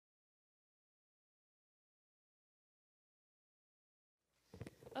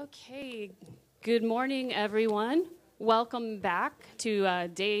Okay, good morning, everyone. Welcome back to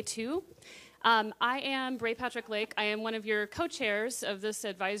day 2. I am Bray Lake. I am one of your co-chairs of this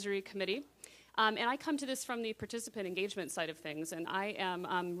advisory committee. And I come to this from the participant engagement side of things, and I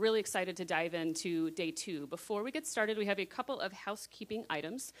am really excited to dive into day 2. Before we get started, we have a couple of housekeeping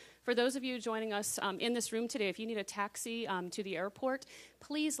items. For those of you joining us in this room today, if you need a taxi to the airport,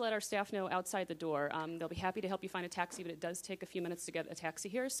 please let our staff know outside the door. They'll be happy to help you find a taxi, but it does take a few minutes to get a taxi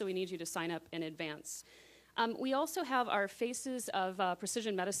here, so we need you to sign up in advance. We also have our Faces of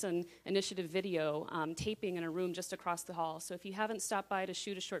Precision Medicine Initiative video taping in a room just across the hall. So if you haven't stopped by to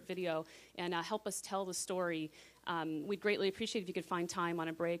shoot a short video and help us tell the story, we'd greatly appreciate if you could find time on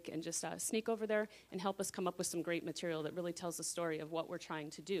a break and just sneak over there and help us come up with some great material that really tells the story of what we're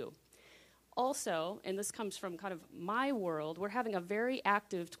trying to do. Also, and this comes from kind of my world, we're having a very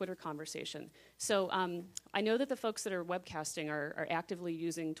active Twitter conversation. So I know that the folks that are webcasting are actively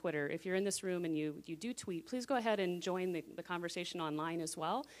using Twitter. If you're in this room and you do tweet, please go ahead and join the conversation online as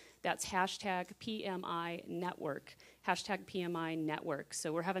well. That's hashtag PMI Network, hashtag PMI Network.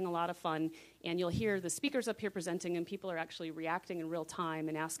 So we're having a lot of fun, and you'll hear the speakers up here presenting, and people are actually reacting in real time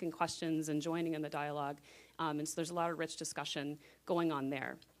and asking questions and joining in the dialogue. And so there's a lot of rich discussion going on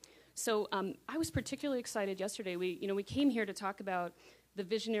there. So I was particularly excited yesterday. We came here to talk about the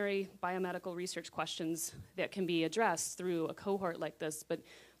visionary biomedical research questions that can be addressed through a cohort like this. But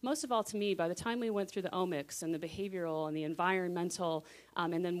most of all, to me, by the time we went through the omics and the behavioral and the environmental,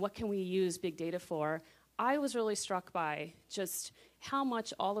 and then what can we use big data for, I was really struck by just how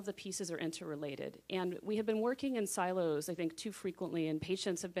much all of the pieces are interrelated. And we have been working in silos, I think, too frequently, and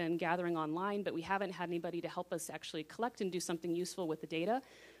patients have been gathering online, but we haven't had anybody to help us actually collect and do something useful with the data.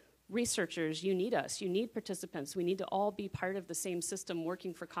 Researchers, you need us. You need participants. We need to all be part of the same system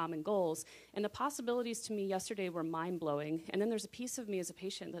working for common goals. And the possibilities to me yesterday were mind-blowing. And then there's a piece of me as a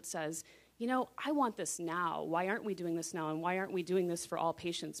patient that says, I want this now. Why aren't we doing this now? And why aren't we doing this for all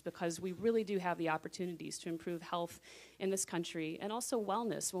patients? Because we really do have the opportunities to improve health in this country and also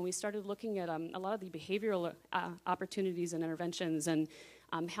wellness. When we started looking at a lot of the behavioral opportunities and interventions and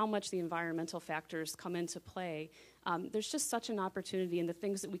how much the environmental factors come into play, there's just such an opportunity, and the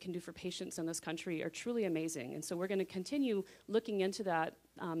things that we can do for patients in this country are truly amazing. And so we're going to continue looking into that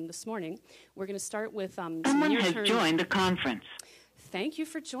this morning. We're going to start with some Someone has joined the conference. Thank you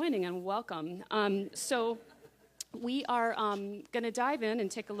for joining and welcome. So we are going to dive in and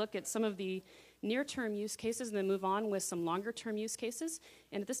take a look at some of the near-term use cases and then move on with some longer-term use cases.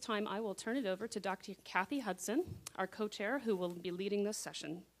 And at this time, I will turn it over to Dr. Kathy Hudson, our co-chair, who will be leading this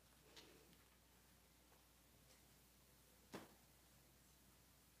session.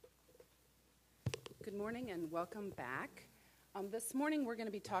 Good morning and welcome back. This morning we're going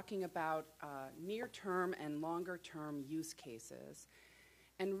to be talking about near-term and longer-term use cases.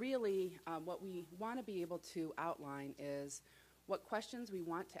 And really what we want to be able to outline is what questions we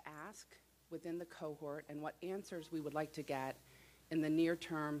want to ask within the cohort and what answers we would like to get in the near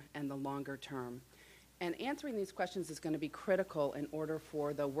term and the longer term. And answering these questions is going to be critical in order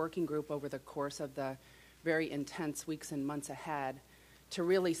for the working group over the course of the very intense weeks and months ahead to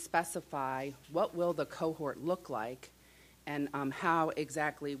really specify what will the cohort look like and how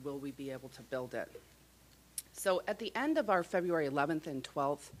exactly will we be able to build it. So at the end of our February 11th and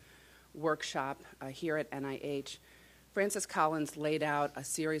 12th workshop here at NIH, Francis Collins laid out a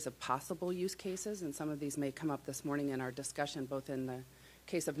series of possible use cases, and some of these may come up this morning in our discussion, both in the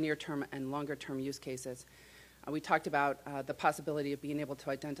case of near-term and longer-term use cases. We talked about the possibility of being able to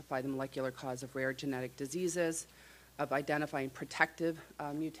identify the molecular cause of rare genetic diseases, of identifying protective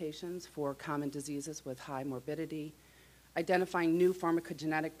mutations for common diseases with high morbidity, identifying new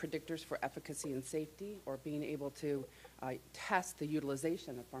pharmacogenetic predictors for efficacy and safety, or being able to test the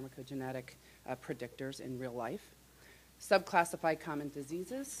utilization of pharmacogenetic predictors in real life, subclassify common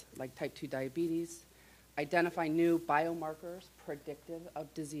diseases like type 2 diabetes, identify new biomarkers predictive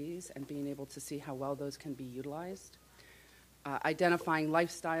of disease and being able to see how well those can be utilized, identifying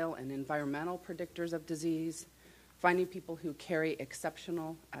lifestyle and environmental predictors of disease, finding people who carry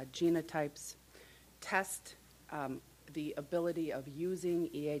exceptional genotypes, test the ability of using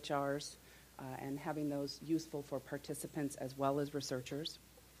EHRs and having those useful for participants as well as researchers,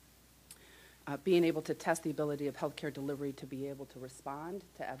 being able to test the ability of healthcare delivery to be able to respond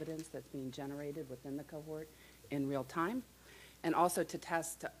to evidence that's being generated within the cohort in real time, and also to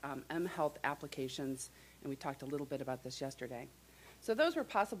test mHealth applications, and we talked a little bit about this yesterday. So those were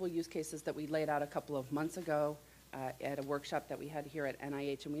possible use cases that we laid out a couple of months ago at a workshop that we had here at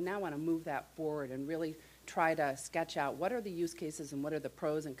NIH, and we now want to move that forward and really try to sketch out what are the use cases and what are the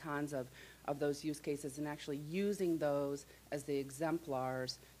pros and cons of those use cases, and actually using those as the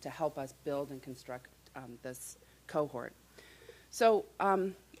exemplars to help us build and construct this cohort. So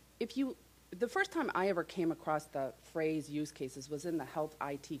the first time I ever came across the phrase use cases was in the health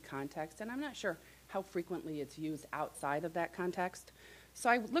IT context, and I'm not sure how frequently it's used outside of that context. So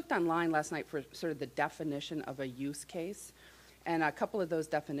I looked online last night for sort of the definition of a use case, and a couple of those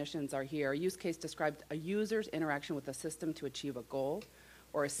definitions are here. A use case describes a user's interaction with a system to achieve a goal,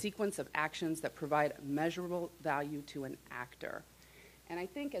 or a sequence of actions that provide measurable value to an actor. And I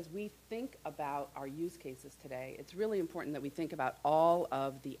think as we think about our use cases today, it's really important that we think about all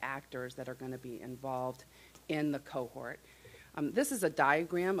of the actors that are going to be involved in the cohort. This is a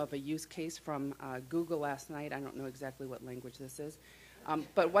diagram of a use case from Google last night. I don't know exactly what language this is.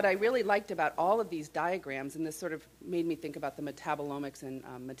 But what I really liked about all of these diagrams, and this sort of made me think about the metabolomics and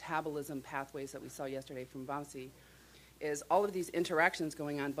metabolism pathways that we saw yesterday from Vamsi, is all of these interactions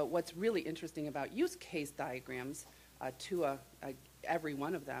going on. But what's really interesting about use case diagrams to every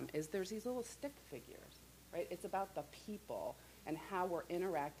one of them is there's these little stick figures, right? It's about the people and how we're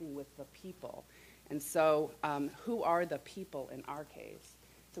interacting with the people. And so who are the people in our case?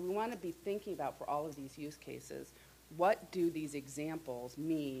 So we want to be thinking about, for all of these use cases, what do these examples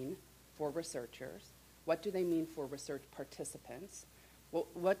mean for researchers? What do they mean for research participants?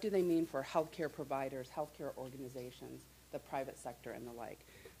 What do they mean for healthcare providers, healthcare organizations, the private sector, and the like?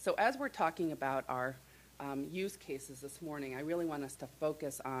 So as we're talking about our use cases this morning, I really want us to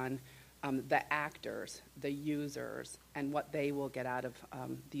focus on the actors, the users, and what they will get out of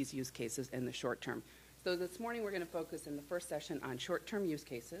these use cases in the short term. So this morning we're going to focus in the first session on short-term use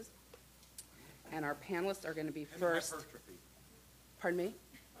cases, and our panelists are going to be first. Pardon me?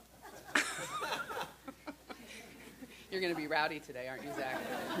 You're going to be rowdy today, aren't you, Zach?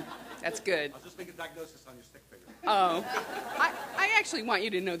 That's good. I'll just make a diagnosis on your stick figure. Oh, I actually want you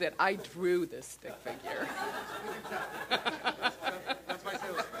to know that I drew this stick figure. That's why I said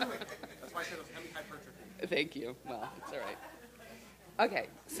it was hypertrophy. Thank you. Well, it's all right. Okay,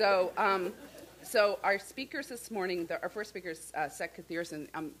 so our speakers this morning, our first speaker is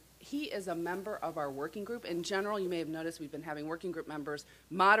Kheterpal. He is a member of our working group. In general, you may have noticed we've been having working group members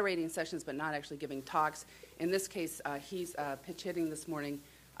moderating sessions but not actually giving talks. In this case, he's pitch hitting this morning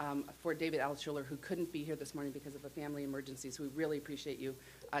for David Altschuler, who couldn't be here this morning because of a family emergency. So we really appreciate you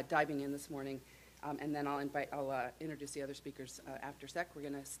diving in this morning. And then I'll introduce the other speakers after Sec. We're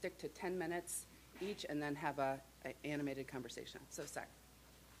going to stick to 10 minutes each and then have an animated conversation. So Sec.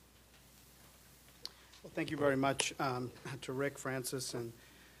 Well, thank you very much to Rick, Francis, and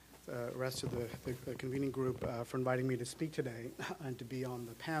the rest of the convening group for inviting me to speak today and to be on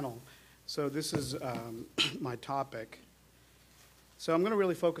the panel. So this is my topic. So I'm going to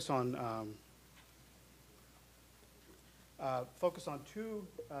really focus on two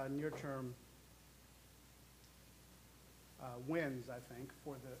near-term wins, I think,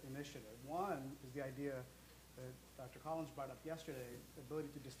 for the initiative. One is the idea that Dr. Collins brought up yesterday, the ability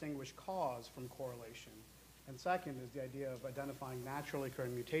to distinguish cause from correlation. And second is the idea of identifying naturally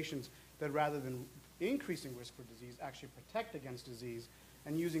occurring mutations that, rather than increasing risk for disease, actually protect against disease,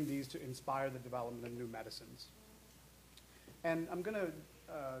 and using these to inspire the development of new medicines. And I'm going to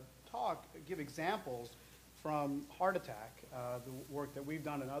give examples from heart attack, the work that we've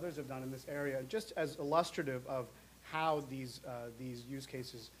done and others have done in this area, just as illustrative of how these use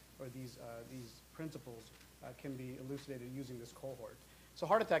cases or these principles can be elucidated using this cohort. So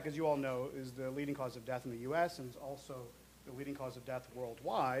heart attack, as you all know, is the leading cause of death in the U.S. and is also the leading cause of death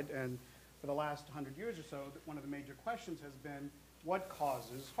worldwide. And for the last 100 years or so, one of the major questions has been, what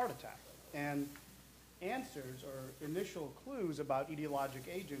causes heart attack? And answers or initial clues about etiologic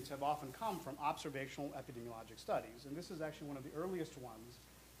agents have often come from observational epidemiologic studies. And this is actually one of the earliest ones.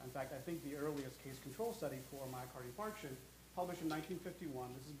 In fact, I think the earliest case control study for myocardial infarction, published in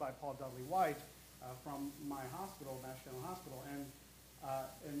 1951. This is by Paul Dudley White from my hospital, Mass General Hospital. And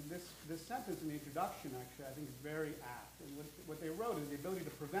this sentence in the introduction, actually, I think is very apt. And what they wrote is the ability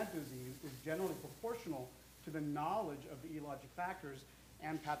to prevent disease is generally proportional to the knowledge of the etiologic factors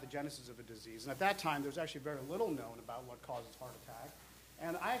and pathogenesis of a disease. And at that time, there was actually very little known about what causes heart attack.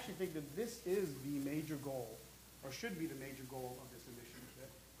 And I actually think that this is the major goal, or should be the major goal of this initiative,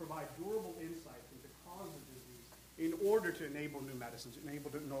 to provide durable insights into cause of disease in order to enable new medicines,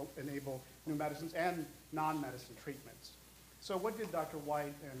 enable new medicines and non-medicine treatments. So what did Dr.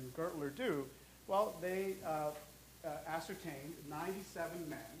 White and Gertler do? Well, they ascertained 97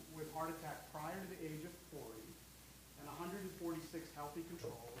 men with heart attack prior to the age of 40 and 146 healthy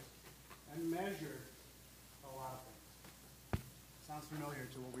controls and measured a lot of things. Sounds familiar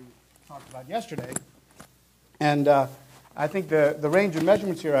to what we talked about yesterday. And I think the range of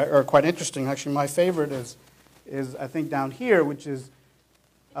measurements here are quite interesting. Actually, my favorite is I think down here, which is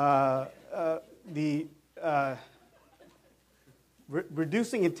the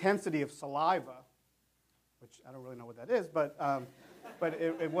reducing intensity of saliva, which I don't really know what that is, but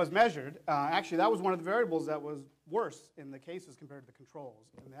it was measured. Actually, that was one of the variables that was worse in the cases compared to the controls,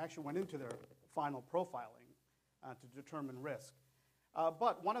 and they actually went into their final profiling to determine risk.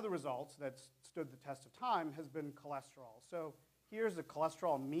 But one of the results that stood the test of time has been cholesterol. So here's the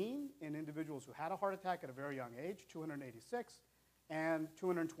cholesterol mean in individuals who had a heart attack at a very young age, 286, and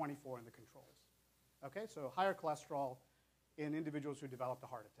 224 in the controls. Okay, so higher cholesterol in individuals who developed a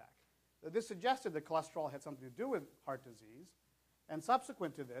heart attack. This suggested that cholesterol had something to do with heart disease, and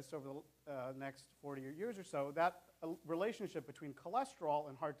subsequent to this, over the next 40 years or so, that relationship between cholesterol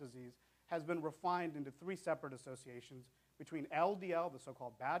and heart disease has been refined into three separate associations between LDL, the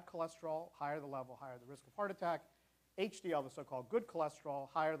so-called bad cholesterol, higher the level, higher the risk of heart attack, HDL, the so-called good cholesterol,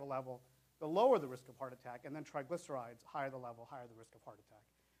 higher the level, the lower the risk of heart attack, and then triglycerides, higher the level, higher the risk of heart attack.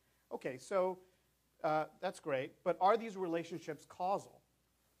 Okay, so that's great, but are these relationships causal?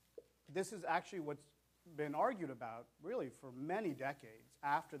 This is actually what's been argued about really for many decades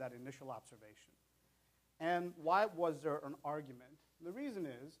after that initial observation. And why was there an argument? The reason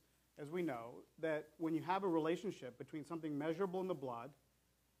is, as we know, that when you have a relationship between something measurable in the blood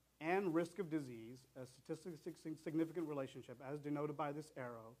and risk of disease, a statistically significant relationship, as denoted by this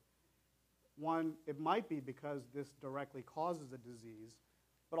arrow, one, it might be because this directly causes the disease,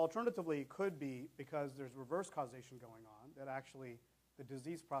 but alternatively, it could be because there's reverse causation going on, that actually the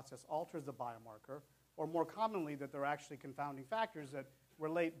disease process alters the biomarker, or more commonly, that there are actually confounding factors that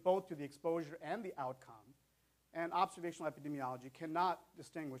relate both to the exposure and the outcome. And observational epidemiology cannot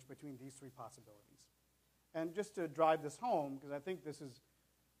distinguish between these three possibilities. And just to drive this home, because I think this is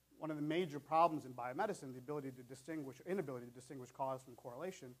one of the major problems in biomedicine, the ability to distinguish, or inability to distinguish cause from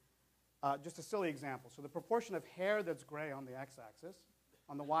correlation, just a silly example. So the proportion of hair that's gray on the x-axis,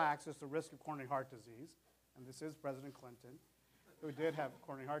 on the y-axis, the risk of coronary heart disease, and this is President Clinton, who did have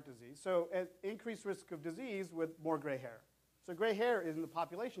coronary heart disease. So increased risk of disease with more gray hair. So gray hair in the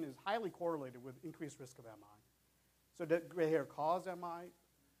population is highly correlated with increased risk of MI. So did gray hair cause MI?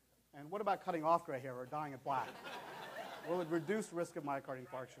 And what about cutting off gray hair or dyeing it black? Will it reduce risk of myocardial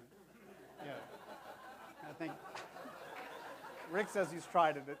infarction? Yeah. I think Rick says he's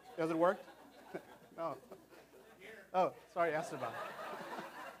tried it. Does it work? No. Oh, sorry, Esteban.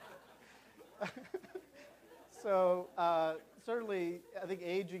 So certainly, I think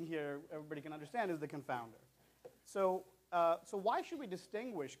aging here, everybody can understand, is the confounder. So why should we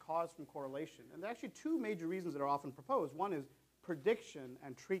distinguish cause from correlation? And there are actually two major reasons that are often proposed. One is prediction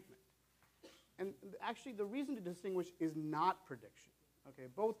and treatment. And actually, the reason to distinguish is not prediction. Okay,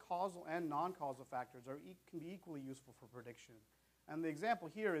 both causal and non-causal factors can be equally useful for prediction. And the example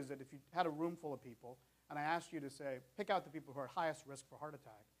here is that if you had a room full of people, and I asked you to say, pick out the people who are at highest risk for heart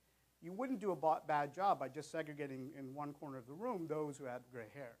attack, you wouldn't do a bad job by just segregating in one corner of the room those who had gray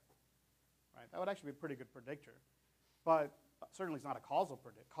hair. Right? That would actually be a pretty good predictor. But certainly it's not a causal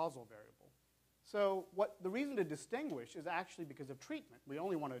variable. So the reason to distinguish is actually because of treatment. We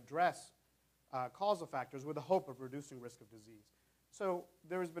only want to address causal factors with the hope of reducing risk of disease. So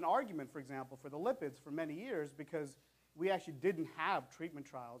there has been argument, for example, for the lipids for many years because we actually didn't have treatment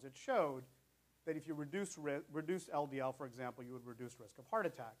trials. It showed that if you reduce LDL, for example, you would reduce risk of heart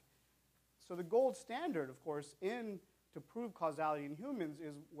attack. So the gold standard, of course, to prove causality in humans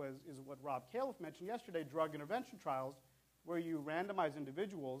is what Rob Califf mentioned yesterday, drug intervention trials, where you randomize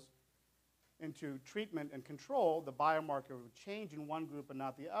individuals into treatment and control. The biomarker would change in one group and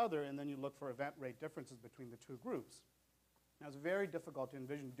not the other, and then you look for event rate differences between the two groups. Now, it's very difficult to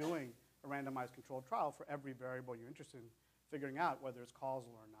envision doing a randomized controlled trial for every variable you're interested in figuring out whether it's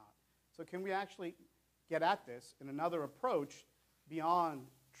causal or not. So can we actually get at this in another approach beyond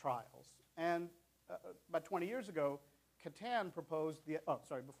trials? And about 20 years ago, Catan proposed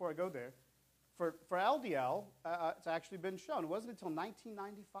before I go there, for LDL, it's actually been shown. It wasn't until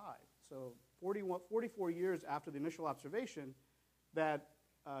 1995, so 44 years after the initial observation, that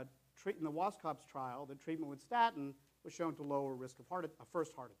in the Waskop's trial, the treatment with statin was shown to lower risk of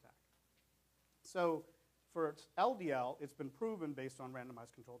first heart attack. So for LDL, it's been proven based on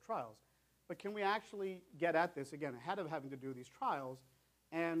randomized controlled trials. But can we actually get at this, again, ahead of having to do these trials?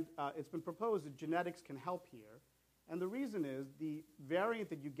 And it's been proposed that genetics can help here. And the reason is the variant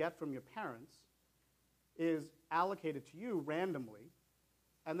that you get from your parents is allocated to you randomly.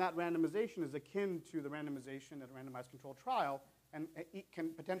 And that randomization is akin to the randomization at a randomized controlled trial and it can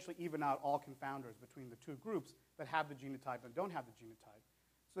potentially even out all confounders between the two groups that have the genotype and don't have the genotype.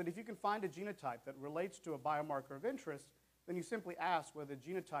 So that if you can find a genotype that relates to a biomarker of interest, then you simply ask whether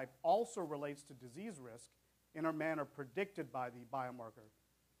the genotype also relates to disease risk in a manner predicted by the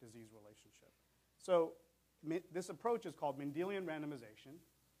biomarker-disease relationship. So this approach is called Mendelian randomization,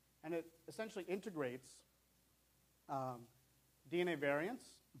 and it essentially integrates DNA variants,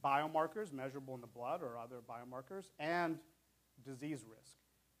 biomarkers measurable in the blood or other biomarkers, and disease risk.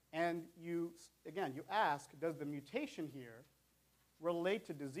 And you ask, does the mutation here relate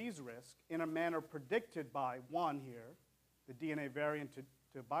to disease risk in a manner predicted by, one here, the DNA variant to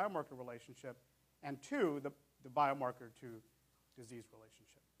biomarker relationship, and two, the biomarker to disease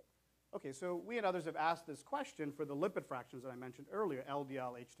relationship. Okay, so we and others have asked this question for the lipid fractions that I mentioned earlier,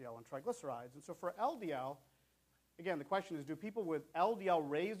 LDL, HDL, and triglycerides. And so for LDL, again, the question is, do people with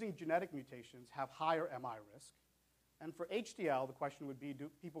LDL-raising genetic mutations have higher MI risk? And for HDL, the question would be, do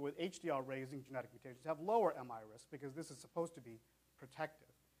people with HDL-raising genetic mutations have lower MI risk? Because this is supposed to be protective.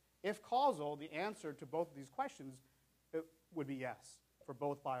 If causal, the answer to both of these questions would be yes for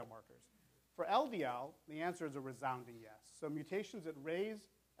both biomarkers. For LDL, the answer is a resounding yes. So mutations that raise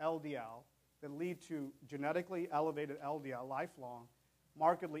LDL that lead to genetically elevated LDL lifelong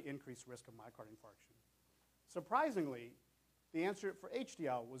markedly increase risk of myocardial infarction. Surprisingly, the answer for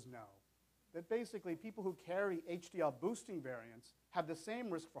HDL was no. That basically people who carry HDL boosting variants have the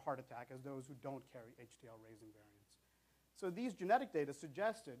same risk for heart attack as those who don't carry HDL raising variants. So these genetic data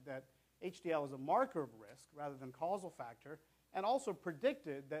suggested that HDL is a marker of risk rather than causal factor, and also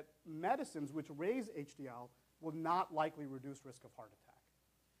predicted that medicines which raise HDL will not likely reduce risk of heart attack.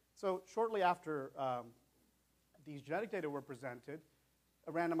 So shortly after these genetic data were presented,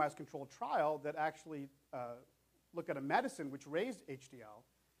 a randomized controlled trial that actually looked at a medicine which raised HDL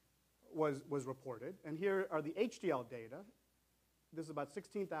was reported. And here are the HDL data. This is about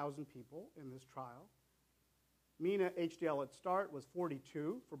 16,000 people in this trial. Mean HDL at start was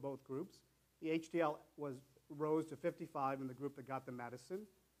 42 for both groups. The HDL rose to 55 in the group that got the medicine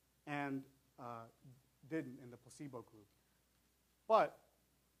and didn't in the placebo group. But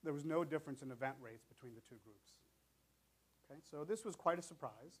there was no difference in event rates between the two groups. Okay, so this was quite a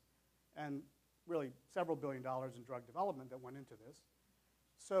surprise, and really several $1 billion in drug development that went into this.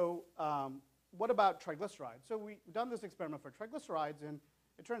 So what about triglycerides? So we've done this experiment for triglycerides, and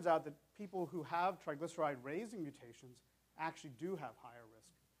it turns out that people who have triglyceride-raising mutations actually do have higher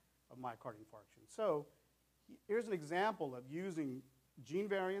risk of myocardial infarction. So here's an example of using gene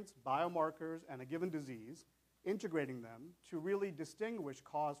variants, biomarkers, and a given disease, integrating them to really distinguish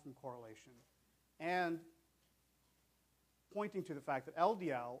cause from correlation, and pointing to the fact that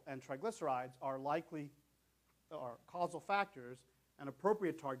LDL and triglycerides are causal factors and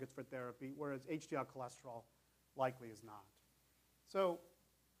appropriate targets for therapy, whereas HDL cholesterol likely is not. So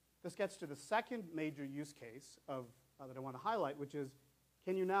this gets to the second major use case that I want to highlight, which is,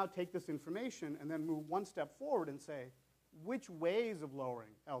 can you now take this information and then move one step forward and say, which ways of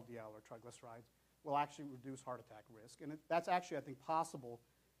lowering LDL or triglycerides will actually reduce heart attack risk? And that's actually, I think, possible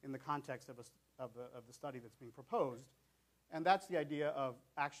in the context of the study that's being proposed. And that's the idea of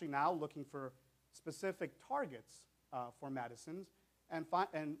actually now looking for specific targets for medicines and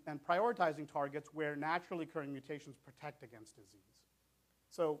prioritizing targets where naturally occurring mutations protect against disease.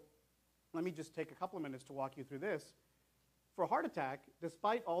 So let me just take a couple of minutes to walk you through this. For heart attack,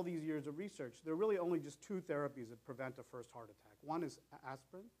 despite all these years of research, there are really only just two therapies that prevent a first heart attack. One is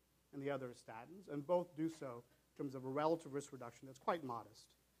aspirin, and the other is statins, and both do so in terms of a relative risk reduction that's quite modest.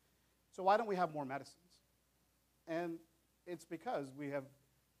 So why don't we have more medicines? And it's because we have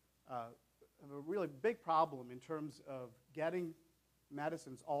a really big problem in terms of getting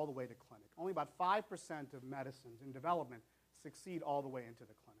medicines all the way to clinic. Only about 5% of medicines in development succeed all the way into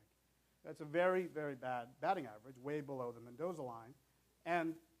the clinic. That's a very, very bad batting average, way below the Mendoza line.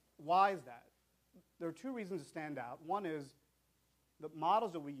 And why is that? There are two reasons to stand out. One is the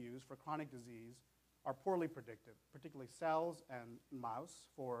models that we use for chronic disease are poorly predictive, particularly cells and mouse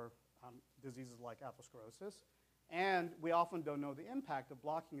for diseases like atherosclerosis. And we often don't know the impact of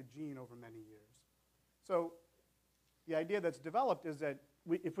blocking a gene over many years. So the idea that's developed is that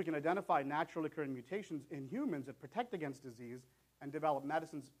if we can identify naturally occurring mutations in humans that protect against disease and develop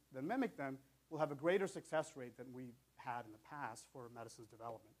medicines that mimic them, we'll have a greater success rate than we've had in the past for medicines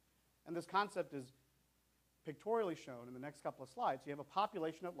development. And this concept is pictorially shown in the next couple of slides. You have a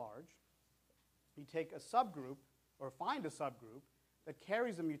population at large. You take a subgroup, or find a subgroup, that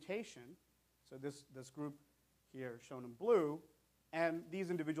carries a mutation. So this group here shown in blue, and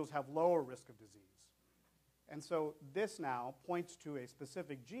these individuals have lower risk of disease. And so this now points to a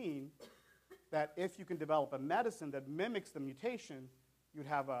specific gene that if you can develop a medicine that mimics the mutation, you'd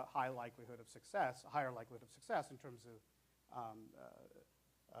have a higher likelihood of success in terms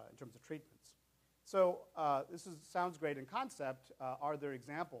in terms of treatments. So this sounds great in concept. Are there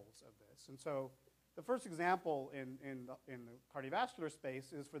examples of this? And so the first example in the cardiovascular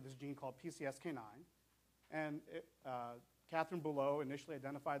space is for this gene called PCSK9. And Catherine Boulot initially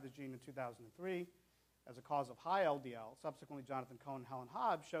identified this gene in 2003 as a cause of high LDL. Subsequently, Jonathan Cohen and Helen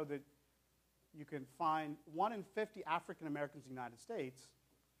Hobbs showed that you can find 1 in 50 African Americans in the United States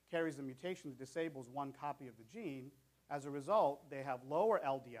carries a mutation that disables one copy of the gene. As a result, they have lower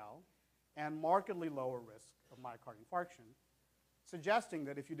LDL and markedly lower risk of myocardial infarction, suggesting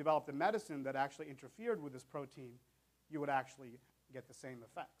that if you developed a medicine that actually interfered with this protein, you would actually get the same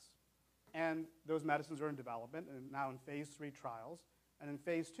effects. And those medicines are in development and now in phase 3 trials. And in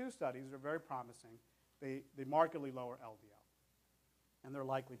phase 2 studies, they're very promising. They markedly lower LDL. And they're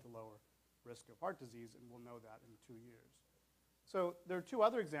likely to lower risk of heart disease, and we'll know that in 2 years. So there are 2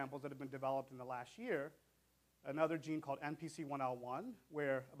 other examples that have been developed in the last year. Another gene called NPC1L1,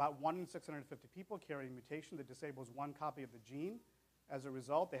 where about 1 in 650 people carry a mutation that disables one copy of the gene. As a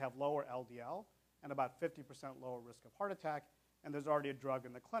result, they have lower LDL and about 50% lower risk of heart attack. And there's already a drug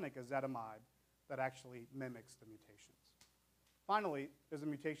in the clinic, ezetimibe, that actually mimics the mutations. Finally, there's a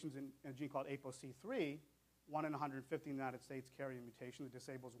mutations in a gene called ApoC3. 1 in 150 in the United States carry a mutation that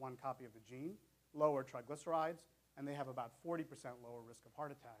disables one copy of the gene, lower triglycerides, and they have about 40% lower risk of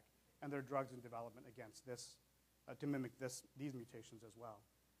heart attack. And there are drugs in development against this, to mimic these mutations as well.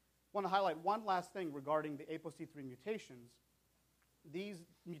 I want to highlight one last thing regarding the ApoC3 mutations. These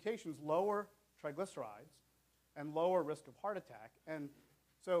mutations lower triglycerides and lower risk of heart attack. And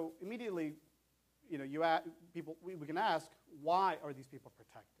so immediately, we can ask, why are these people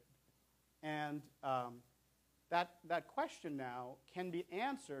protected? And that question now can be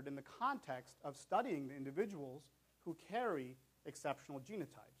answered in the context of studying the individuals who carry exceptional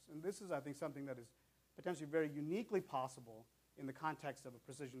genotypes. And this is, I think, something that is potentially very uniquely possible in the context of a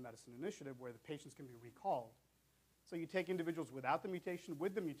precision medicine initiative where the patients can be recalled. So you take individuals without the mutation,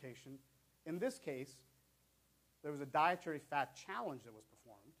 with the mutation. In this case, there was a dietary fat challenge that was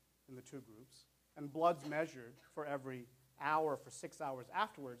performed in the 2 groups, and blood's measured for every hour for 6 hours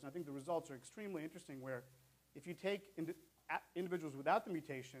afterwards. And I think the results are extremely interesting, where if you take individuals without the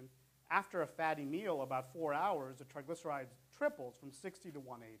mutation, after a fatty meal, about 4 hours, the triglycerides triples from 60 to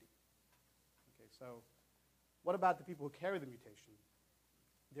 180. Okay, so what about the people who carry the mutation?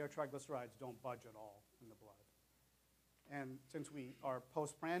 Their triglycerides don't budge at all in the blood. And since we are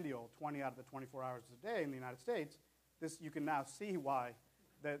postprandial 20 out of the 24 hours a day in the United States, you can now see why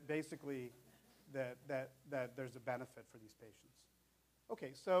that basically that there's a benefit for these patients.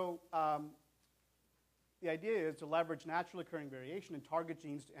 Okay, so the idea is to leverage naturally occurring variation in target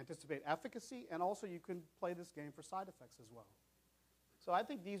genes to anticipate efficacy, and also you can play this game for side effects as well. So I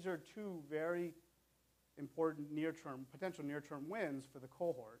think these are 2 very important potential near-term wins for the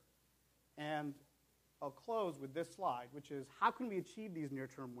cohort. And I'll close with this slide, which is how can we achieve these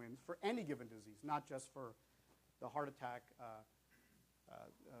near-term wins for any given disease, not just for the heart attack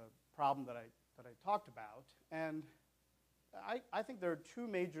problem that I talked about. And I think there are 2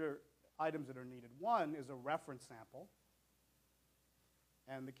 major items that are needed. One is a reference sample,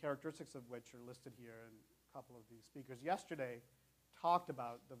 and the characteristics of which are listed here. And a couple of the speakers yesterday talked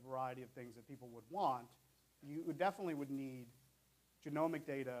about the variety of things that people would want. You definitely would need genomic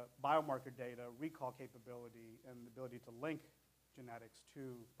data, biomarker data, recall capability, and the ability to link genetics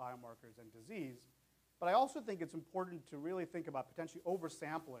to biomarkers and disease. But I also think it's important to really think about potentially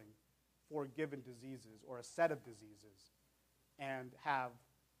oversampling for given diseases or a set of diseases, and have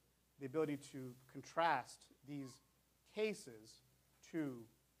the ability to contrast these cases to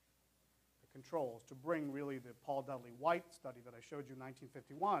the controls, to bring really the Paul Dudley White study that I showed you in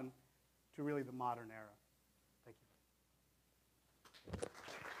 1951 to really the modern era. Thank you.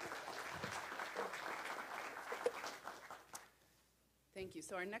 Thank you.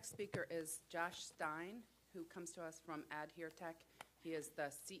 So our next speaker is Josh Stein, who comes to us from AdhereTech. He is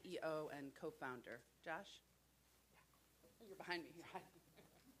the CEO and co-founder. Josh? Oh, you're behind me. You're hiding.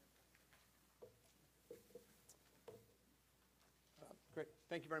 Great.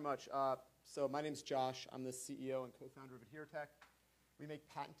 Thank you very much. So my name's Josh. I'm the CEO and co-founder of AdhereTech. We make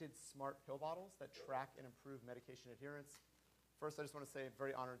patented smart pill bottles that track and improve medication adherence. First, I just want to say I'm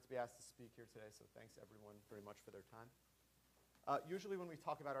very honored to be asked to speak here today, so thanks everyone very much for their time. Usually when we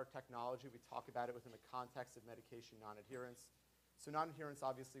talk about our technology, we talk about it within the context of medication non-adherence. So non-adherence,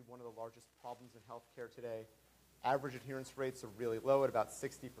 obviously, one of the largest problems in healthcare today. Average adherence rates are really low at about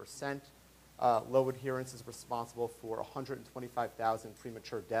 60%. Low adherence is responsible for 125,000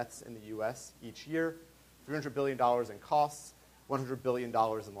 premature deaths in the U.S. each year, $300 billion in costs, $100 billion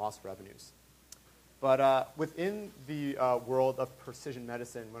in lost revenues. But within the world of precision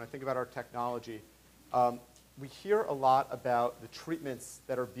medicine, when I think about our technology, we hear a lot about the treatments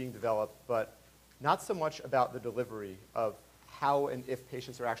that are being developed, but not so much about the delivery of how and if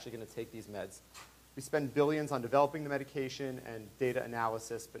patients are actually going to take these meds. We spend billions on developing the medication and data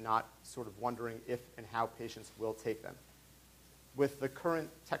analysis, but not sort of wondering if and how patients will take them. With the current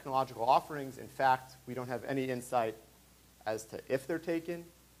technological offerings, in fact, we don't have any insight as to if they're taken,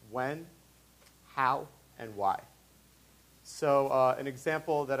 when, how, and why. So an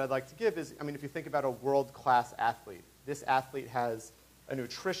example that I'd like to give is, if you think about a world-class athlete, this athlete has a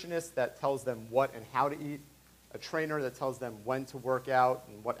nutritionist that tells them what and how to eat, a trainer that tells them when to work out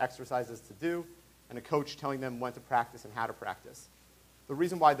and what exercises to do, and a coach telling them when to practice and how to practice. The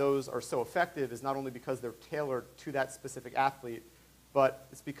reason why those are so effective is not only because they're tailored to that specific athlete, but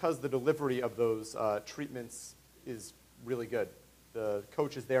it's because the delivery of those treatments is really good. The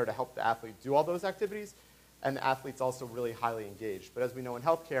coach is there to help the athlete do all those activities, and the athlete's also really highly engaged. But as we know in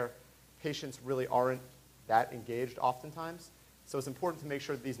healthcare, patients really aren't that engaged oftentimes. So it's important to make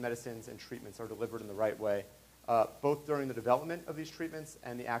sure that these medicines and treatments are delivered in the right way, both during the development of these treatments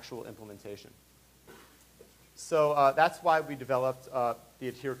and the actual implementation. So that's why we developed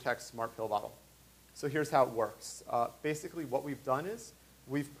the AdhereTech Smart Pill Bottle. So here's how it works. Basically, what we've done is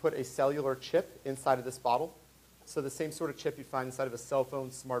we've put a cellular chip inside of this bottle. So the same sort of chip you'd find inside of a cell phone,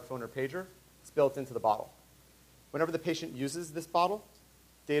 smartphone, or pager, it's built into the bottle. Whenever the patient uses this bottle,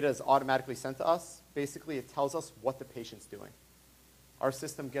 data is automatically sent to us. Basically, it tells us what the patient's doing. Our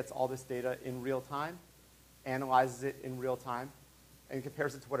system gets all this data in real time, analyzes it in real time, and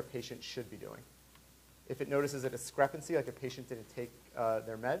compares it to what a patient should be doing. If it notices a discrepancy, like a patient didn't take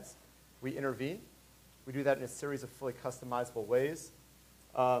their meds, we intervene. We do that in a series of fully customizable ways.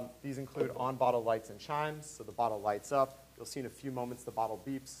 These include on-bottle lights and chimes, so the bottle lights up. You'll see in a few moments the bottle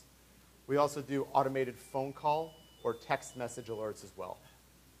beeps. We also do automated phone call or text message alerts as well.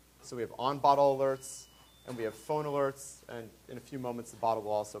 So we have on-bottle alerts, and we have phone alerts, and in a few moments the bottle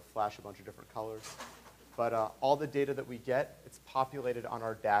will also flash a bunch of different colors. But all the data that we get, it's populated on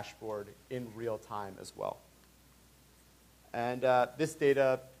our dashboard in real time as well. And this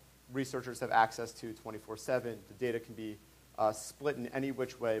data, researchers have access to 24/7. The data can be split in any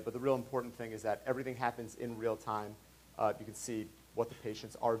which way, but the real important thing is that everything happens in real time. You can see what the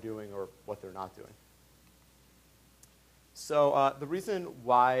patients are doing or what they're not doing. So the reason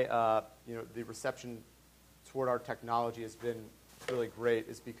why the reception toward our technology has been really great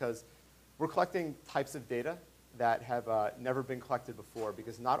is because we're collecting types of data that have never been collected before,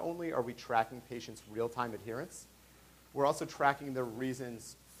 because not only are we tracking patients' real-time adherence, we're also tracking their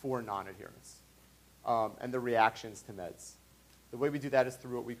reasons for non-adherence and their reactions to meds. The way we do that is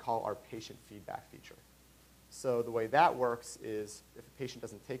through what we call our patient feedback feature. So the way that works is if a patient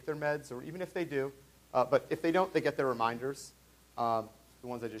doesn't take their meds, or even if they do, but if they don't, they get their reminders, the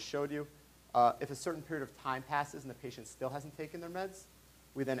ones I just showed you. If a certain period of time passes and the patient still hasn't taken their meds,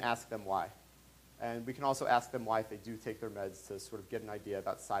 we then ask them why. And we can also ask them why if they do take their meds to sort of get an idea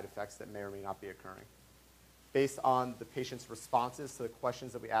about side effects that may or may not be occurring. Based on the patient's responses to the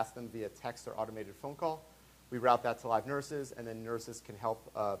questions that we ask them via text or automated phone call, we route that to live nurses, and then nurses can help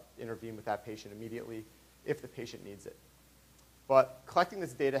intervene with that patient immediately if the patient needs it. But collecting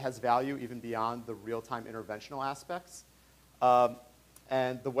this data has value even beyond the real-time interventional aspects.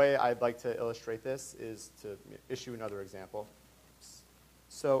 And the way I'd like to illustrate this is to issue another example.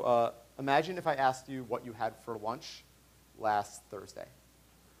 So imagine if I asked you what you had for lunch last Thursday.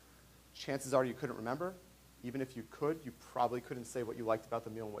 Chances are you couldn't remember. Even if you could, you probably couldn't say what you liked about the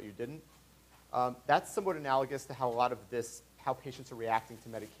meal and what you didn't. That's somewhat analogous to how a lot of how patients are reacting to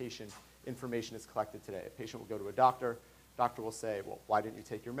medication information is collected today. A patient will go to a doctor. Doctor will say, well, why didn't you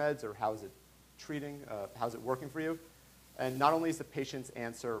take your meds? Or how is it treating? How's it working for you? And not only is the patient's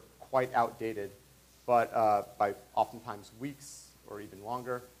answer quite outdated, but by oftentimes weeks or even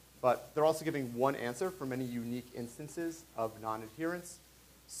longer, but they're also giving one answer for many unique instances of non-adherence.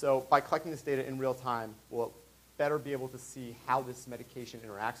 So by collecting this data in real time, we'll better be able to see how this medication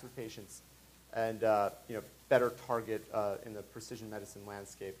interacts with patients and better target in the precision medicine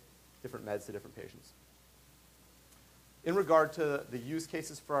landscape different meds to different patients. In regard to the use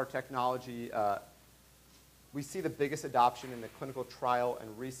cases for our technology, we see the biggest adoption in the clinical trial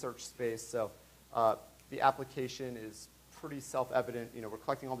and research space. So the application is pretty self-evident. We're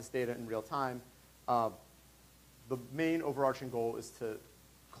collecting all this data in real time. The main overarching goal is to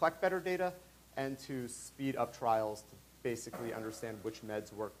collect better data and to speed up trials to basically understand which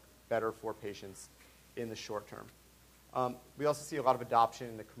meds work better for patients in the short term. We also see a lot of adoption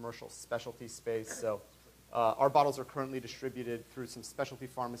in the commercial specialty space. So our bottles are currently distributed through some specialty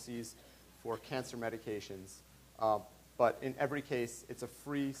pharmacies for cancer medications. But in every case, it's a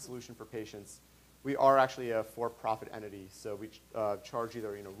free solution for patients. We are actually a for-profit entity, so we charge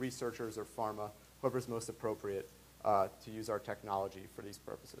either researchers or pharma, whoever's most appropriate, to use our technology for these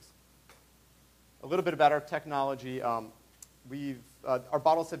purposes. A little bit about our technology. Our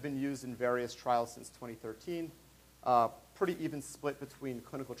bottles have been used in various trials since 2013. Pretty even split between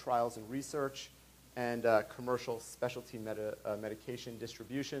clinical trials and research and commercial specialty medication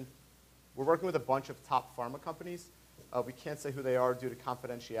distribution. We're working with a bunch of top pharma companies. We can't say who they are due to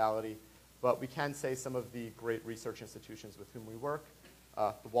confidentiality, but we can say some of the great research institutions with whom we work.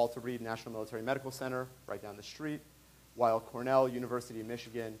 The Walter Reed National Military Medical Center, right down the street, Weill Cornell, University of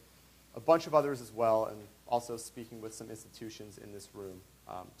Michigan, a bunch of others as well, and also speaking with some institutions in this room.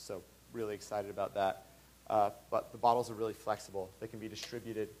 So really excited about that. But the bottles are really flexible. They can be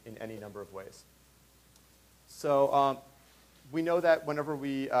distributed in any number of ways. So we know that whenever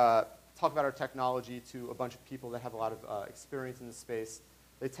we talk about our technology to a bunch of people that have a lot of experience in the space,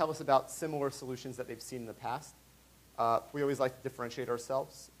 they tell us about similar solutions that they've seen in the past. We always like to differentiate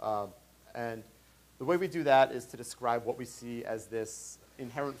ourselves. And the way we do that is to describe what we see as this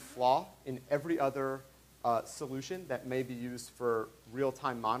inherent flaw in every other solution that may be used for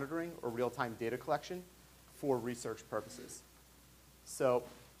real-time monitoring or real-time data collection for research purposes. So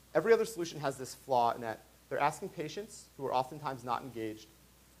every other solution has this flaw in that they're asking patients, who are oftentimes not engaged,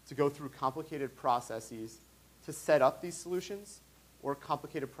 to go through complicated processes to set up these solutions or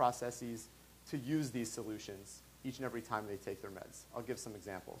complicated processes to use these solutions each and every time they take their meds. I'll give some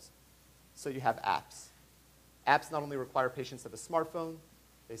examples. So you have apps. Apps not only require patients to have a smartphone.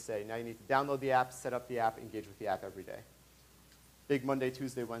 They say, now you need to download the app, set up the app, engage with the app every day. Big Monday,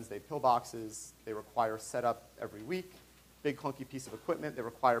 Tuesday, Wednesday pill boxes. They require setup every week. Big clunky piece of equipment. They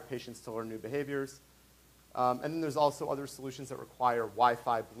require patients to learn new behaviors. And then there's also other solutions that require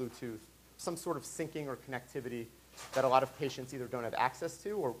Wi-Fi, Bluetooth, some sort of syncing or connectivity that a lot of patients either don't have access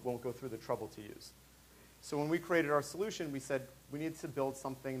to or won't go through the trouble to use. So when we created our solution, we said we need to build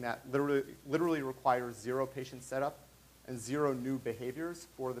something that literally requires 0 patient setup and 0 new behaviors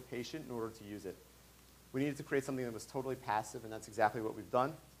for the patient in order to use it. We needed to create something that was totally passive, and that's exactly what we've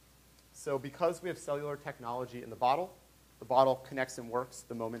done. So because we have cellular technology in the bottle connects and works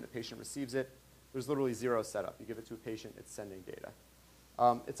the moment the patient receives it. There's literally 0 setup. You give it to a patient, it's sending data.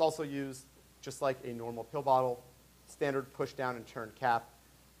 It's also used just like a normal pill bottle, standard push down and turn cap.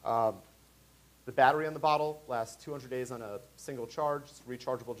 The battery on the bottle lasts 200 days on a single charge. It's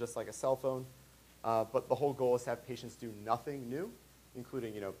rechargeable just like a cell phone. But the whole goal is to have patients do nothing new,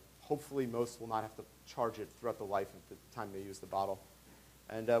 including, hopefully most will not have to charge it throughout the life of the time they use the bottle.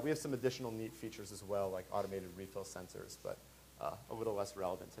 And we have some additional neat features as well, like automated refill sensors, but a little less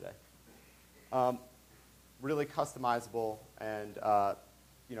relevant today. Really customizable, and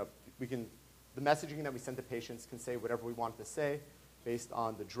the messaging that we send to patients can say whatever we want it to say based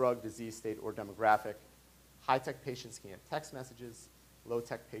on the drug, disease state, or demographic. High-tech patients can get text messages.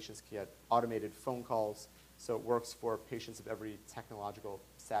 Low-tech patients can get automated phone calls. So it works for patients of every technological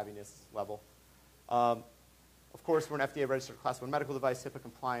savviness level. Of course, we're an FDA-registered Class 1 medical device, HIPAA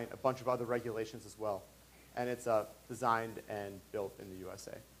compliant, a bunch of other regulations as well. And it's designed and built in the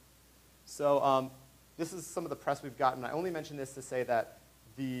USA. So this is some of the press we've gotten. I only mention this to say that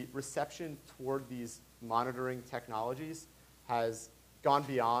the reception toward these monitoring technologies has gone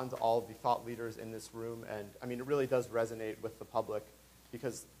beyond all of the thought leaders in this room. And I mean, it really does resonate with the public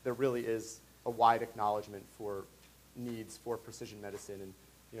because there really is a wide acknowledgement for needs for precision medicine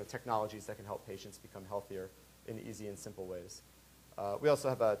and technologies that can help patients become healthier in easy and simple ways. We also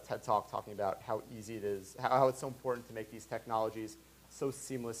have a TED Talk talking about how easy it is, how it's so important to make these technologies so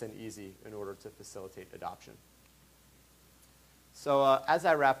seamless and easy in order to facilitate adoption. So as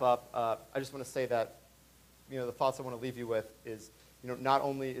I wrap up, I just want to say that the thoughts I want to leave you with is not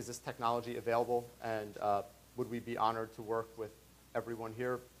only is this technology available and would we be honored to work with everyone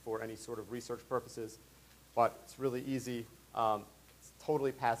here for any sort of research purposes, but it's really easy. It's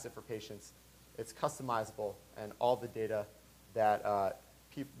totally passive for patients. It's customizable, and all the data that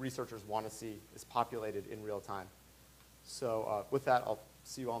researchers want to see is populated in real time. So with that, I'll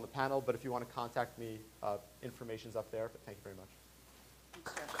see you all on the panel. But if you want to contact me, information's up there. But thank you very much.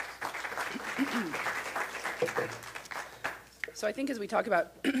 So I think as we talk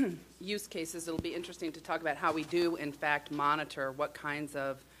about use cases, it'll be interesting to talk about how we do, in fact, monitor what kinds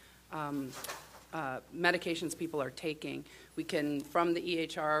of medications people are taking. We can, from the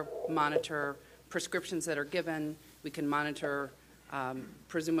EHR, monitor prescriptions that are given. We can monitor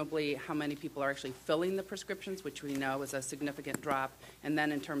presumably how many people are actually filling the prescriptions, which we know is a significant drop. And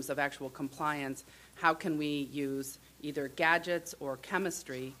then in terms of actual compliance, how can we use either gadgets or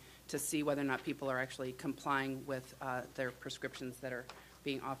chemistry to see whether or not people are actually complying with their prescriptions that are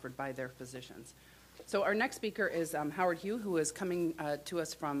being offered by their physicians. So our next speaker is Howard Hugh, who is coming to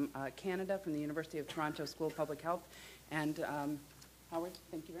us from Canada, from the University of Toronto School of Public Health. And Howard,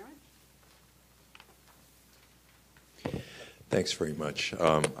 thank you very much. Thanks very much.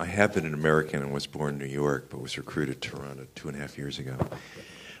 I have been an American and was born in New York, but was recruited to Toronto 2.5 years ago.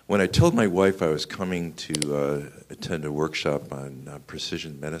 When I told my wife I was coming to attend a workshop on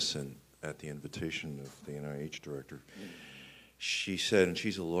precision medicine at the invitation of the NIH director, she said, and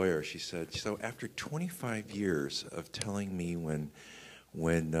she's a lawyer, she said, so after 25 years of telling me when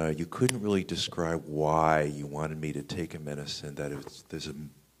you couldn't really describe why you wanted me to take a medicine, that there's an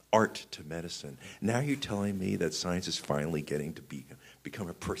art to medicine, now you're telling me that science is finally getting to become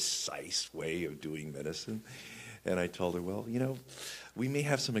a precise way of doing medicine? And I told her, well, you know, we may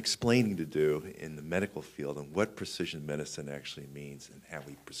have some explaining to do in the medical field on what precision medicine actually means and how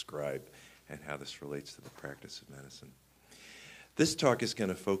we prescribe and how this relates to the practice of medicine. This talk is going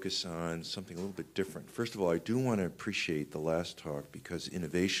to focus on something a little bit different. First of all, I do want to appreciate the last talk because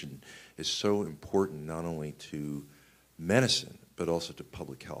innovation is so important not only to medicine but also to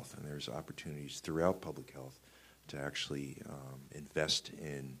public health, and there's opportunities throughout public health to actually invest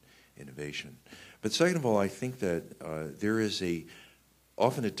in innovation. But second of all, I think that there is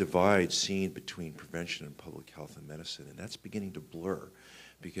often a divide seen between prevention and public health and medicine, and that's beginning to blur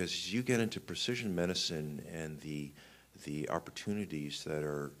because as you get into precision medicine and the opportunities that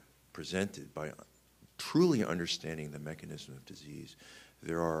are presented by truly understanding the mechanism of disease,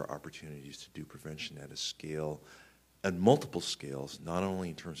 there are opportunities to do prevention at a scale, at multiple scales, not only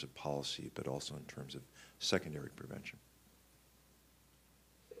in terms of policy, but also in terms of secondary prevention.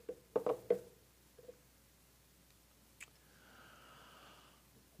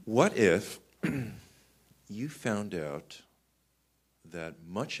 What if you found out that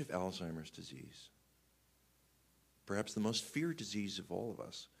much of Alzheimer's disease, perhaps the most feared disease of all of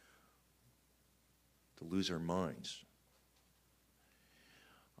us, to lose our minds,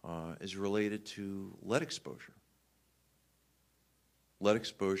 is related to lead exposure? Lead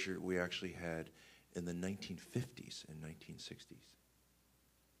exposure we actually had in the 1950s and 1960s.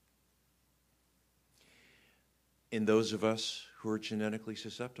 In those of us who are genetically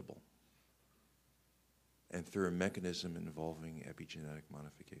susceptible, and through a mechanism involving epigenetic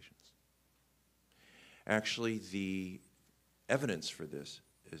modifications. Actually, the evidence for this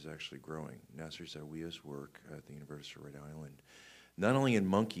is actually growing. Nasser Zawiya's work at the University of Rhode Island, not only in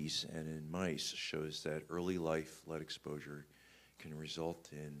monkeys and in mice, shows that early life lead exposure can result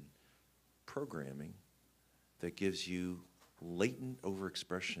in programming that gives you latent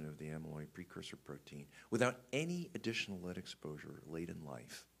overexpression of the amyloid precursor protein without any additional lead exposure late in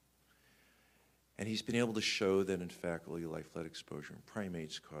life. And he's been able to show that, in fact, early life lead exposure in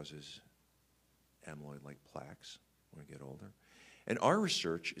primates causes amyloid-like plaques when we get older. And our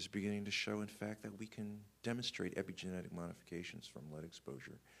research is beginning to show, in fact, that we can demonstrate epigenetic modifications from lead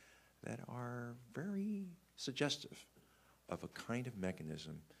exposure that are very suggestive of a kind of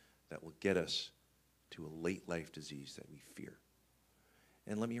mechanism that will get us to a late life disease that we fear.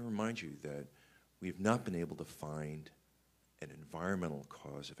 And let me remind you that we have not been able to find an environmental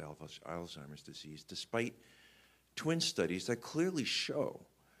cause of Alzheimer's disease, despite twin studies that clearly show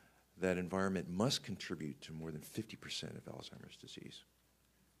that environment must contribute to more than 50% of Alzheimer's disease.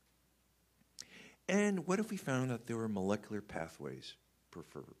 And what if we found that there were molecular pathways for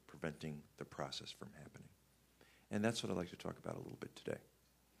preventing the process from happening? And that's what I'd like to talk about a little bit today.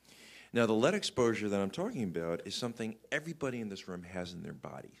 Now, the lead exposure that I'm talking about is something everybody in this room has in their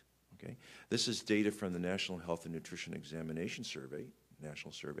body. Okay? This is data from the National Health and Nutrition Examination Survey,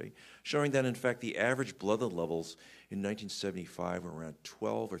 national survey, showing that, in fact, the average blood lead levels in 1975 were around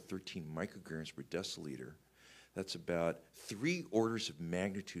 12 or 13 micrograms per deciliter. That's about 3 orders of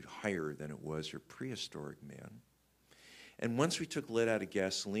magnitude higher than it was for prehistoric man. And once we took lead out of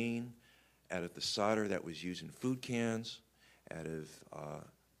gasoline, out of the solder that was used in food cans, out of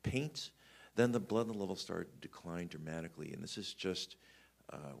paint, then the blood level started to decline dramatically. And this is just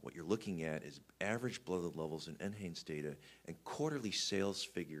what you're looking at is average blood levels in NHANES data and quarterly sales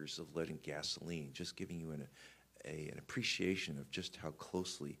figures of lead and gasoline, just giving you an appreciation of just how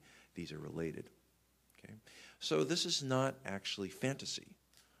closely these are related. Okay? So this is not actually fantasy.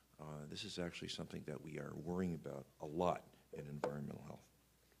 This is actually something that we are worrying about a lot in environmental health.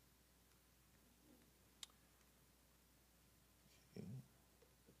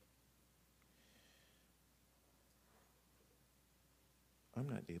 I'm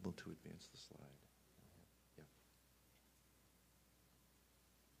not able to advance the slide. Yeah.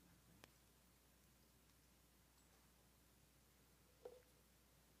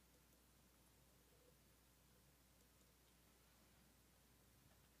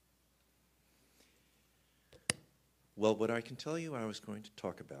 Well, what I can tell you I was going to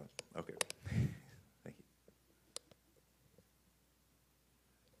talk about. Okay. Thank you.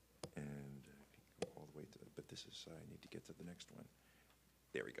 And go all the way to, but this is, I need to get to the next one.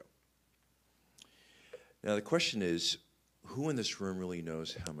 There we go. Now the question is, who in this room really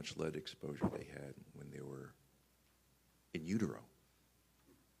knows how much lead exposure they had when they were in utero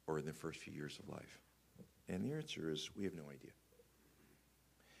or in their first few years of life? And the answer is, we have no idea.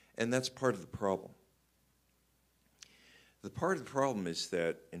 And that's part of the problem. The part of the problem is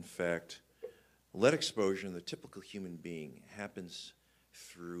that, in fact, lead exposure in the typical human being happens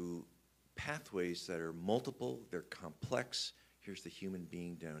through pathways that are multiple, they're complex. Here's the human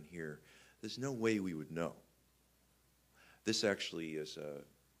being down here. There's no way we would know. This actually is a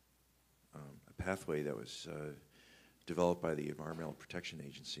pathway that was developed by the Environmental Protection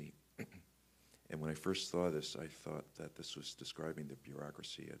Agency. And when I first saw this, I thought that this was describing the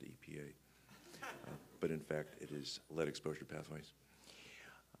bureaucracy at EPA. But in fact, it is lead exposure pathways.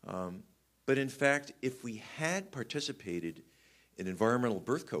 But in fact, if we had participated in environmental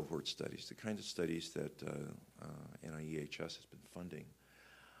birth cohort studies, the kinds of studies that NIEHS has been funding,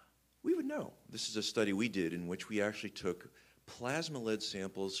 we would know. This is a study we did in which we actually took plasma lead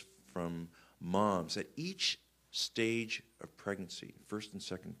samples from moms at each stage of pregnancy, first and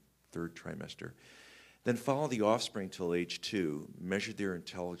second, third trimester, then followed the offspring till age 2, measured their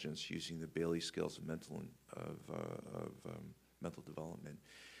intelligence using the Bailey scales of mental development,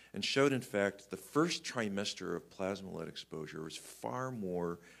 and showed, in fact, the first trimester of plasma lead exposure was far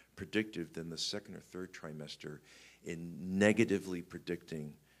more predictive than the second or third trimester in negatively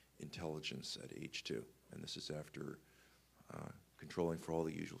predicting intelligence at age 2. And this is after controlling for all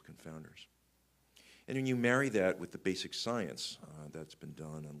the usual confounders. And when you marry that with the basic science that's been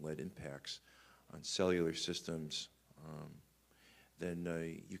done on lead impacts on cellular systems, then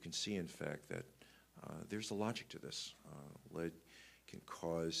you can see, in fact, that there's a logic to this. Lead can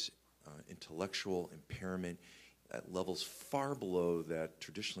cause intellectual impairment at levels far below that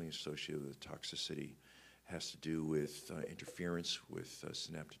traditionally associated with toxicity. Has to do with interference with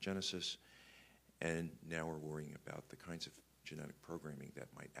synaptogenesis, and now we're worrying about the kinds of genetic programming that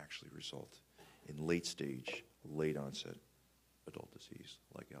might actually result in late stage, late onset adult disease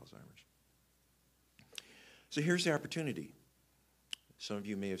like Alzheimer's. So here's the opportunity. Some of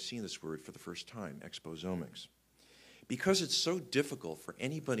you may have seen this word for the first time, exposomics. Because it's so difficult for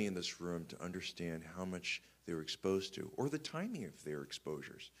anybody in this room to understand how much they're exposed to or the timing of their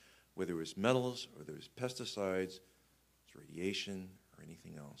exposures, whether it was metals or there was pesticides, radiation, or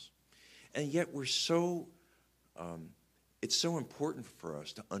anything else. And yet we're so, it's so important for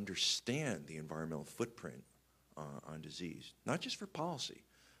us to understand the environmental footprint on disease, not just for policy,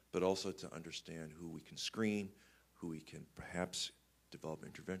 but also to understand who we can screen, who we can perhaps develop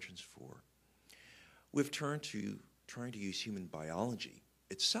interventions for. We've turned to trying to use human biology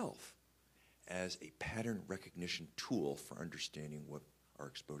itself as a pattern recognition tool for understanding what our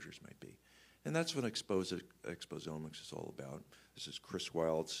exposures might be. And that's what exposomics is all about. This is Chris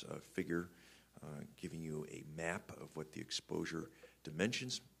Wild's figure giving you a map of what the exposure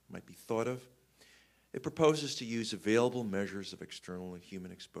dimensions might be thought of. It proposes to use available measures of external and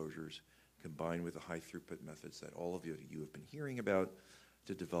human exposures combined with the high throughput methods that all of you have been hearing about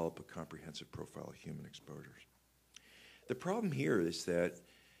to develop a comprehensive profile of human exposures. The problem here is that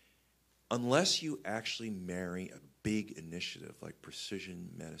unless you actually marry a big initiative like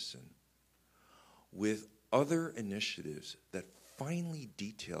precision medicine with other initiatives that finely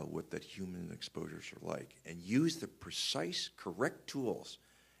detail what that human exposures are like and use the precise, correct tools,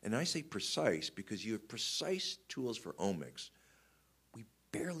 and I say precise because you have precise tools for omics, we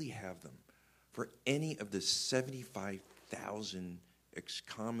barely have them for any of the 75,000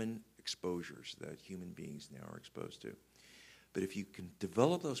 common exposures that human beings now are exposed to. But if you can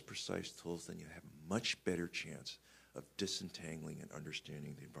develop those precise tools, then you have a much better chance of disentangling and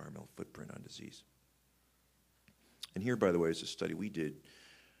understanding the environmental footprint on disease. And here, by the way, is a study we did,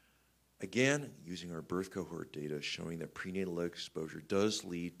 again, using our birth cohort data, showing that prenatal lead exposure does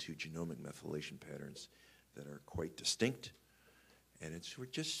lead to genomic methylation patterns that are quite distinct. And we're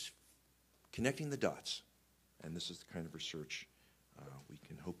just connecting the dots. And this is the kind of research we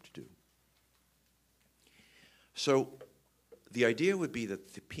can hope to do. So the idea would be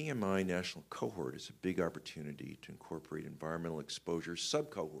that the PMI national cohort is a big opportunity to incorporate environmental exposure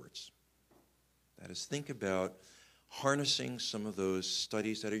subcohorts. That is, think about harnessing some of those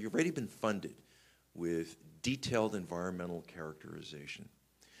studies that have already been funded with detailed environmental characterization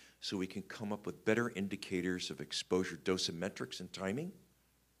so we can come up with better indicators of exposure dosimetrics and timing,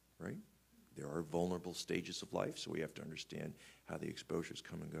 right? There are vulnerable stages of life, so we have to understand how the exposures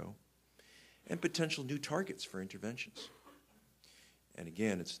come and go. and potential new targets for interventions. And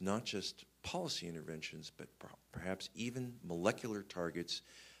again, it's not just policy interventions, but perhaps even molecular targets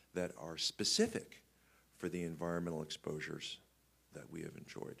that are specific for the environmental exposures that we have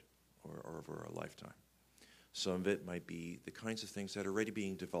enjoyed or over our lifetime. Some of it might be the kinds of things that are already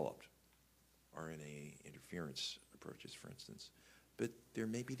being developed, RNA interference approaches, for instance, but there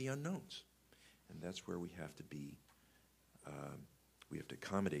may be the unknowns, and that's where we have to be, we have to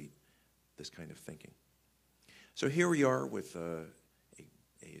accommodate this kind of thinking. So here we are with a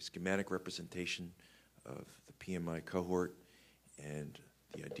schematic representation of the PMI cohort, and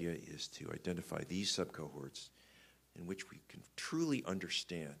the idea is to identify these subcohorts in which we can truly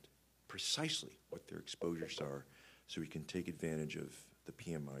understand precisely what their exposures are so we can take advantage of the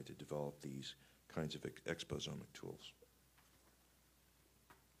PMI to develop these kinds of exposomic tools.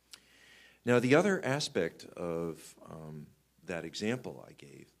 Now, the other aspect of that example I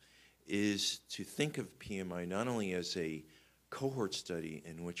gave is to think of PMI not only as a cohort study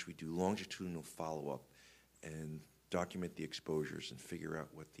in which we do longitudinal follow-up and document the exposures and figure out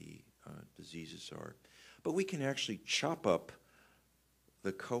what the diseases are, but we can actually chop up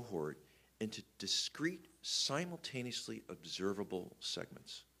the cohort into discrete, simultaneously observable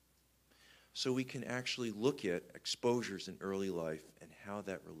segments. So we can actually look at exposures in early life and how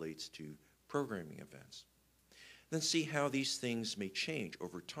that relates to programming events. Then see how these things may change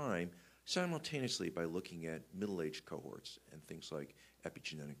over time simultaneously by looking at middle-aged cohorts and things like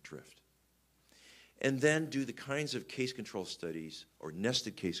epigenetic drift. And then do the kinds of case control studies or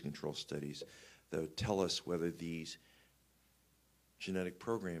nested case control studies that would tell us whether these genetic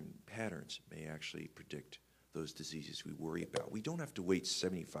program patterns may actually predict those diseases we worry about. We don't have to wait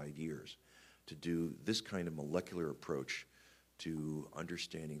 75 years to do this kind of molecular approach to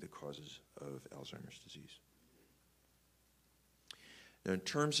understanding the causes of Alzheimer's disease. Now, in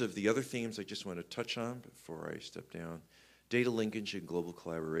terms of the other themes I just want to touch on before I step down, data linkage and global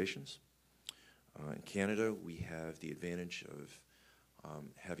collaborations. In Canada, we have the advantage of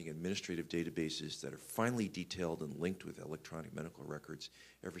having administrative databases that are finely detailed and linked with electronic medical records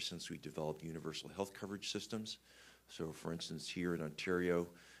ever since we developed universal health coverage systems. So, for instance, here in Ontario,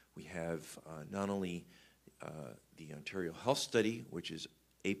 we have not only the Ontario Health Study, which is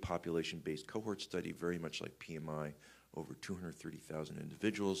a population-based cohort study, very much like PMI, over 230,000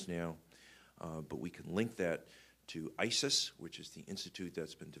 individuals now, but we can link that to ISIS, which is the institute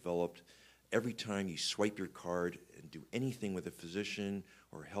that's been developed. Every time you swipe your card and do anything with a physician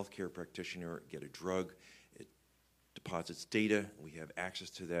or a healthcare practitioner, get a drug, it deposits data. We have access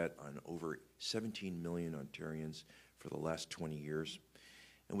to that on over 17 million Ontarians for the last 20 years.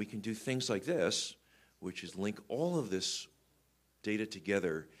 And we can do things like this, which is link all of this data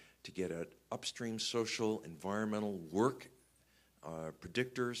together to get at upstream social, environmental work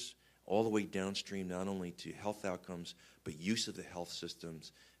predictors, all the way downstream, not only to health outcomes, but use of the health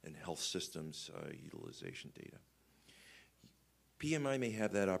systems and health systems utilization data. PMI may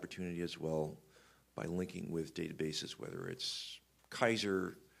have that opportunity as well by linking with databases, whether it's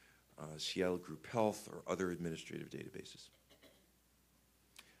Kaiser, Seattle Group Health, or other administrative databases.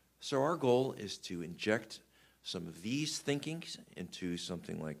 So our goal is to inject some of these thinkings into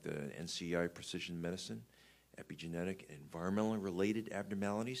something like the NCI precision medicine, epigenetic and environmental related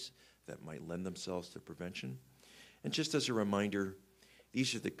abnormalities that might lend themselves to prevention. And just as a reminder,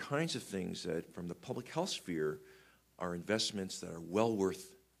 these are the kinds of things that from the public health sphere are investments that are well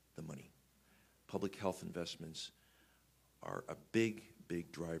worth the money. Public health investments are a big,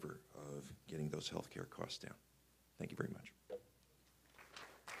 big driver of getting those healthcare costs down. Thank you very much.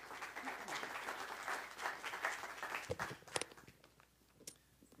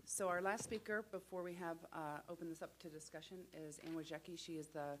 So our last speaker, before we have open this up to discussion, is Anne Wojcicki. She is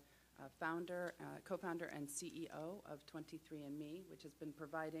the founder, co-founder, and CEO of 23andMe, which has been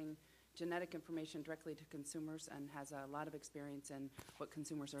providing genetic information directly to consumers and has a lot of experience in what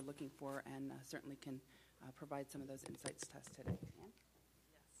consumers are looking for, and certainly can provide some of those insights to us today. Anne?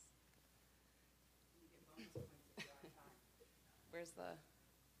 Yes. Where's the?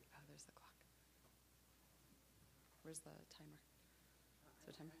 Oh, there's the clock. Where's the timer?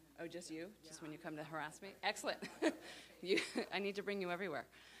 So timer? Oh, just you? Just when you come to harass me? Excellent. I need to bring you everywhere.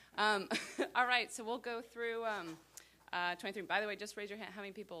 All right, so we'll go through 23. By the way, just raise your hand. How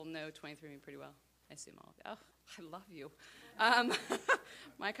many people know 23andMe pretty well? I assume all of you. Oh, I love you.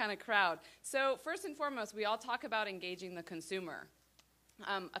 My kind of crowd. So first and foremost, we all talk about engaging the consumer.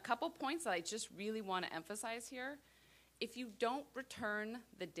 A couple points that I just really want to emphasize here. If you don't return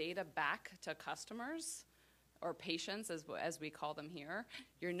the data back to customers, or patients, as we call them here,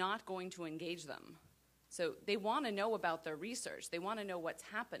 you're not going to engage them. So they want to know about their research. They want to know what's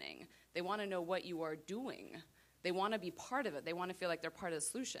happening. They want to know what you are doing. They want to be part of it. They want to feel like they're part of the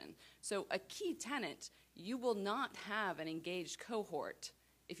solution. So a key tenet, you will not have an engaged cohort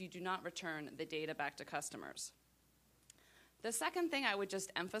if you do not return the data back to customers. The second thing I would just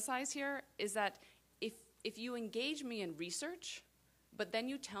emphasize here is that if you engage me in research, but then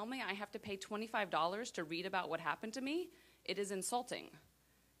you tell me I have to pay $25 to read about what happened to me, it is insulting.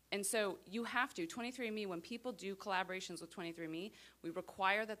 And so you have to, 23andMe, when people do collaborations with 23andMe, we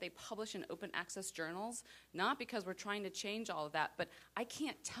require that they publish in open access journals, not because we're trying to change all of that, but I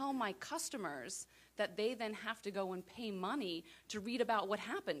can't tell my customers that they then have to go and pay money to read about what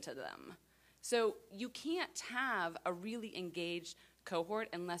happened to them. So you can't have a really engaged cohort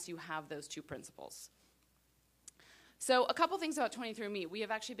unless you have those two principles. So a couple things about 23andMe. We have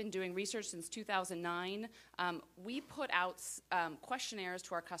actually been doing research since 2009. We put out questionnaires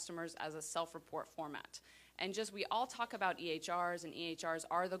to our customers as a self-report format. And just we all talk about EHRs, and EHRs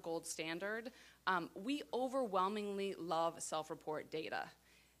are the gold standard. We overwhelmingly love self-report data.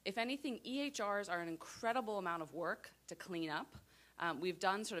 If anything, EHRs are an incredible amount of work to clean up. We've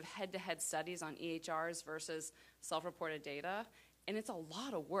done sort of head-to-head studies on EHRs versus self-reported data. And it's a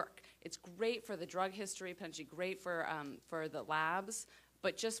lot of work. It's great for the drug history, potentially great for the labs,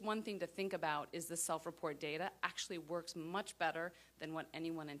 but just one thing to think about is the self-report data actually works much better than what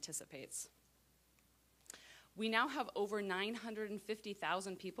anyone anticipates. We now have over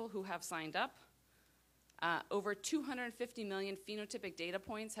 950,000 people who have signed up. Over 250 million phenotypic data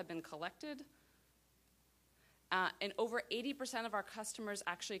points have been collected. And over 80% of our customers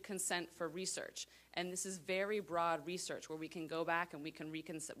actually consent for research. And this is very broad research where we can go back and we can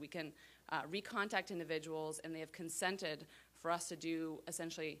recontact individuals, and they have consented for us to do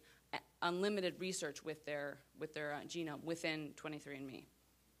essentially unlimited research with their genome within 23andMe.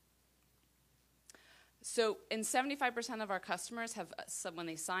 So, and 75% of our customers have, when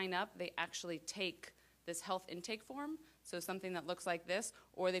they sign up, they actually take this health intake form, so something that looks like this,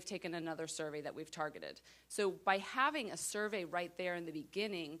 or they've taken another survey that we've targeted. So by having a survey right there in the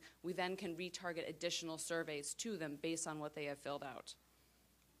beginning, we then can retarget additional surveys to them based on what they have filled out.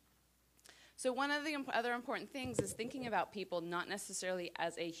 So one of the other important things is thinking about people not necessarily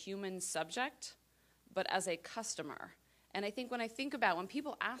as a human subject, but as a customer. And I think when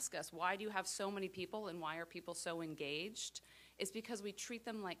people ask us, why do you have so many people and why are people so engaged, it's because we treat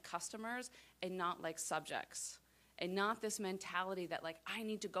them like customers and not like subjects. And not this mentality that, like, I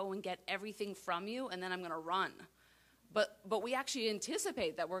need to go and get everything from you and then I'm going to run. But we actually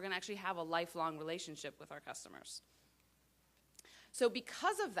anticipate that we're going to actually have a lifelong relationship with our customers. So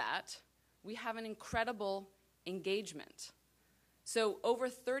because of that, we have an incredible engagement. So over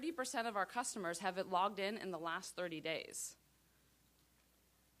 30% of our customers have it logged in the last 30 days.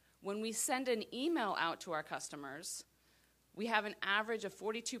 When we send an email out to our customers, we have an average of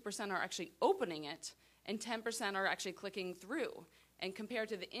 42% are actually opening it, and 10% are actually clicking through. And compared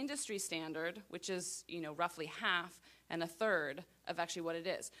to the industry standard, which is roughly half and a third of actually what it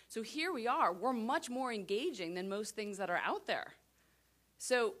is. So here we are. We're much more engaging than most things that are out there.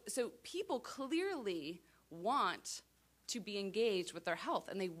 So people clearly want to be engaged with their health,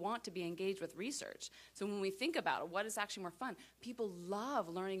 and they want to be engaged with research. So when we think about it, what is actually more fun? People love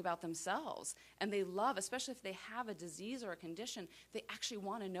learning about themselves, and they love, especially if they have a disease or a condition, they actually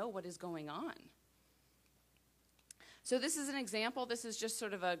want to know what is going on. So this is an example. This is just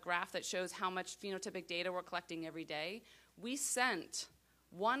sort of a graph that shows how much phenotypic data we're collecting every day. We sent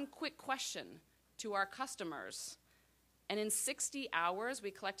one quick question to our customers, and in 60 hours,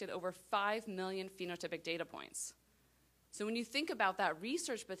 we collected over 5 million phenotypic data points. So when you think about that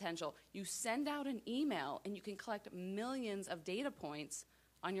research potential, you send out an email and you can collect millions of data points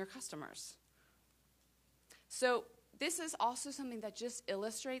on your customers. So this is also something that just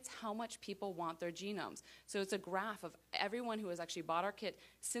illustrates how much people want their genomes. So it's a graph of everyone who has actually bought our kit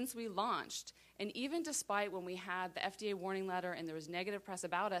since we launched. And even despite when we had the FDA warning letter and there was negative press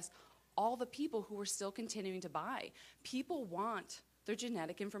about us, all the people who were still continuing to buy. People want their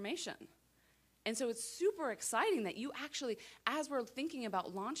genetic information. And so it's super exciting that you actually, as we're thinking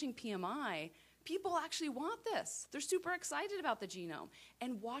about launching PMI, people actually want this. They're super excited about the genome.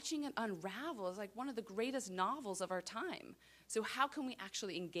 And watching it unravel is like one of the greatest novels of our time. So how can we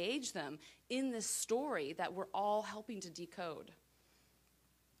actually engage them in this story that we're all helping to decode?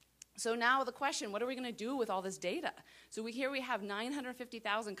 So now the question, what are we going to do with all this data? So here we have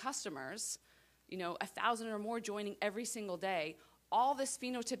 950,000 customers, 1,000 or more joining every single day. All this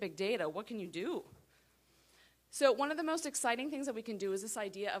phenotypic data, what can you do? So one of the most exciting things that we can do is this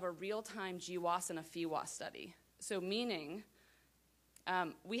idea of a real-time GWAS and a PheWAS study. So meaning,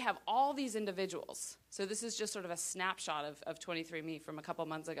 we have all these individuals. So this is just sort of a snapshot of 23andMe from a couple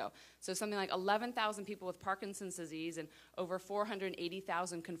months ago. So something like 11,000 people with Parkinson's disease and over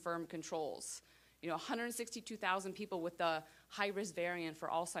 480,000 confirmed controls. 162,000 people with the high-risk variant for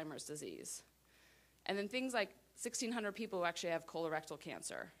Alzheimer's disease. And then things like 1,600 people who actually have colorectal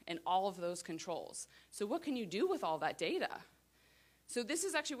cancer and all of those controls. So what can you do with all that data? So this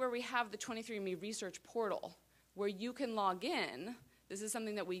is actually where we have the 23andMe research portal, where you can log in. This is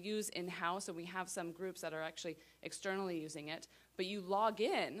something that we use in-house, and we have some groups that are actually externally using it. But you log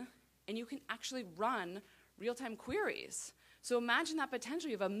in, and you can actually run real-time queries. So imagine that potential.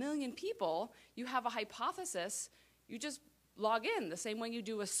 You have 1 million people. You have a hypothesis. You just log in the same way you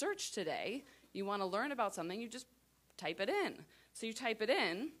do a search today. You want to learn about something, you just type it in. So you type it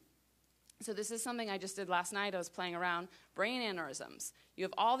in. So this is something I just did last night. I was playing around, brain aneurysms. You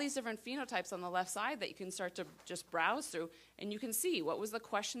have all these different phenotypes on the left side that you can start to just browse through, and you can see what was the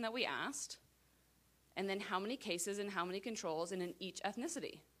question that we asked, and then how many cases and how many controls, and in each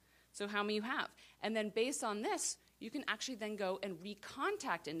ethnicity. So how many you have. And then based on this, you can actually then go and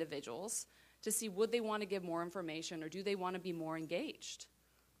recontact individuals to see would they want to give more information or do they want to be more engaged.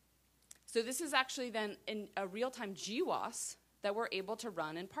 So this is actually then in a real-time GWAS that we're able to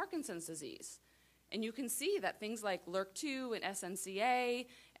run in Parkinson's disease. And you can see that things like LRRK2 and SNCA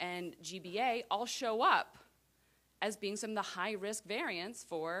and GBA all show up as being some of the high-risk variants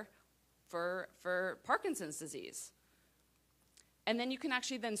for Parkinson's disease. And then you can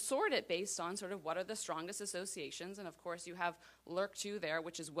actually then sort it based on sort of what are the strongest associations. And of course, you have LRRK2 there,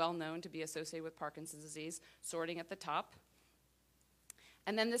 which is well known to be associated with Parkinson's disease, sorting at the top.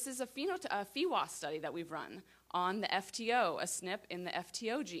 And then this is a PheWAS study that we've run on the FTO, a SNP in the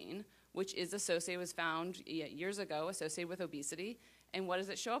FTO gene, which is associated, was found years ago, associated with obesity. And what does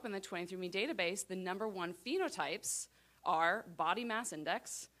it show up in the 23andMe database? The number one phenotypes are body mass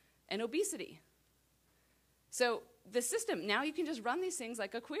index and obesity. So the system, now you can just run these things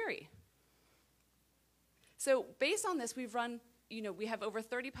like a query. So based on this, we've run, we have over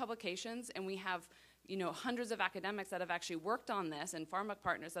 30 publications, and we have hundreds of academics that have actually worked on this, and pharma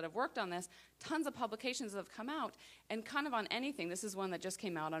partners that have worked on this, tons of publications that have come out, and kind of on anything. This is one that just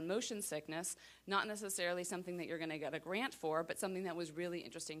came out on motion sickness, not necessarily something that you're going to get a grant for, but something that was really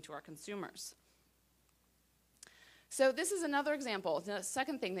interesting to our consumers. So this is another example. The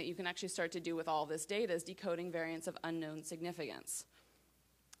second thing that you can actually start to do with all this data is decoding variants of unknown significance.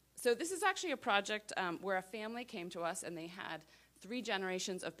 So this is actually a project where a family came to us, and they had 3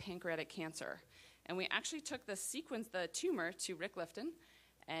 generations of pancreatic cancer. And we actually took the tumor to Rick Lifton,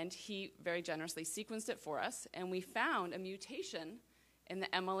 and he very generously sequenced it for us, and we found a mutation in the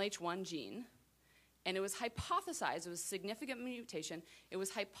MLH1 gene, and it was hypothesized, it was a significant mutation, it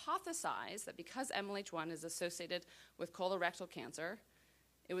was hypothesized that because MLH1 is associated with colorectal cancer,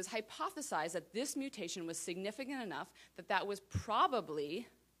 it was hypothesized that this mutation was significant enough that that was probably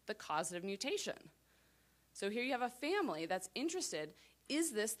the causative mutation. So here you have a family that's interested,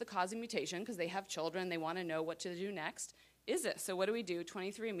 is this the causative mutation? Because they have children, they want to know what to do next. Is it? So what do?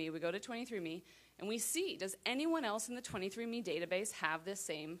 23andMe, we go to 23andMe, and we see, does anyone else in the 23andMe database have this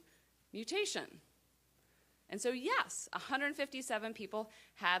same mutation? And so yes, 157 people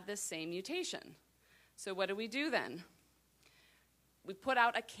had this same mutation. So what do we do then? We put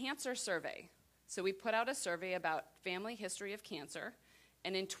out a cancer survey. So we put out a survey about family history of cancer,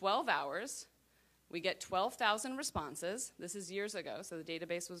 and in 12 hours, we get 12,000 responses. This is years ago, so the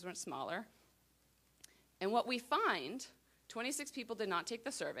database was much smaller. And what we find, 26 people did not take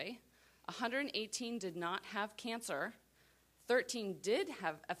the survey, 118 did not have cancer, 13 did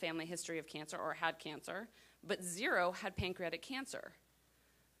have a family history of cancer or had cancer, but 0 had pancreatic cancer.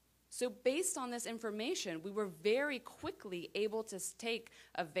 So based on this information, we were very quickly able to take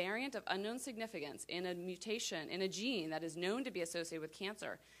a variant of unknown significance in a mutation, in a gene that is known to be associated with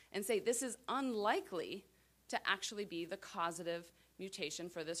cancer, and say this is unlikely to actually be the causative mutation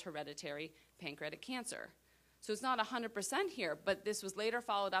for this hereditary pancreatic cancer. So it's not 100% here, but this was later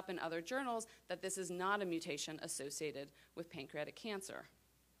followed up in other journals that this is not a mutation associated with pancreatic cancer.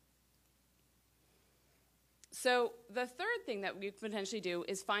 So the third thing that we potentially do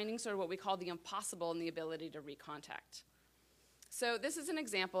is finding sort of what we call the impossible and the ability to recontact. So this is an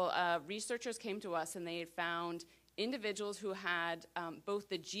example. Researchers came to us, and they had found individuals who had both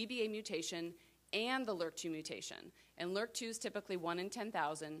the GBA mutation and the LRRK2 mutation. And LRRK2 is typically 1 in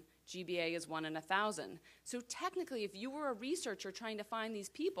 10,000. GBA is 1 in 1,000. So technically, if you were a researcher trying to find these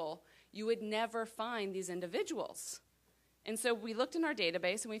people, you would never find these individuals. And so we looked in our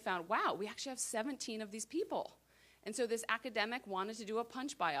database, and we found, wow, we actually have 17 of these people. And so this academic wanted to do a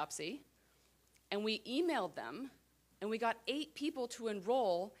punch biopsy, and we emailed them and we got 8 people to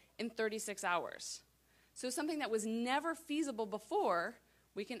enroll in 36 hours. So something that was never feasible before,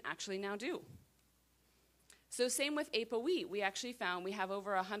 we can actually now do. So same with ApoE. We actually found we have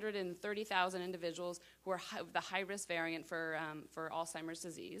over 130,000 individuals who are the high-risk variant for Alzheimer's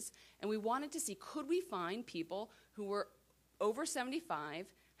disease. And we wanted to see, could we find people who were over 75,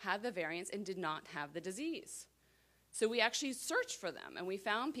 had the variants, and did not have the disease? So we actually searched for them, and we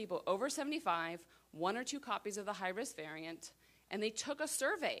found people over 75, 1 or 2 copies of the high-risk variant, and they took a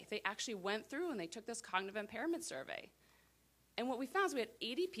survey. They actually went through and they took this cognitive impairment survey. And what we found is we had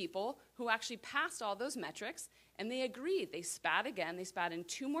 80 people who actually passed all those metrics, and they agreed. They spat again. They spat in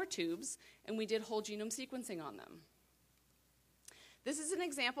 2 more tubes, and we did whole genome sequencing on them. This is an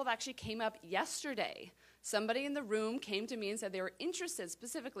example that actually came up yesterday. Somebody in the room came to me and said they were interested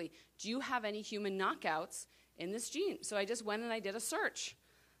specifically, do you have any human knockouts in this gene? So I just went and I did a search.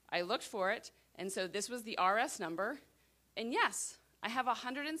 I looked for it, and so this was the RS number. And yes, I have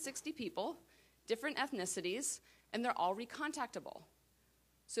 160 people, different ethnicities, and they're all recontactable.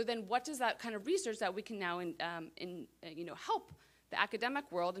 So then what does that kind of research that we can now help the academic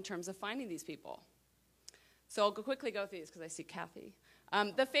world in terms of finding these people? So I'll quickly go through these because I see Kathy.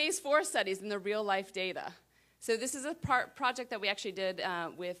 The phase 4 studies and the real-life data. So this is a project that we actually did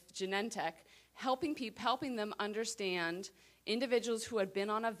with Genentech, helping them understand individuals who had been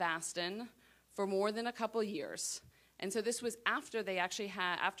on Avastin for more than a couple years. And so this was after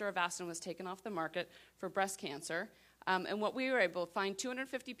after Avastin was taken off the market for breast cancer. And what we were able to find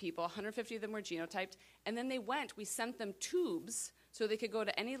 250 people, 150 of them were genotyped, and then we sent them tubes so they could go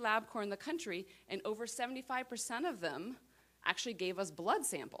to any LabCorp in the country, and over 75% of them actually gave us blood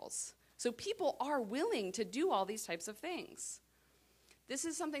samples. So people are willing to do all these types of things. This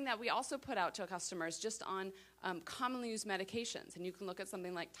is something that we also put out to customers just on commonly used medications. And you can look at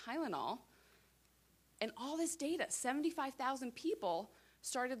something like Tylenol, and all this data, 75,000 people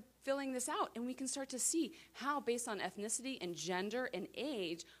started filling this out, and we can start to see how, based on ethnicity and gender and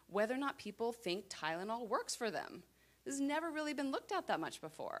age, whether or not people think Tylenol works for them. This has never really been looked at that much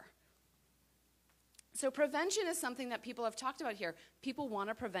before. So prevention is something that people have talked about here. People want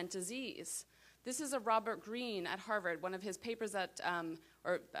to prevent disease. This is a Robert Greene at Harvard. One of his papers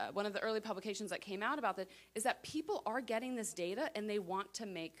one of the early publications that came out about that is that people are getting this data and they want to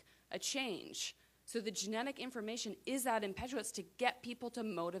make a change. So the genetic information is that impetus to get people to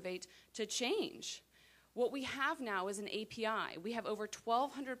motivate to change. What we have now is an API. We have over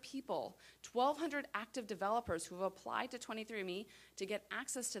 1,200 people, 1,200 active developers who have applied to 23andMe to get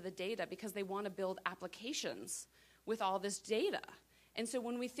access to the data because they want to build applications with all this data. And so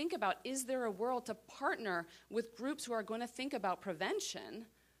when we think about, is there a world to partner with groups who are going to think about prevention,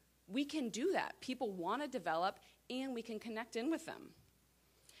 we can do that. People want to develop, and we can connect in with them.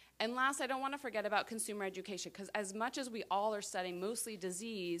 And last, I don't want to forget about consumer education, because as much as we all are studying mostly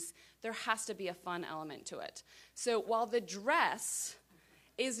disease, there has to be a fun element to it. So while the dress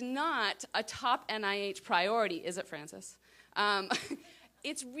is not a top NIH priority, is it, Francis?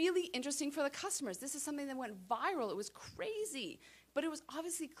 It's really interesting for the customers. This is something that went viral. It was crazy, but it was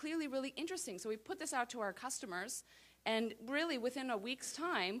obviously clearly really interesting. So we put this out to our customers, and really within a week's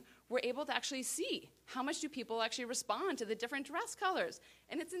time, we're able to actually see how much do people actually respond to the different dress colors.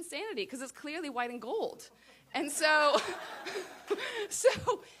 And it's insanity, because it's clearly white and gold. And so,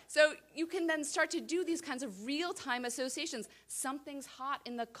 so you can then start to do these kinds of real-time associations. Something's hot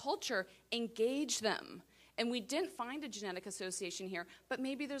in the culture, engage them. And we didn't find a genetic association here, but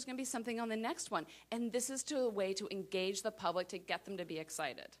maybe there's going to be something on the next one. And this is a way to engage the public to get them to be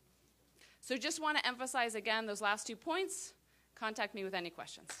excited. So just want to emphasize again those last 2 points. Contact me with any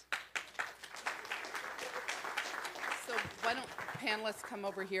questions. So why don't panelists come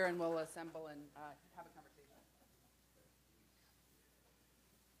over here and we'll assemble and have a conversation.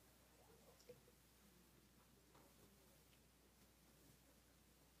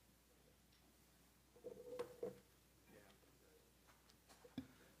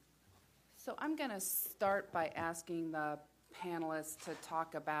 So I'm going to start by asking the panelists to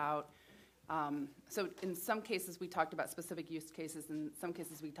talk about, so in some cases we talked about specific use cases, in some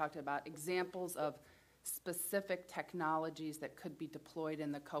cases we talked about examples of specific technologies that could be deployed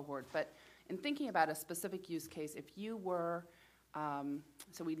in the cohort. But in thinking about a specific use case, if you were,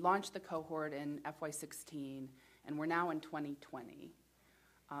 so we launched the cohort in FY16, and we're now in 2020.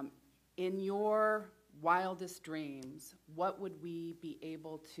 In your wildest dreams, what would we be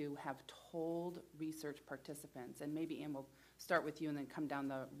able to have told research participants? And maybe Ann will start with you and then come down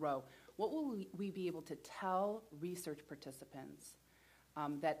the row. What will we be able to tell research participants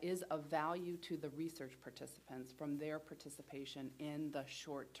that is of value to the research participants from their participation in the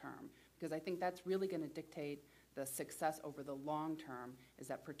short term? Because I think that's really going to dictate the success over the long term is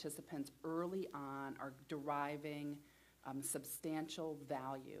that participants early on are deriving substantial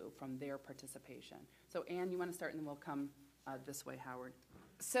value from their participation. So Anne, you want to start, and then we'll come this way, Howard.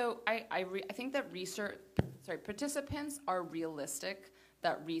 So I think that participants are realistic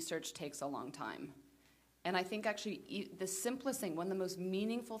that research takes a long time. And I think actually the simplest thing, one of the most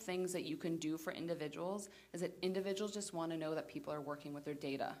meaningful things that you can do for individuals is that individuals just want to know that people are working with their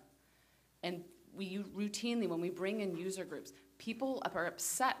data. And we routinely, when we bring in user groups, people are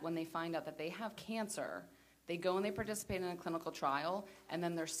upset when they find out that they have cancer. They go and they participate in a clinical trial, and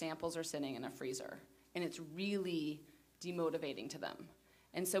then their samples are sitting in a freezer. And it's really demotivating to them.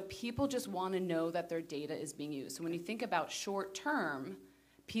 And so people just want to know that their data is being used. So when you think about short term,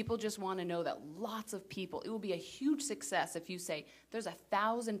 people just want to know that lots of people, it will be a huge success if you say there's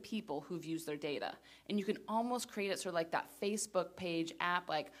 1,000 people who've used their data. And you can almost create it sort of like that Facebook page app,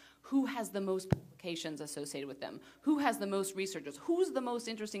 like who has the most publications associated with them? Who has the most researchers? Who's the most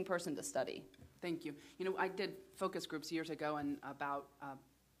interesting person to study? Thank you. You know, I did focus groups years ago and about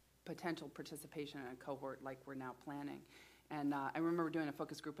potential participation in a cohort like we're now planning. And I remember doing a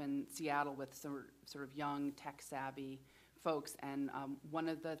focus group in Seattle with sort of young, tech-savvy folks, and one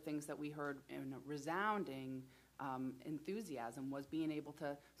of the things that we heard in a resounding enthusiasm was being able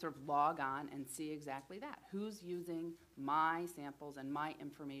to sort of log on and see exactly that. Who's using my samples and my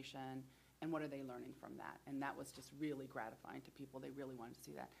information, and what are they learning from that? And that was just really gratifying to people. They really wanted to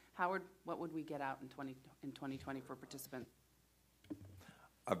see that. Howard, what would we get out in 2020 for participants?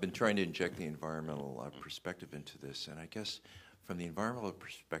 I've been trying to inject the environmental perspective into this, and I guess from the environmental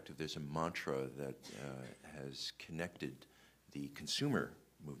perspective, there's a mantra that has connected the consumer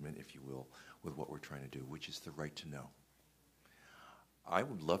movement, if you will, with what we're trying to do, which is the right to know. I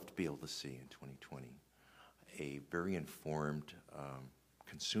would love to be able to see in 2020 a very informed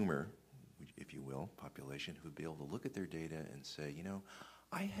consumer, if you will, population, who would be able to look at their data and say, you know,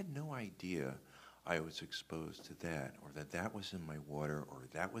 I had no idea I was exposed to that, or that was in my water, or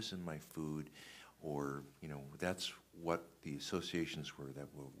that was in my food, or, you know, that's what the associations were that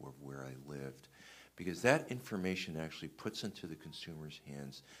were where I lived. Because that information actually puts into the consumer's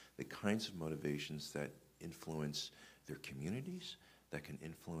hands the kinds of motivations that influence their communities, that can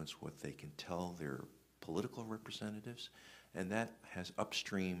influence what they can tell their political representatives, and that has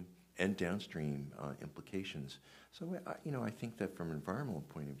upstream and downstream implications. So, I think that from an environmental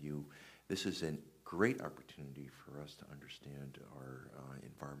point of view, this is a great opportunity for us to understand our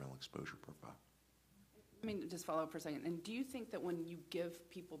environmental exposure profile. I mean, just follow up for a second. And do you think that when you give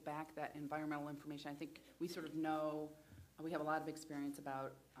people back that environmental information, I think we sort of know, we have a lot of experience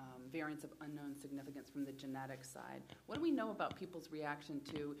about variants of unknown significance from the genetic side. What do we know about people's reaction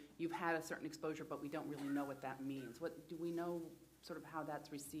to, you've had a certain exposure, but we don't really know what that means? What do we know sort of how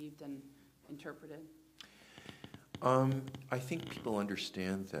that's received and interpreted? I think people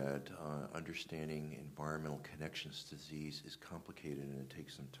understand that understanding environmental connections to disease is complicated and it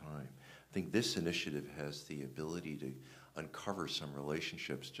takes some time. I think this initiative has the ability to uncover some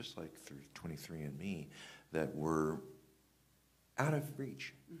relationships, just like through 23andMe, that were out of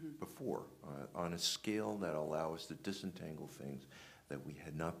reach before, on a scale that allow us to disentangle things that we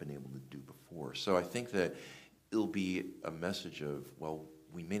had not been able to do before. So I think that it'll be a message of, well,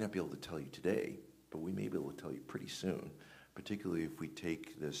 we may not be able to tell you today, but we may be able to tell you pretty soon, particularly if we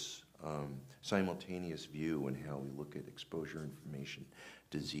take this simultaneous view in how we look at exposure information,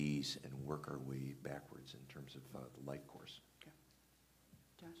 disease, and work our way backwards in terms of the life course. Okay.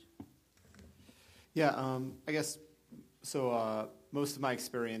 Josh? Yeah, I guess, so most of my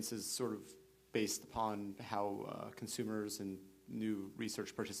experience is sort of based upon how consumers and new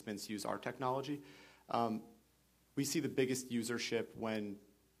research participants use our technology. We see the biggest usership when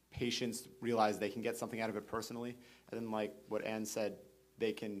patients realize they can get something out of it personally, and then, like what Anne said,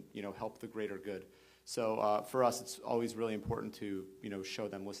 they can, help the greater good. So for us, it's always really important to, show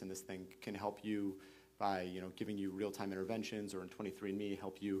them, listen, this thing can help you by, giving you real-time interventions, or in 23andMe,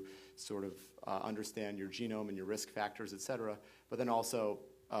 help you sort of understand your genome and your risk factors, et cetera. But then also,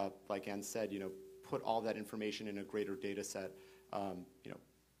 like Anne said, put all that information in a greater data set,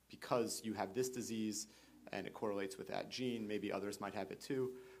 because you have this disease and it correlates with that gene, maybe others might have it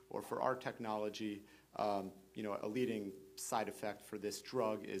too. Or for our technology, a leading side effect for this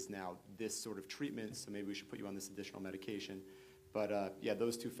drug is now this sort of treatment, so maybe we should put you on this additional medication. But yeah,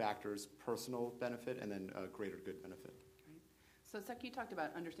 those two factors, personal benefit and then greater good benefit. Right. So Sachin, you talked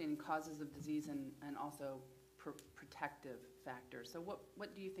about understanding causes of disease and also protective factors. So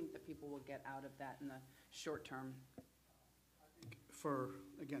what do you think that people will get out of that in the short term? For,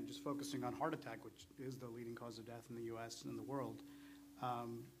 again, just focusing on heart attack, which is the leading cause of death in the U.S. and in the world,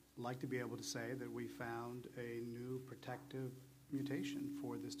 like to be able to say that we found a new protective mutation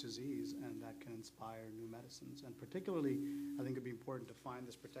for this disease, and that can inspire new medicines. And particularly, I think it'd be important to find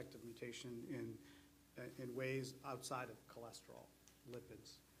this protective mutation in ways outside of cholesterol,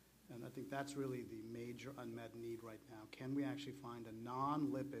 lipids. And I think that's really the major unmet need right now. Can we actually find a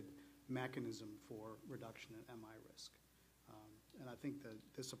non-lipid mechanism for reduction in MI risk? And I think that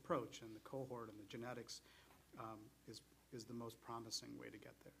this approach and the cohort and the genetics is the most promising way to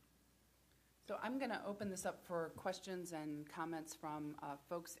get there. So I'm going to open this up for questions and comments from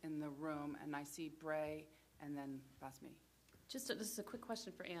folks in the room, and I see Bray and then Basmi. Just a quick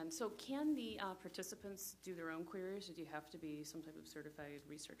question for Anne. So can the participants do their own queries, or do you have to be some type of certified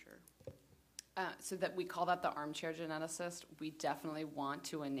researcher? So that we call that the armchair geneticist. We definitely want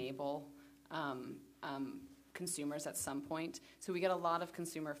to enable consumers at some point. So we get a lot of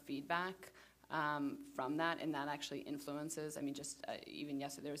consumer feedback from that, and that actually influences. I mean, just even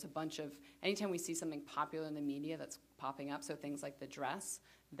yesterday, there was a bunch of, anytime we see something popular in the media that's popping up, so things like the dress,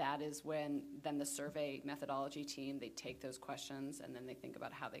 that is when then the survey methodology team, they take those questions and then they think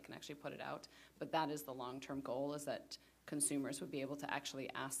about how they can actually put it out. But that is the long-term goal, is that consumers would be able to actually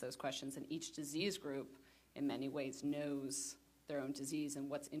ask those questions, and each disease group in many ways knows their own disease and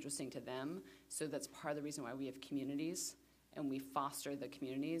what's interesting to them. So that's part of the reason why we have communities, and we foster the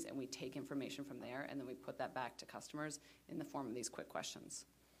communities, and we take information from there, and then we put that back to customers in the form of these quick questions.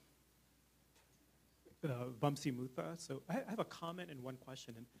 Vamsi Mutha. So I have a comment and one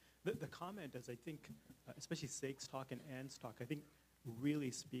question. And the comment is, I think, especially Sake's talk and Anne's talk, I think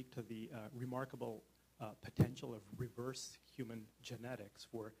really speak to the remarkable potential of reverse human genetics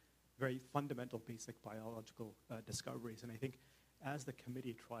for very fundamental basic biological discoveries. And I think as the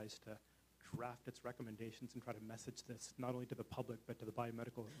committee tries to draft its recommendations and try to message this not only to the public but to the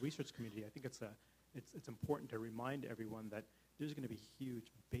biomedical research community, I think it's important to remind everyone that there's going to be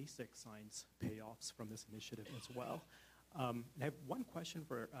huge basic science payoffs from this initiative as well. And I have one question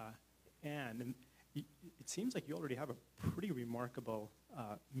for Anne. And it seems like you already have a pretty remarkable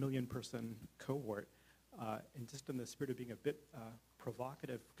million-person cohort. And just in the spirit of being a bit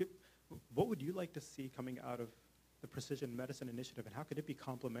provocative, what would you like to see coming out of the Precision Medicine Initiative, and how could it be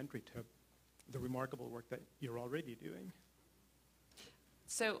complementary to the remarkable work that you're already doing?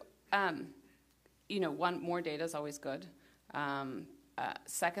 So, one, more data is always good.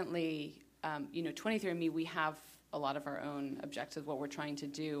 Secondly, 23andMe, we have a lot of our own objectives, what we're trying to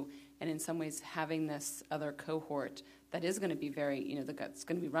do, and in some ways having this other cohort that is going to be very, it's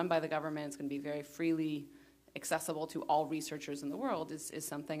going to be run by the government, it's going to be very freely accessible to all researchers in the world is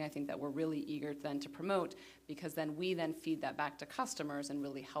something I think that we're really eager then to promote, because then we then feed that back to customers and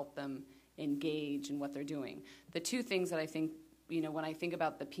really help them engage in what they're doing. The two things that I think, when I think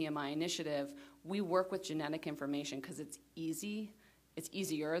about the PMI initiative, we work with genetic information because it's easy. It's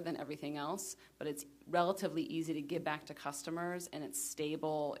easier than everything else, but it's relatively easy to give back to customers, and it's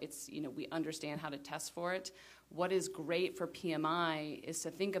stable. It's, we understand how to test for it. What is great for PMI is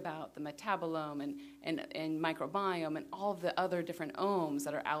to think about the metabolome and microbiome and all of the other different omes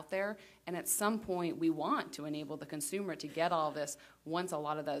that are out there. And at some point, we want to enable the consumer to get all this once a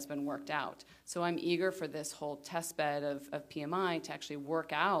lot of that has been worked out. So I'm eager for this whole test bed of PMI to actually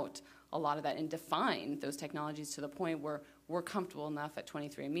work out a lot of that and define those technologies to the point where we're comfortable enough at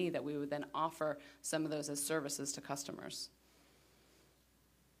 23andMe that we would then offer some of those as services to customers.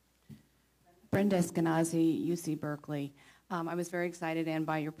 Brenda Eskenazi, UC Berkeley. I was very excited, Anne,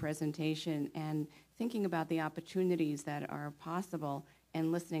 by your presentation and thinking about the opportunities that are possible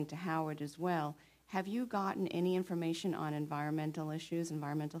and listening to Howard as well. Have you gotten any information on environmental issues,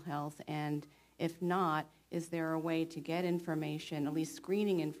 environmental health? And if not, is there a way to get information, at least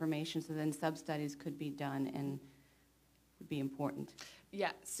screening information, so then sub-studies could be done and would be important?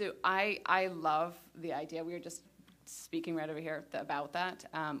 Yeah, so I love the idea. We were just speaking right over here about that.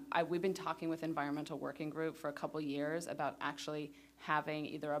 We've been talking with Environmental Working Group for a couple years about actually having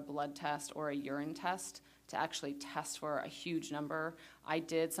either a blood test or a urine test to actually test for a huge number. I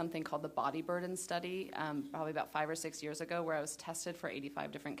did something called the body burden study probably about 5 or 6 years ago, where I was tested for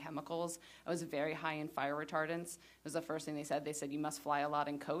 85 different chemicals. I was very high in fire retardants. It was the first thing they said. They said, you must fly a lot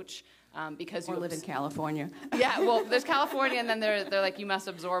and coach because you live in California. Yeah, well, there's California, and then they're like, you must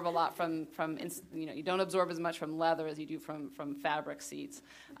absorb a lot from you don't absorb as much from leather as you do from fabric seats.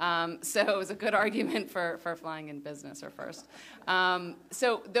 So it was a good argument for flying in business or first.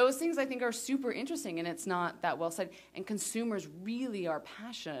 So those things I think are super interesting, and it's not that well said. And consumers really are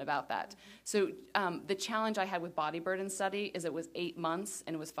passionate about that. So the challenge I had with body burden study is it was 8 months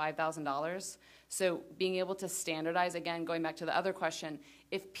and it was $5,000. So being able to standardize, again, going back to the other question,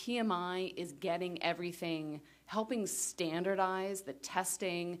 if PMI is getting everything, helping standardize the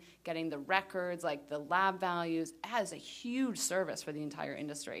testing, getting the records, like the lab values, as a huge service for the entire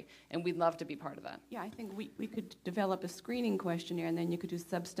industry. And we'd love to be part of that. Yeah, I think we could develop a screening questionnaire, and then you could do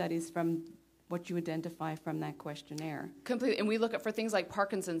sub-studies from what you identify from that questionnaire. Completely, and we look at for things like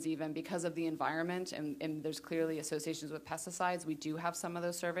Parkinson's even because of the environment, and there's clearly associations with pesticides. We do have some of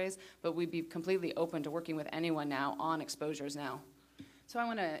those surveys, but we'd be completely open to working with anyone now on exposures now. So I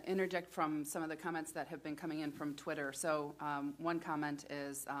want to interject from some of the comments that have been coming in from Twitter. So one comment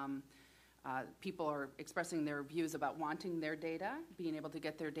is people are expressing their views about wanting their data, being able to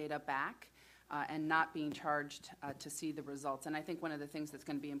get their data back, and not being charged to see the results. And I think one of the things that's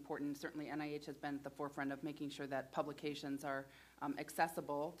going to be important, certainly NIH has been at the forefront of making sure that publications are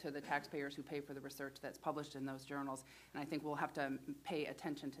accessible to the taxpayers who pay for the research that's published in those journals. And I think we'll have to pay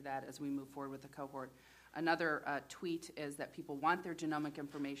attention to that as we move forward with the cohort. Another tweet is that people want their genomic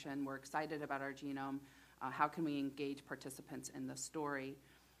information. We're excited about our genome. How can we engage participants in the story?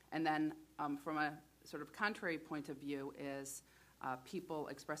 And then from a sort of contrary point of view is people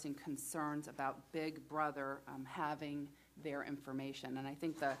expressing concerns about Big Brother having their information. And I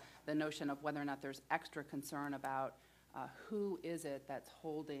think the notion of whether or not there's extra concern about who is it that's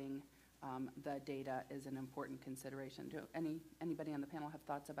holding the data is an important consideration. Do anybody on the panel have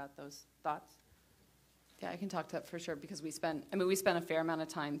thoughts about those thoughts? Yeah, I can talk to that for sure because we spent a fair amount of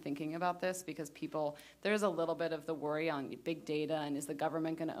time thinking about this because there's a little bit of the worry on big data and is the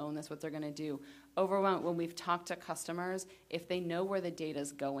government going to own this, what they're going to do. When we've talked to customers, if they know where the data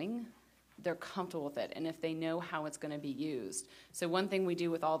is going, they're comfortable with it, and if they know how it's going to be used. So one thing we do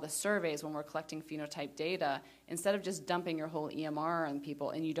with all the surveys when we're collecting phenotype data, instead of just dumping your whole EMR on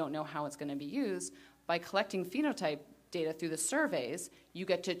people and you don't know how it's going to be used, by collecting phenotype data through the surveys, you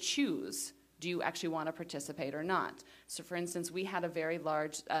get to choose. Do you actually want to participate or not? So for instance, we had a very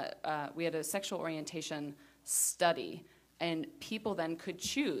large, we had a sexual orientation study, and people then could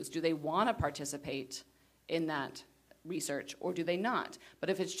choose, do they want to participate in that research or do they not? But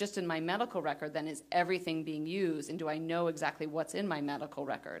if it's just in my medical record, then is everything being used, and do I know exactly what's in my medical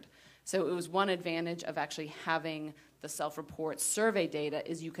record? So it was one advantage of actually having the self-report survey data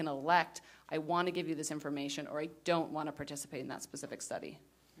is you can elect, I want to give you this information or I don't want to participate in that specific study.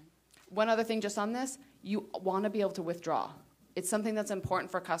 One other thing just on this, you want to be able to withdraw. It's something that's important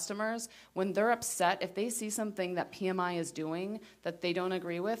for customers. When they're upset, if they see something that PMI is doing that they don't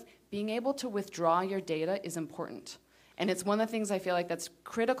agree with, being able to withdraw your data is important. And it's one of the things I feel like that's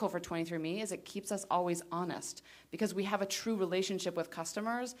critical for 23andMe is it keeps us always honest because we have a true relationship with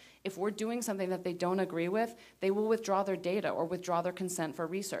customers. If we're doing something that they don't agree with, they will withdraw their data or withdraw their consent for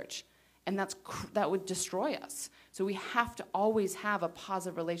research. And that would destroy us. So we have to always have a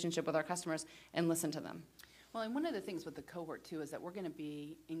positive relationship with our customers and listen to them. Well, and one of the things with the cohort, too, is that we're going to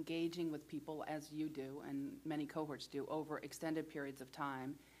be engaging with people, as you do, and many cohorts do, over extended periods of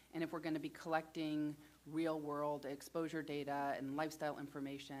time. And if we're going to be collecting real-world exposure data and lifestyle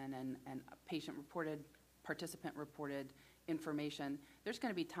information and patient-reported, participant-reported information, there's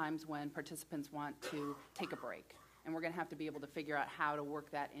going to be times when participants want to take a break. And we're going to have to be able to figure out how to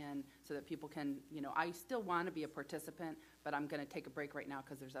work that in so that people can, I still want to be a participant, but I'm going to take a break right now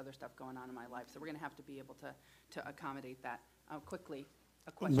because there's other stuff going on in my life. So we're going to have to be able to accommodate that. Quickly,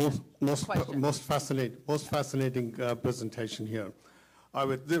 a question. Most fascinating presentation here.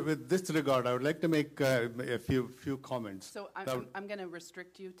 With this regard, I would like to make a few comments. So I'm going to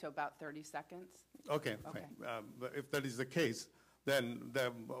restrict you to about 30 seconds. Okay. Fine. If that is the case, then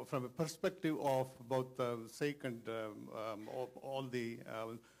from a perspective of both SAIC and all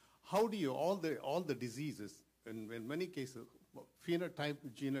the diseases, in many cases, phenotype,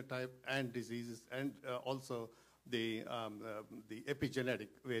 genotype, and diseases, and also the epigenetic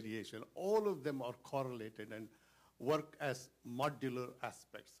variation, all of them are correlated and work as modular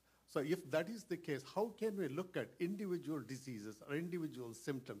aspects. So if that is the case, how can we look at individual diseases or individual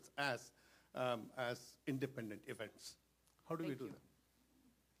symptoms as independent events? How do we do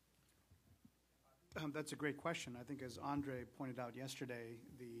that? That's a great question. I think as Andre pointed out yesterday,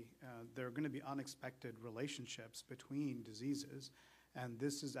 there are going to be unexpected relationships between diseases, and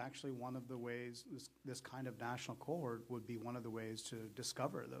this is actually one of the ways, this kind of national cohort would be one of the ways to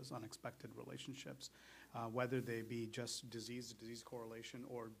discover those unexpected relationships, whether they be just disease-to-disease correlation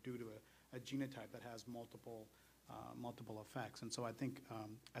or due to a genotype that has multiple effects. And so I think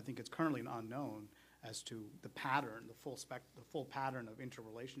it's currently an unknown as to the pattern, the full pattern of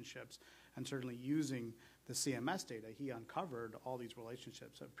interrelationships, and certainly using the CMS data, he uncovered all these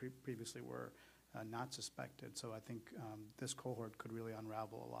relationships that previously were not suspected. So I think this cohort could really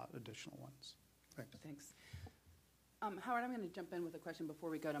unravel a lot of additional ones. Thanks. Howard, I'm going to jump in with a question before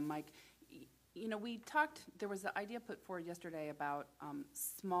we go to Mike. you know, there was the idea put forward yesterday about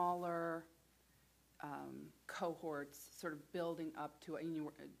smaller cohorts, sort of building up to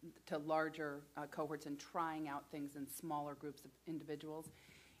larger cohorts and trying out things in smaller groups of individuals.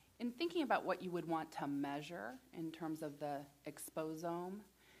 In thinking about what you would want to measure in terms of the exposome,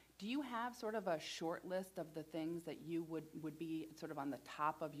 do you have sort of a short list of the things that you would be sort of on the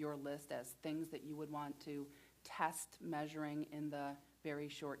top of your list as things that you would want to test measuring in the very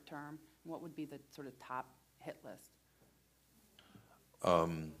short term? What would be the sort of top hit list?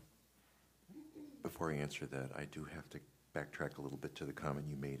 Before I answer that, I do have to backtrack a little bit to the comment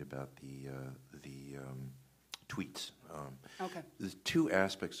you made about the tweets. Okay. There's two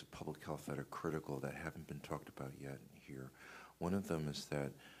aspects of public health that are critical that haven't been talked about yet here. One of them is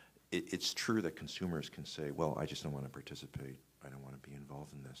that it's true that consumers can say, well, I just don't want to participate. I don't want to be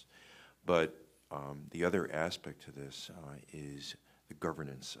involved in this. But the other aspect to this is the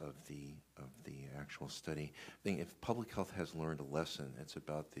governance of the actual study. I think if public health has learned a lesson, it's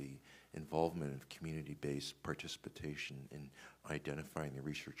about the involvement of community-based participation in identifying the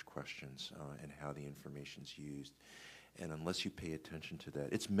research questions and how the information's used. And unless you pay attention to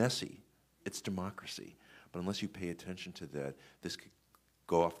that, it's messy, it's democracy, but unless you pay attention to that, this could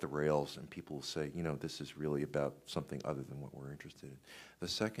go off the rails and people will say, you know, this is really about something other than what we're interested in. The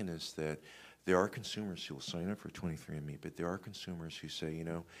second is that there are consumers who will sign up for 23andMe, but there are consumers who say, you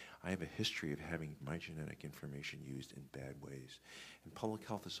know, I have a history of having my genetic information used in bad ways. And public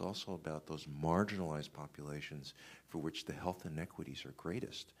health is also about those marginalized populations for which the health inequities are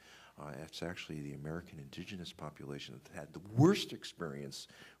greatest. It's actually the American indigenous population that had the worst experience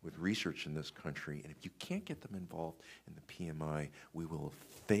with research in this country, and if you can't get them involved in the PMI, we will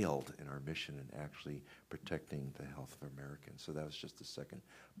have failed in our mission in actually protecting the health of Americans. So that was just the second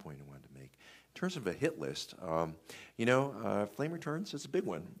point I wanted to make. In terms of a hit list, flame returns is a big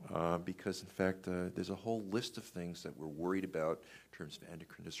one because, in fact, there's a whole list of things that we're worried about in terms of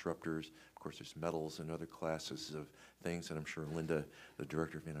endocrine disruptors. Of course, there's metals and other classes of things, and I'm sure Linda, the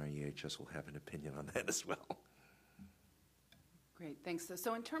director of NIEHS, will have an opinion on that as well. Great, thanks.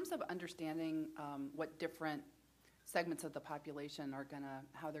 So in terms of understanding what different segments of the population are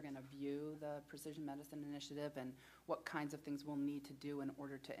how they're gonna view the Precision Medicine Initiative and what kinds of things we'll need to do in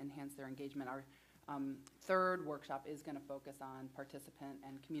order to enhance their engagement, our third workshop is gonna focus on participant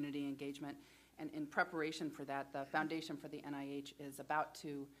and community engagement. And in preparation for that, the Foundation for the NIH is about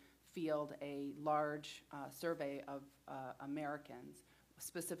to field a large survey of Americans,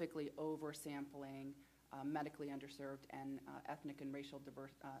 specifically oversampling medically underserved and ethnic and racial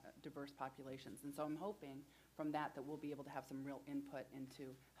diverse populations. And so I'm hoping from that we'll be able to have some real input into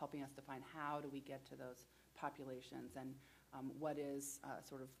helping us define how do we get to those populations and what is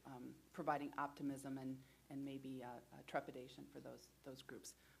sort of providing optimism and maybe trepidation for those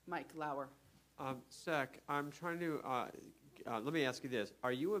groups. Mike Lauer. Sec, I'm trying to, let me ask you this.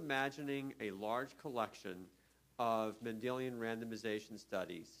 Are you imagining a large collection of Mendelian randomization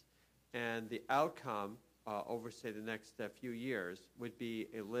studies and the outcome over, say, the next few years would be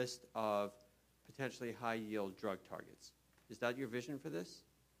a list of potentially high-yield drug targets? Is that your vision for this?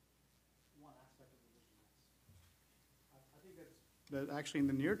 One aspect of the vision, yes. I think that actually in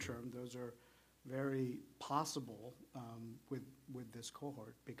the near term, those are very possible with this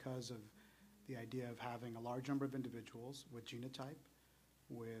cohort because of the idea of having a large number of individuals with genotype,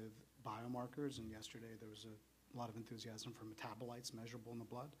 with biomarkers, and yesterday there was a lot of enthusiasm for metabolites measurable in the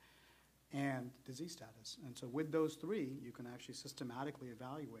blood, and disease status. And so with those three, you can actually systematically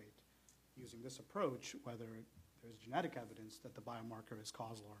evaluate using this approach whether there's genetic evidence that the biomarker is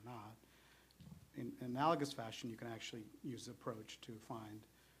causal or not. In analogous fashion, you can actually use the approach to find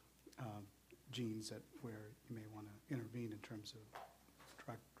genes where you may want to intervene in terms of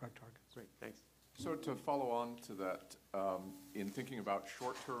drug targets. Great, thanks. So to follow on to that, in thinking about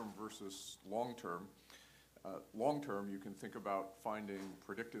short-term versus long-term, long-term you can think about finding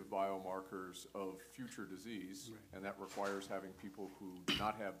predictive biomarkers of future disease, right, and that requires having people who do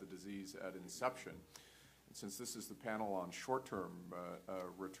not have the disease at inception. And since this is the panel on short-term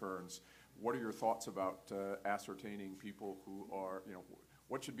returns, what are your thoughts about ascertaining people who are,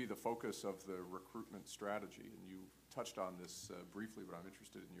 what should be the focus of the recruitment strategy? And you touched on this briefly, but I'm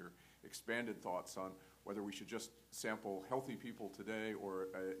interested in your expanded thoughts on whether we should just sample healthy people today or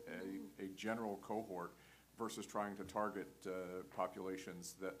a general cohort versus trying to target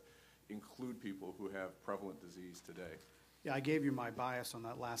populations that include people who have prevalent disease today. Yeah, I gave you my bias on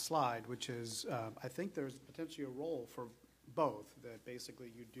that last slide, which is I think there's potentially a role for both, that basically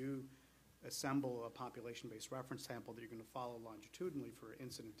you do assemble a population-based reference sample that you're going to follow longitudinally for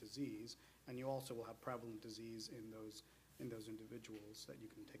incident disease, and you also will have prevalent disease in those individuals that you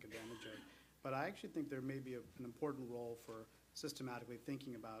can take advantage of. But I actually think there may be an important role for systematically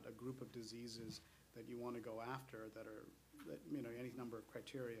thinking about a group of diseases that you want to go after that are, any number of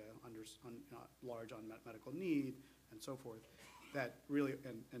criteria, large unmet medical need and so forth, that really,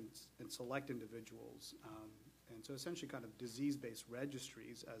 and select individuals. And so essentially kind of disease-based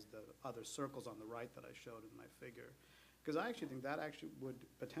registries as the other circles on the right that I showed in my figure. Because I actually think that actually would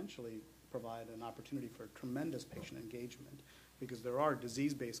potentially provide an opportunity for tremendous patient engagement, because there are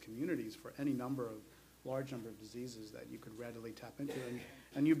disease-based communities for any large number of diseases that you could readily tap into.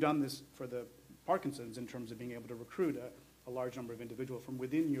 And you've done this for the Parkinson's in terms of being able to recruit a large number of individuals from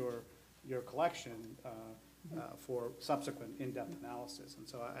within your collection for subsequent in-depth analysis. And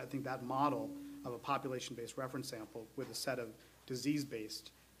so I think that model of a population-based reference sample with a set of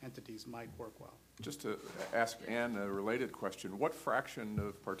disease-based entities might work well. Just to ask Anne a related question, what fraction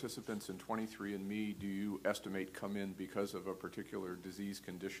of participants in 23andMe do you estimate come in because of a particular disease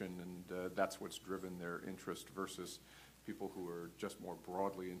condition, and that's what's driven their interest, versus people who are just more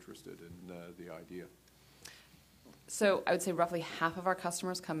broadly interested in the idea? So I would say roughly half of our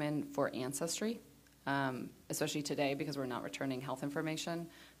customers come in for ancestry, especially today because we're not returning health information,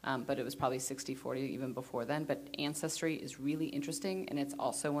 but it was probably 60-40 even before then. But ancestry is really interesting, and it's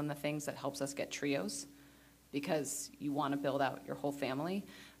also one of the things that helps us get trios, because you want to build out your whole family.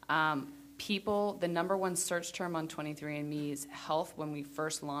 The number one search term on 23andMe's health when we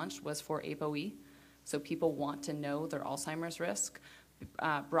first launched was for ApoE, so people want to know their Alzheimer's risk.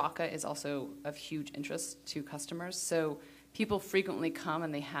 BRCA is also of huge interest to customers, so people frequently come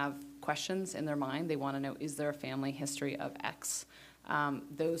and they have questions in their mind. They want to know, is there a family history of X?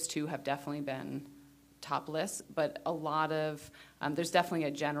 Those two have definitely been top lists, but a lot of, there's definitely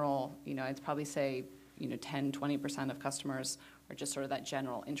a general, I'd probably say, 10-20% of customers are just sort of that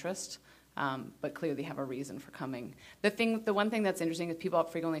general interest, but clearly have a reason for coming. The one thing that's interesting is people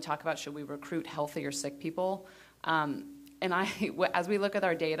frequently talk about, should we recruit healthy or sick people? And as we look at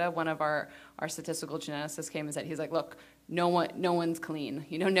our data, one of our statistical geneticists came and said, he's like, look, no one's clean.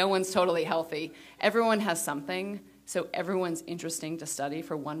 No one's totally healthy. Everyone has something, so everyone's interesting to study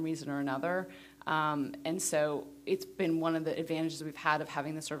for one reason or another. And so it's been one of the advantages we've had of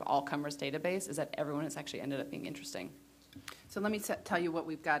having this sort of all-comers database, is that everyone has actually ended up being interesting. So let me tell you what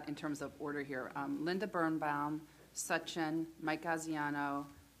we've got in terms of order here. Linda Birnbaum, Sachin, Mike Gaziano,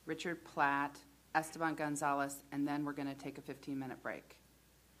 Richard Platt, Esteban Gonzalez, and then we're going to take a 15-minute break.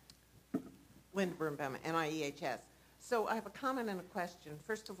 Linda Birnbaum, NIEHS. So I have a comment and a question.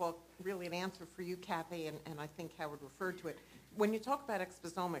 First of all, really an answer for you, Kathy, and I think Howard referred to it. When you talk about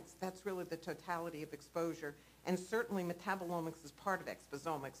exposomics, that's really the totality of exposure, and certainly metabolomics is part of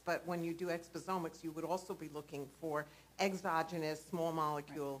exposomics, but when you do exposomics, you would also be looking for exogenous small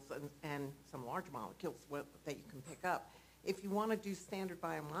molecules and some large molecules that you can pick up. If you want to do standard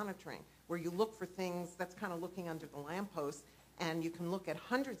biomonitoring, where you look for things, that's kind of looking under the lamppost, and you can look at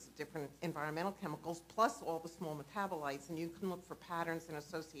hundreds of different environmental chemicals plus all the small metabolites, and you can look for patterns and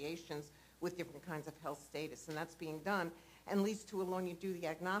associations with different kinds of health status, and that's being done, and leads to, when you do the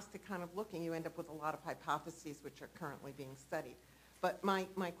agnostic kind of looking, you end up with a lot of hypotheses which are currently being studied. But my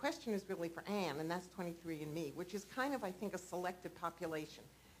question is really for Anne, and that's 23andMe, which is kind of, I think, a selected population.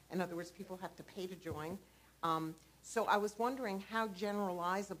 In other words, people have to pay to join. So I was wondering, how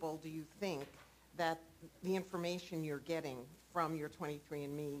generalizable do you think that the information you're getting from your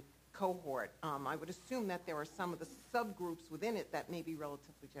 23andMe cohort? I would assume that there are some of the subgroups within it that may be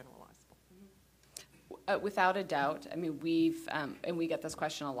relatively generalizable. Without a doubt. I mean, and we get this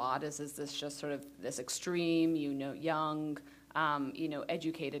question a lot, is this just sort of this extreme, young,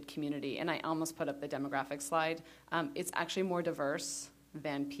 educated community? And I almost put up the demographic slide. It's actually more diverse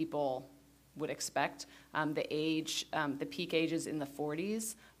than people would expect. The peak age is in the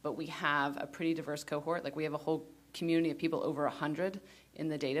 40s, but we have a pretty diverse cohort. Like, we have a whole community of people over 100 in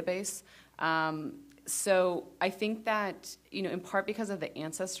the database. So I think that, in part because of the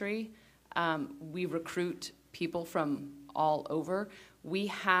ancestry, we recruit people from all over. We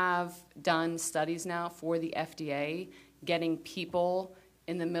have done studies now for the FDA, getting people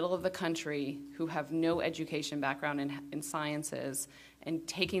in the middle of the country who have no education background in sciences and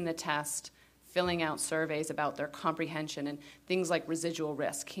taking the test, filling out surveys about their comprehension and things like residual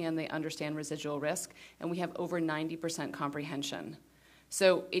risk. Can they understand residual risk? And we have over 90% comprehension.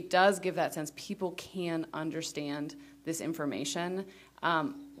 So it does give that sense people can understand this information.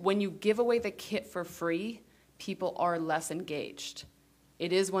 When you give away the kit for free, people are less engaged.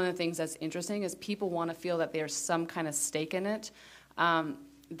 It is one of the things that's interesting, is people want to feel that there's some kind of stake in it.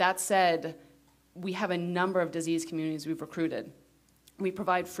 That said, we have a number of disease communities we've recruited. We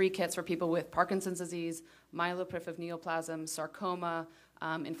provide free kits for people with Parkinson's disease, myeloproliferative neoplasm, sarcoma,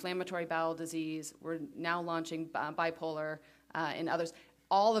 inflammatory bowel disease. We're now launching bipolar and others.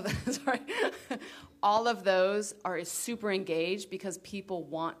 All of all of those are super engaged because people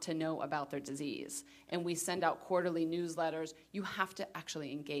want to know about their disease. And we send out quarterly newsletters. You have to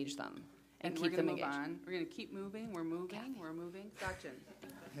actually engage them and keep them engaged. We're going to keep moving. We're moving. We're moving. Sachin.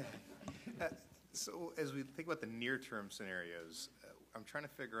 So as we think about the near-term scenarios, I'm trying to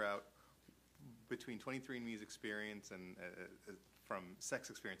figure out between 23andMe's experience and from sex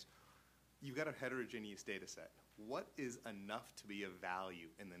experience, you've got a heterogeneous data set. What is enough to be of value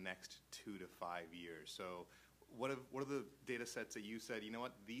in the next 2 to 5 years? So what are the data sets that you said, you know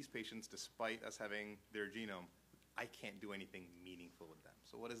what, these patients, despite us having their genome, I can't do anything meaningful with them.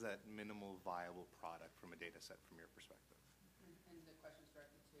 So what is that minimal viable product from a data set from your perspective? And the question's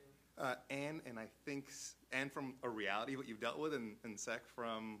directed to? And I think, and from a reality, what you've dealt with, and Sec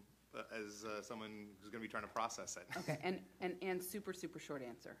from as someone who's going to be trying to process it. Okay, and super short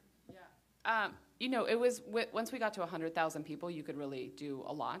answer. Yeah. It was, once we got to 100,000 people, you could really do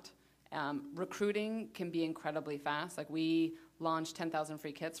a lot. Recruiting can be incredibly fast. Like, we launched 10,000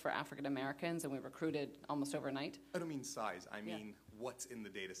 free kits for African Americans, and we recruited almost overnight. I don't mean size. I mean what's in the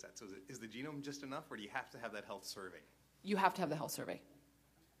data set. So is the genome just enough, or do you have to have that health survey? You have to have the health survey.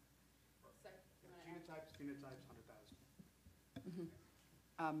 Phenotypes,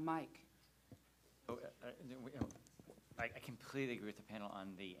 100,000. Mike. I completely agree with the panel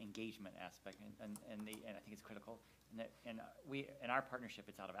on the engagement aspect, and I think it's critical. And we, in our partnership,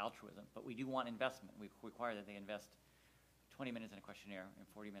 it's out of altruism, but we do want investment. We require that they invest 20 minutes in a questionnaire and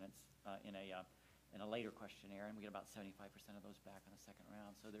 40 minutes in a later questionnaire, and we get about 75% of those back on the second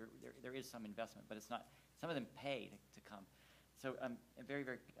round. So there is some investment, but it's not. Some of them pay to come. So very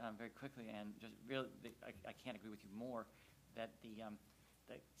quickly, and just really, I can't agree with you more that the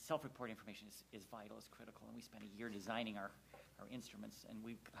self-report information is vital, is critical, and we spent a year designing our instruments, and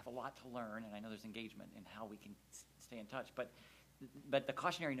we have a lot to learn, and I know there's engagement in how we can stay in touch. But the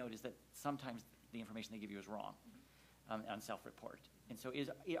cautionary note is that sometimes the information they give you is wrong on self-report. And so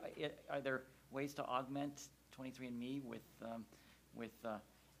are there ways to augment 23andMe with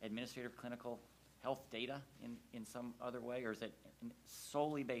administrative clinical health data in some other way, or is it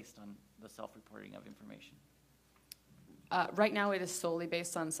solely based on the self-reporting of information? Right now, it is solely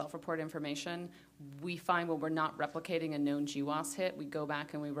based on self-report information. We find when we're not replicating a known GWAS hit, we go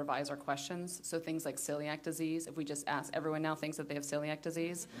back and we revise our questions. So things like celiac disease, if we just ask, everyone now thinks that they have celiac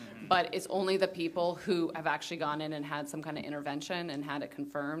disease, but it's only the people who have actually gone in and had some kind of intervention and had it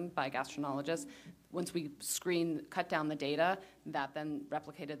confirmed by a gastroenterologist. Once we cut down the data, that then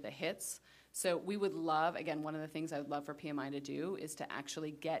replicated the hits. So we would love, again, one of the things I would love for PMI to do is to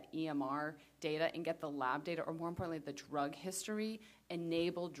actually get EMR data and get the lab data, or more importantly, the drug history,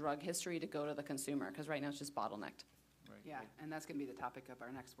 enable drug history to go to the consumer, because right now it's just bottlenecked. Right. Yeah, and that's going to be the topic of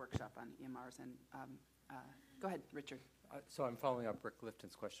our next workshop on EMRs. And go ahead, Richard. So I'm following up Rick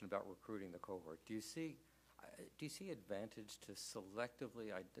Lifton's question about recruiting the cohort. Do you see advantage to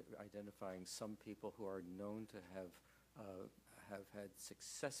selectively identifying some people who are known to have had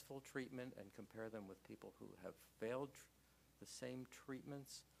successful treatment and compare them with people who have failed the same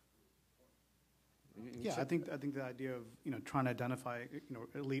treatments? Yeah, I think the idea of trying to identify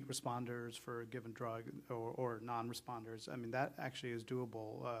elite responders for a given drug or non-responders, I mean, that actually is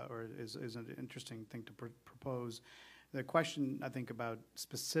doable or is an interesting thing to propose. The question I think about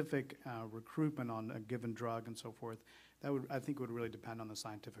specific recruitment on a given drug and so forth, I think would really depend on the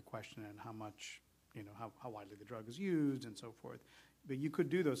scientific question and how much how widely the drug is used and so forth. But you could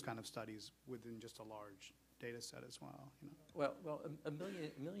do those kind of studies within just a large data set as well. Well, a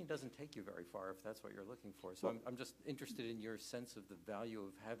million doesn't take you very far if that's what you're looking for. So I'm just interested in your sense of the value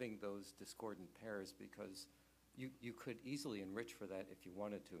of having those discordant pairs, because you could easily enrich for that if you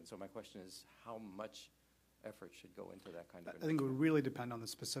wanted to. And so my question is, how much effort should go into that kind of enrichment? I think it would really depend on the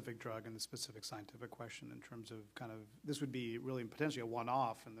specific drug and the specific scientific question in terms of this would be really potentially a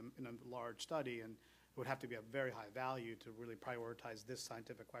one-off in a large study, and it would have to be a very high value to really prioritize this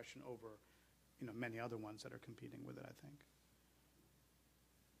scientific question over many other ones that are competing with it, I think.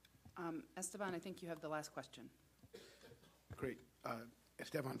 Esteban, I think you have the last question. Great.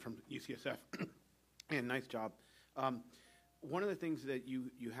 Esteban from UCSF, and nice job. One of the things that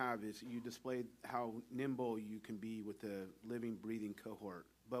you have is you displayed how nimble you can be with the living, breathing cohort.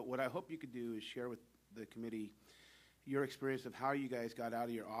 But what I hope you could do is share with the committee your experience of how you guys got out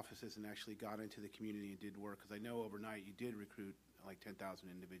of your offices and actually got into the community and did work. Because I know overnight you did recruit like 10,000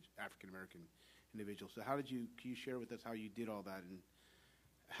 African-American individuals. So can you share with us how you did all that and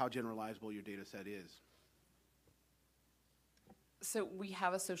how generalizable your data set is? So we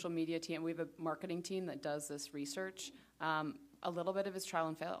have a social media team. We have a marketing team that does this research. A little bit of it's trial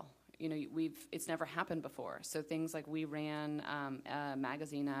and fail. You know, it's never happened before. So things like we ran a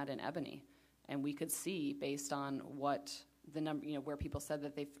magazine ad in Ebony, and we could see based on what the number, you know, where people said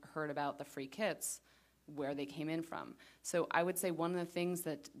that they've heard about the free kits, where they came in from. So I would say one of the things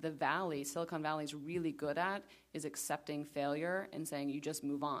that the Valley, Silicon Valley, is really good at is accepting failure and saying you just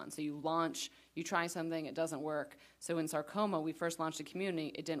move on. So you launch, you try something, it doesn't work. So in sarcoma, we first launched a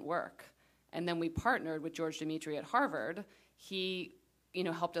community, it didn't work. And then we partnered with George Dimitri at Harvard. He, you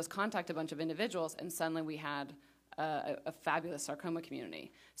know, helped us contact a bunch of individuals, and suddenly we had a fabulous sarcoma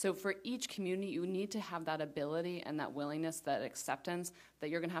community. So for each community, you need to have that ability and that willingness, that acceptance that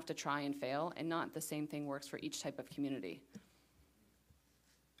you're going to have to try and fail, and not the same thing works for each type of community.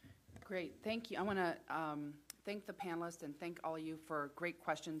 Great, thank you. I want to thank the panelists and thank all of you for great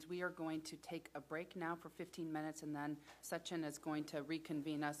questions. We are going to take a break now for 15 minutes, and then Sachin is going to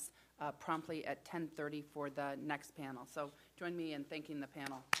reconvene us promptly at 10:30 for the next panel. So join me in thanking the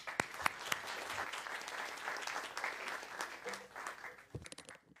panel.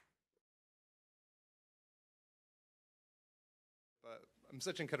 I'm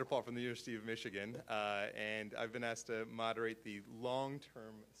Sachin Kheterpal from the University of Michigan, and I've been asked to moderate the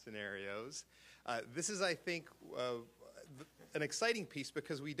long-term scenarios. This is, I think, an exciting piece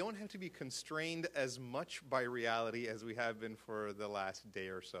because we don't have to be constrained as much by reality as we have been for the last day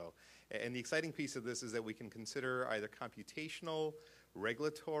or so. And the exciting piece of this is that we can consider either computational,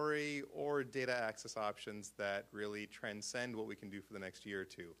 regulatory, or data access options that really transcend what we can do for the next year or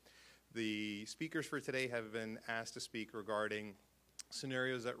two. The speakers for today have been asked to speak regarding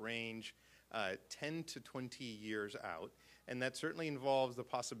scenarios that range 10 to 20 years out, and that certainly involves the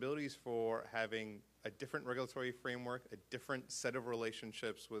possibilities for having a different regulatory framework, a different set of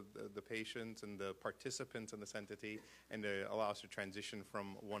relationships with the patients and the participants in this entity, and to allow us to transition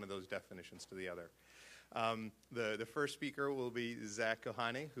from one of those definitions to the other. The first speaker will be Zach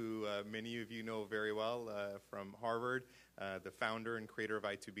Kohane, who many of you know very well from Harvard, the founder and creator of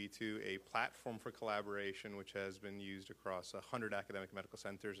I2B2, a platform for collaboration which has been used across 100 academic medical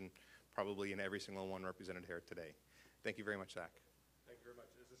centers and probably in every single one represented here today. Thank you very much, Zach. Thank you very much.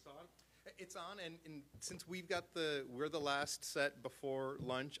 Is this on? It's on, and since we're the last set before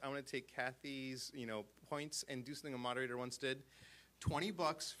lunch, I want to take Kathy's points and do something a moderator once did.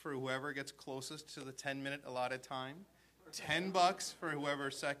 $20 for whoever gets closest to the 10-minute allotted time, $10 for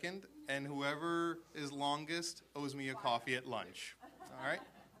whoever's second, and whoever is longest owes me a coffee at lunch. All right?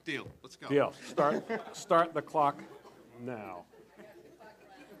 Deal. Let's go. Deal. Start the clock now.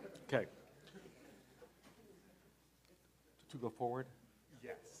 Okay. To go forward?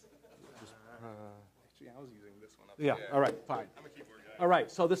 Yes. Actually, I was using this one up Yeah, there. all right, fine. I'm a keyboard guy. All right,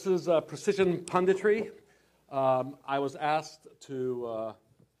 so this is precision punditry. I was asked to,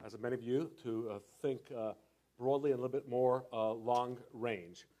 as many of you, to think broadly and a little bit more long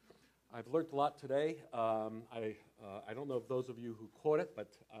range. I've learned a lot today. I don't know if those of you who caught it,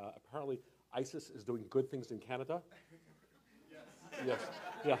 but apparently ISIS is doing good things in Canada. Yes.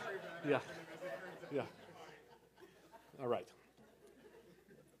 Yes. Yeah. All right.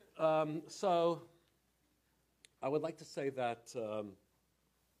 So I would like to say that I'll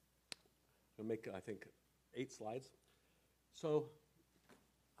make, I think, 8 slides. So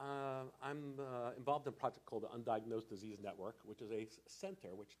I'm involved in a project called the Undiagnosed Disease Network, which is a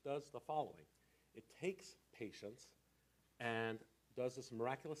center which does the following. It takes patients and does this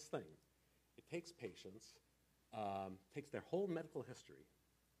miraculous thing. It takes patients, takes their whole medical history,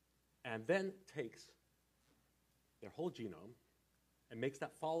 and then takes their whole genome and makes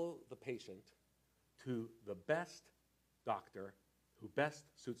that follow the patient to the best doctor who best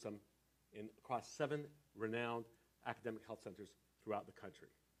suits them across 7 renowned academic health centers throughout the country.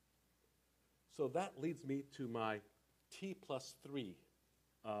 So that leads me to my T+3,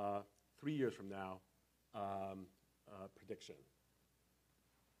 3 years from now, prediction.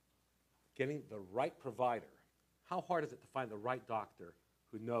 Getting the right provider. How hard is it to find the right doctor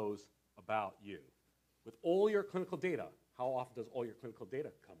who knows about you? With all your clinical data, how often does all your clinical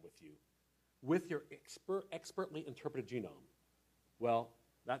data come with you? With your expertly interpreted genome? Well,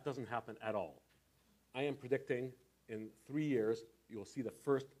 that doesn't happen at all. I am predicting in 3 years, you will see the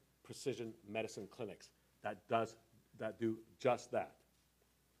first precision medicine clinics that do just that.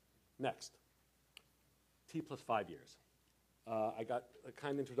 Next, T+5 years. I got a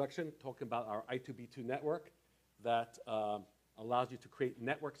kind introduction talking about our I2B2 network that allows you to create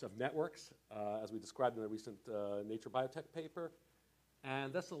networks of networks, as we described in a recent Nature Biotech paper.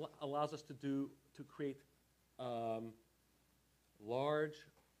 And this allows us to create large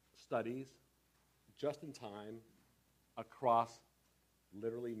studies just in time across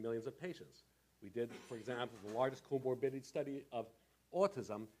literally millions of patients. We did, for example, the largest comorbidity study of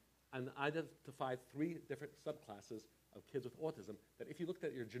autism and identified 3 different subclasses of kids with autism that if you looked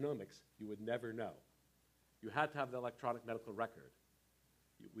at your genomics, you would never know. You had to have the electronic medical record.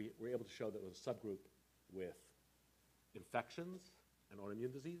 We were able to show that there was a subgroup with infections and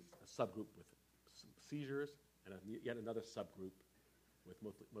autoimmune disease, a subgroup with seizures, and yet another subgroup with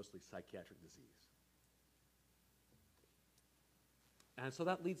mostly psychiatric disease. And so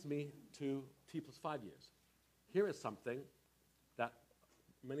that leads me to T plus 5 years. Here is something that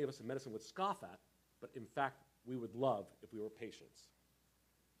many of us in medicine would scoff at, but in fact, we would love if we were patients.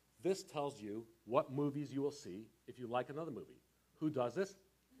 This tells you what movies you will see if you like another movie. Who does this?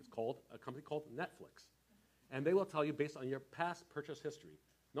 It's called a company called Netflix. And they will tell you, based on your past purchase history,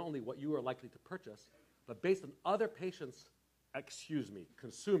 not only what you are likely to purchase, but based on other patients,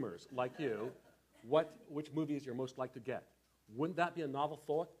 consumers like you, which movies you're most likely to get. Wouldn't that be a novel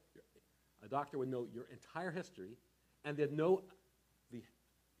thought? A doctor would know your entire history, and they'd know the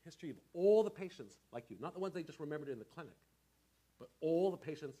history of all the patients like you, not the ones they just remembered in the clinic, but all the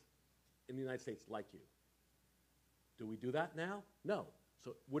patients in the United States like you. Do we do that now? No.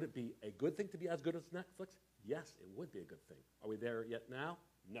 So would it be a good thing to be as good as Netflix? Yes, it would be a good thing. Are we there yet now?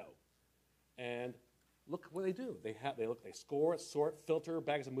 No. And look what they do. They score, sort, filter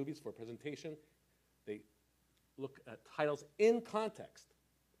bags of movies for a presentation. They look at titles in context.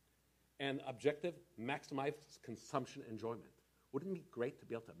 And objective maximizes consumption enjoyment. Wouldn't it be great to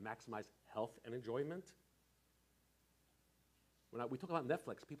be able to maximize health and enjoyment? When we talk about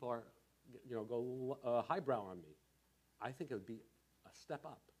Netflix, people are, go highbrow on me. I think it would be a step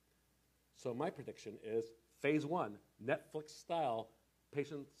up. So my prediction is phase 1, Netflix-style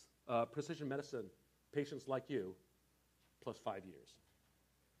patients, precision medicine, patients like you, plus 5 years.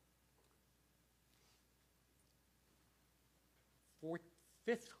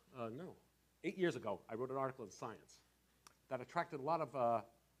 8 years ago, I wrote an article in Science that attracted a lot of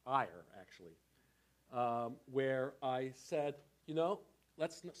ire, actually, where I said,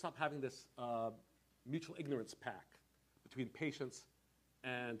 let's stop having this mutual ignorance pact between patients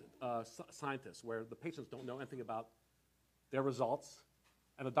and scientists, where the patients don't know anything about their results,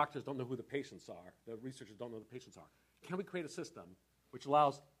 and the doctors don't know who the patients are, the researchers don't know who the patients are. Can we create a system which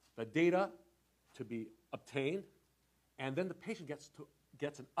allows the data to be obtained, and then the patient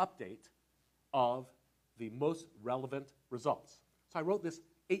gets an update of the most relevant results? So I wrote this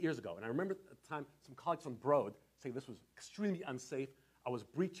 8 years ago, and I remember at the time some colleagues from Broad saying this was extremely unsafe. I was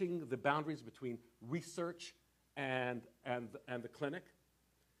breaching the boundaries between research and the clinic.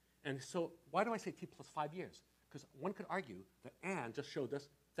 And so why do I say T plus 5 years? Because one could argue that Anne just showed us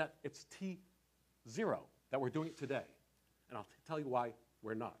that it's T0, that we're doing it today. And I'll tell you why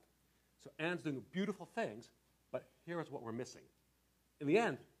we're not. So Anne's doing beautiful things, but here's what we're missing. In the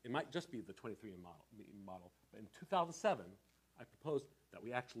end, it might just be the 23 model. But in 2007, I proposed that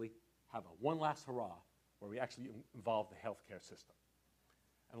we actually have a one last hurrah where we actually involve the healthcare system.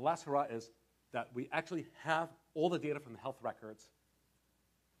 And the last hurrah is that we actually have all the data from the health records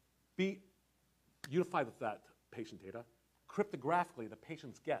be unified with that patient data. Cryptographically, the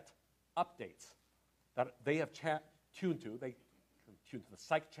patients get updates that they have tuned to. They can tune to the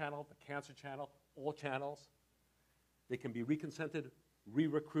psych channel, the cancer channel, all channels. They can be reconsented,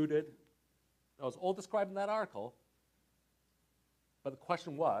 re-recruited. That was all described in that article. But the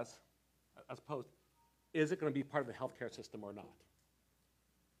question was, as opposed, is it going to be part of the healthcare system or not?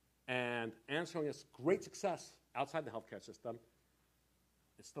 And answering its great success outside the healthcare system,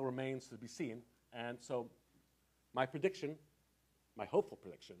 it still remains to be seen. And so my prediction, my hopeful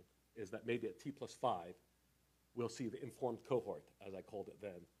prediction, is that maybe at T plus 5, we'll see the informed cohort, as I called it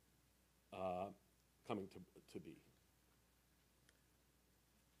then, coming to be.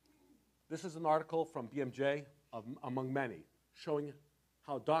 This is an article from BMJ, among many, showing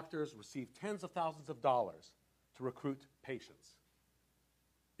how doctors receive tens of thousands of dollars to recruit patients.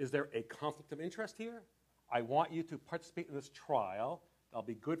 Is there a conflict of interest here? I want you to participate in this trial. That'll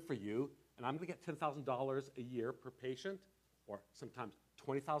be good for you. And I'm going to get $10,000 a year per patient, or sometimes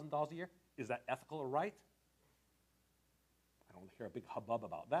 $20,000 a year. Is that ethical or right? I don't hear a big hubbub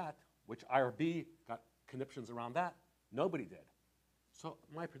about that. Which IRB got conniptions around that? Nobody did. So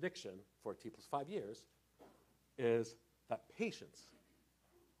my prediction for T plus 5 years is that patients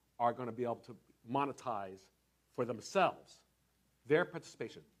are going to be able to monetize for themselves their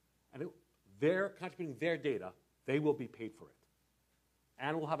participation. And they're contributing their data, they will be paid for it.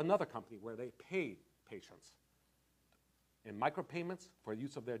 And we'll have another company where they pay patients in micropayments for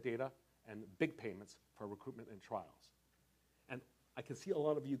use of their data and big payments for recruitment and trials. And I can see a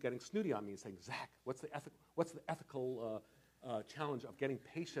lot of you getting snooty on me and saying, Zach, what's the ethical challenge of getting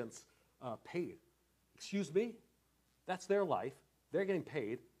patients paid. Excuse me? That's their life. They're getting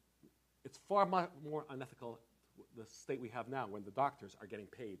paid. It's far more unethical, the state we have now, when the doctors are getting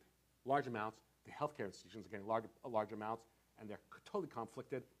paid large amounts, the healthcare institutions are getting large amounts, and they're totally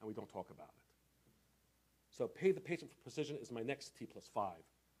conflicted, and we don't talk about it. So pay the patient for precision is my next T+5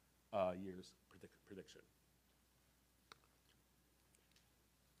 years prediction.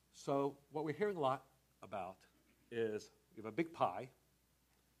 So what we're hearing a lot about is we have a big pie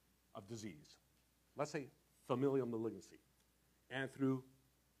of disease. Let's say familial malignancy. And through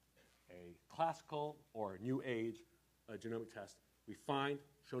a classical or new age genomic test, we find,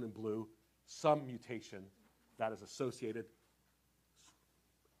 shown in blue, some mutation that is associated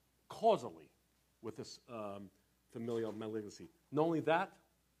causally with this familial malignancy. Not only that,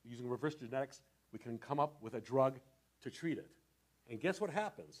 using reverse genetics, we can come up with a drug to treat it. And guess what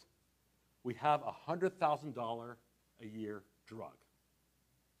happens? We have a $100,000 a year drug.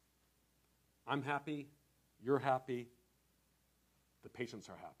 I'm happy, you're happy, the patients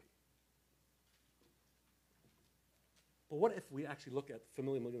are happy. But what if we actually look at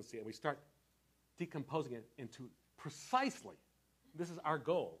familial malignancy and we start decomposing it into precisely, this is our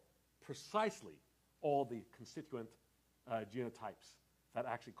goal, precisely all the constituent genotypes that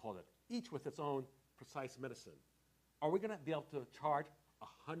actually cause it, each with its own precise medicine? Are we going to be able to charge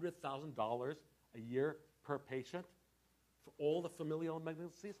 $100,000 a year per patient for all the familial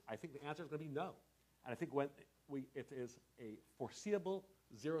malignancies? I think the answer is going to be no. And I think it is a foreseeable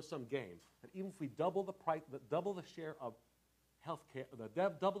zero-sum game that even if we double the price, double the share of healthcare,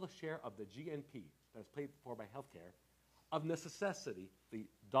 double the share of the GNP that is paid for by healthcare, of necessity, the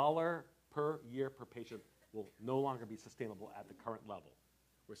dollar per year per patient will no longer be sustainable at the current level.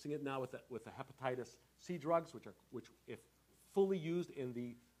 We're seeing it now with the hepatitis C drugs, which if fully used in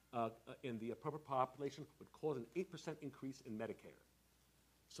the appropriate population, would cause an 8% increase in Medicare.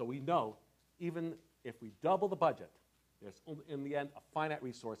 So we know even if we double the budget, there's in the end a finite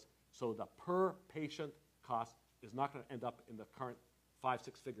resource, so the per patient cost is not going to end up in the current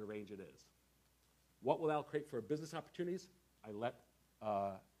 5-6 figure range it is. What will that create for business opportunities? I let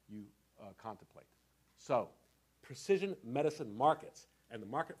you contemplate. So precision medicine markets and the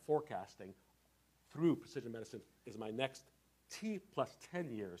market forecasting through precision medicine is my next T plus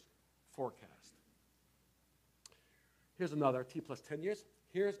 10 years forecast. Here's another T plus 10 years.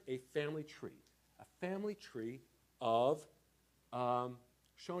 Here's a family tree. A family tree of,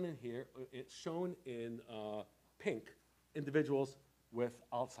 shown in here, it's shown in pink, individuals with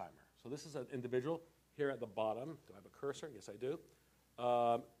Alzheimer's. So this is an individual here at the bottom. Do I have a cursor? Yes, I do.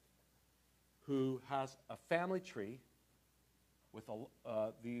 Who has a family tree with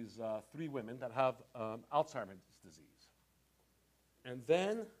these 3 women that have Alzheimer's disease. And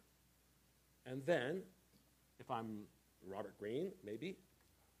then, if I'm Robert Greene, maybe,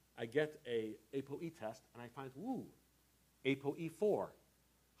 I get a ApoE test and I find, ooh, ApoE4,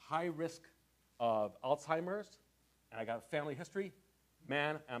 high risk of Alzheimer's, and I got a family history.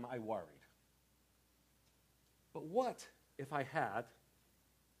 Man, am I worried. But what if I had,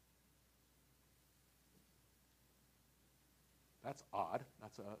 that's odd,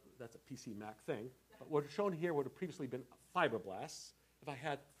 that's a PC Mac thing, but what is shown here would have previously been fibroblasts. If I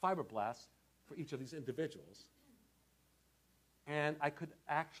had fibroblasts for each of these individuals, and I could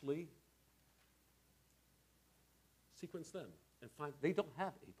actually sequence them and find they don't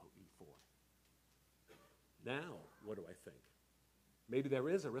have ApoE4. Now, what do I think? Maybe there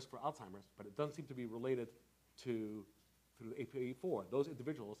is a risk for Alzheimer's, but it doesn't seem to be related to through ApoE4. Those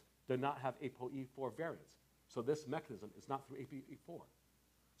individuals do not have ApoE4 variants. So this mechanism is not through ApoE4.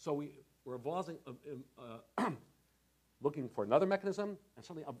 So we're evolving, looking for another mechanism and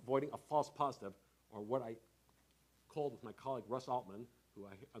certainly avoiding a false positive, or what I called with my colleague Russ Altman, who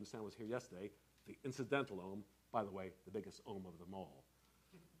I understand was here yesterday, the incidental ohm, by the way, the biggest ohm of them all.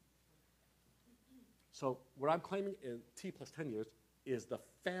 So what I'm claiming in T plus 10 years is the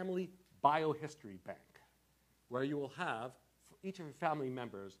family biohistory bank, where you will have, for each of your family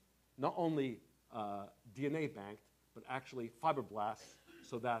members, not only DNA banked, but actually fibroblasts,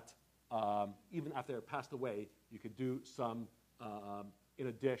 so that even after they're passed away, you could do some, in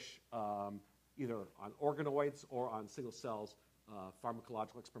a dish, either on organoids or on single cells,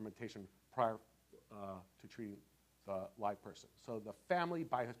 pharmacological experimentation prior to treating the live person. So the family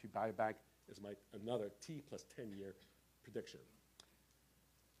biohistory biobank is another T plus 10 year prediction.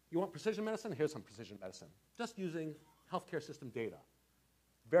 You want precision medicine? Here's some precision medicine. Just using healthcare system data.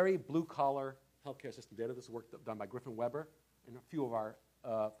 Very blue-collar healthcare system data. This is work done by Griffin Weber in a few of our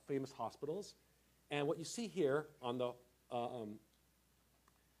famous hospitals. And what you see here on the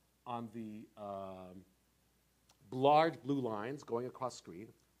large blue lines going across screen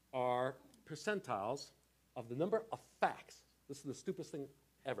are percentiles of the number of facts. This is the stupidest thing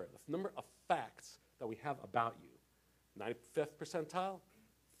ever. The number of facts that we have about you. 95th percentile,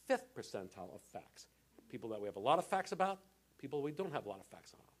 5th percentile of facts. People that we have a lot of facts about, people we don't have a lot of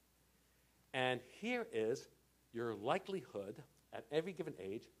facts on. And here is your likelihood at every given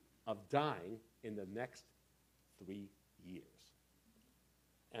age of dying in the next 3 years.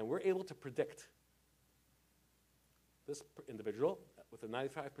 And we're able to predict this individual with a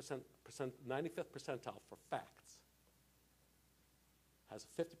 95th percentile for facts has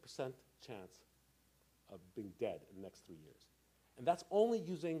a 50% chance of being dead in the next 3 years. And that's only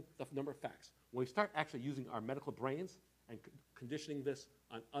using the number of facts. When we start actually using our medical brains and conditioning this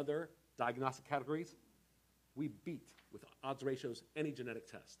on other diagnostic categories, we beat, with odds ratios, any genetic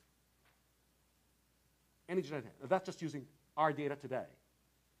test. Any genetic test. That's just using our data today.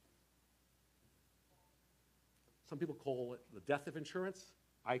 Some people call it the death of insurance.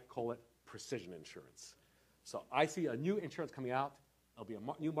 I call it precision insurance. So I see a new insurance coming out. It'll be a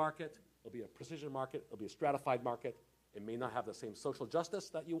new market. It'll be a precision market. It'll be a stratified market. It may not have the same social justice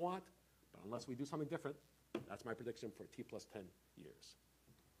that you want, but unless we do something different, that's my prediction for T plus 10 years.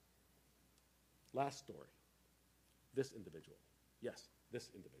 Last story. This individual. Yes, this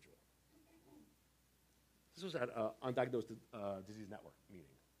individual. This was at an Undiagnosed Disease Network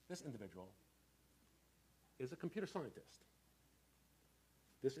meeting. This individual is a computer scientist.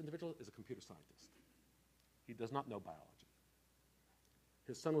 This individual is a computer scientist. He does not know biology.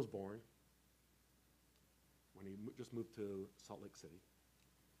 His son was born when he just moved to Salt Lake City,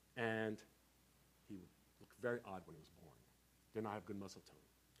 and he looked very odd when he was born. Did not have good muscle tone.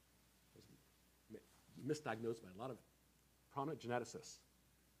 Was misdiagnosed by a lot of prominent geneticists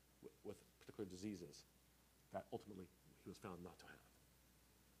with particular diseases that ultimately he was found not to have.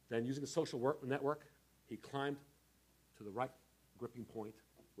 Then using a social network, he climbed to the right gripping point,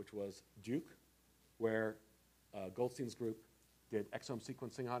 which was Duke, where Goldstein's group did exome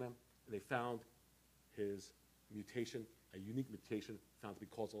sequencing on him, and they found his mutation, a unique mutation found to be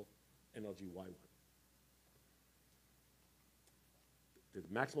causal NLG-Y1. Did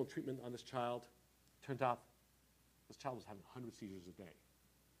maximal treatment on this child. Turned out this child was having 100 seizures a day.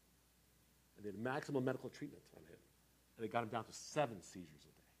 And they did maximal medical treatment on him, and they got him down to 7 seizures a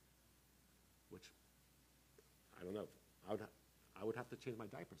day, which, I don't know, I would have to change my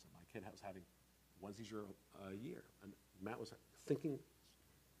diapers if my kid was having 1 seizure a year. And Matt was thinking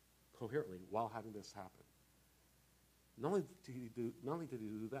coherently while having this happen. Not only did he do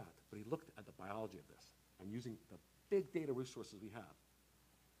that, but he looked at the biology of this and using the big data resources we have.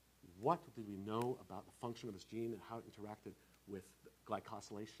 What did we know about the function of this gene and how it interacted with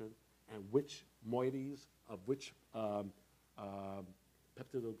glycosylation and which moieties of which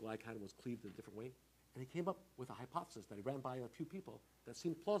peptidoglycan was cleaved in a different way? And he came up with a hypothesis that he ran by a few people that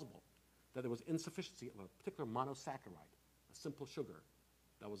seemed plausible, that there was insufficiency of a particular monosaccharide, a simple sugar,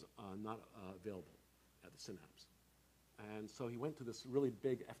 that was not available at the synapse. And so he went to this really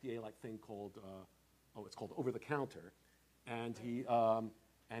big FDA-like thing called, it's called over-the-counter, and he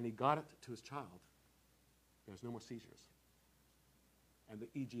got it to his child. There's no more seizures. And the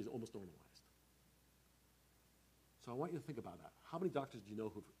EEG is almost normalized. So I want you to think about that. How many doctors do you know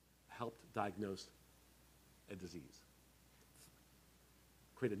who've helped diagnose a disease?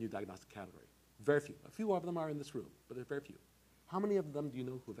 Create a new diagnostic category? Very few. A few of them are in this room, but there's very few. How many of them do you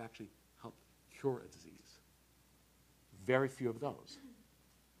know who have actually helped cure a disease? Very few of those.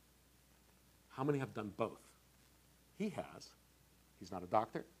 How many have done both? He has. He's not a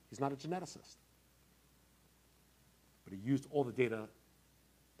doctor. He's not a geneticist. But he used all the data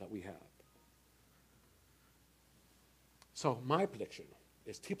that we have. So my prediction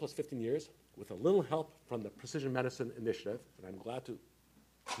is T plus 15 years with a little help from the Precision Medicine Initiative, and I'm glad to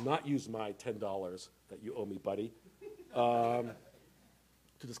not use my $10 that you owe me, buddy, to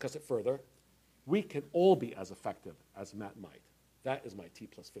discuss it further. We can all be as effective as Matt might. That is my T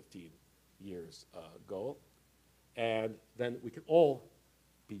plus 15 years goal. And then we can all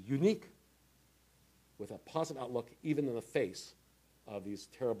be unique with a positive outlook, even in the face of these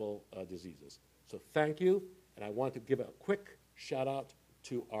terrible diseases. So thank you, and I want to give a quick shout out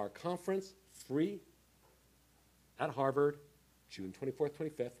to our conference, free, at Harvard, June 24th,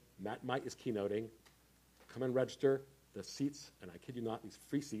 25th. Matt Might is keynoting. Come and register. The seats, and I kid you not, these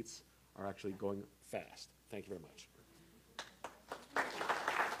free seats are actually going fast. Thank you very much.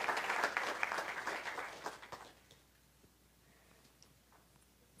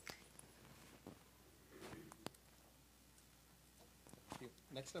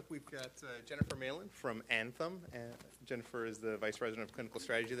 Next up, we've got Jennifer Malin from Anthem. Jennifer is the Vice President of Clinical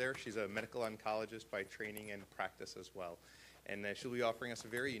Strategy there. She's a medical oncologist by training and practice as well. And she'll be offering us a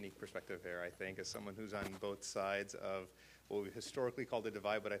very unique perspective here, I think, as someone who's on both sides of what we've historically called a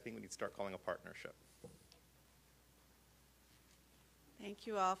divide, but I think we need to start calling a partnership. Thank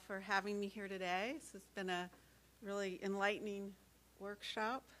you all for having me here today. This has been a really enlightening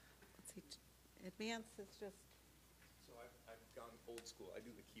workshop. Let's see, advance is just... So I've gone old school. I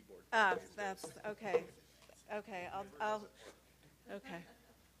do the keyboard. That's, okay. Okay, I'll okay.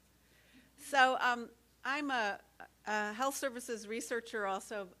 So I'm a health services researcher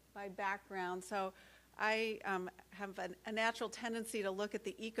also by background, so I have a natural tendency to look at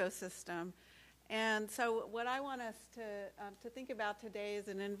the ecosystem. And so what I want us to think about today is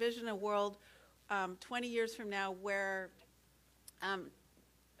and envision a world 20 years from now where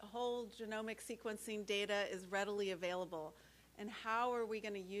whole genomic sequencing data is readily available. And how are we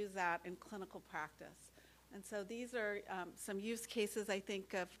going to use that in clinical practice? And so these are some use cases, I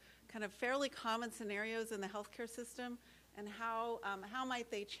think, of kind of fairly common scenarios in the healthcare system and how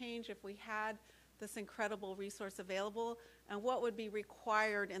might they change if we had this incredible resource available, and what would be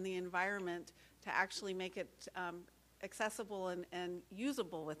required in the environment to actually make it accessible and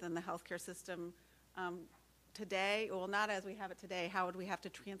usable within the healthcare system today. Well, not as we have it today. How would we have to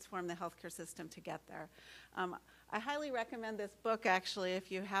transform the healthcare system to get there? I highly recommend this book, actually,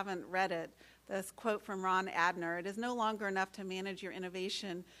 if you haven't read it. This quote from Ron Adner: "It is no longer enough to manage your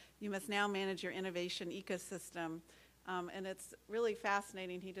innovation. You must now manage your innovation ecosystem." And it's really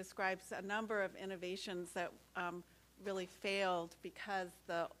fascinating. He describes a number of innovations that really failed because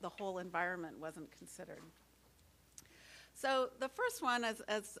the whole environment wasn't considered. So the first one,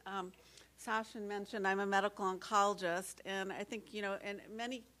 as Sachin mentioned, I'm a medical oncologist, and I think, you know, in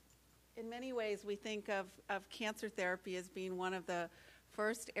many ways we think of cancer therapy as being one of the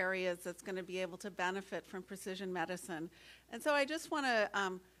first areas that's going to be able to benefit from precision medicine. And so I just want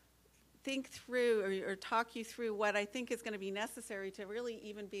to think through or talk you through what I think is going to be necessary to really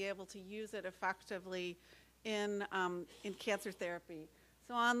even be able to use it effectively in cancer therapy.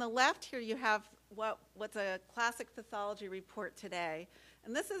 So on the left here you have what's a classic pathology report today.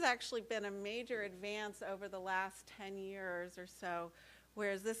 And this has actually been a major advance over the last 10 years or so,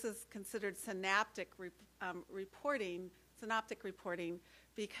 whereas this is considered synaptic reporting,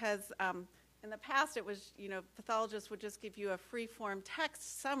 because in the past, it was, you know, pathologists would just give you a free-form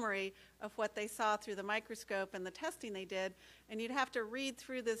text summary of what they saw through the microscope and the testing they did, and you'd have to read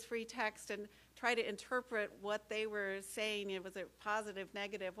through this free text and try to interpret what they were saying. Was it positive,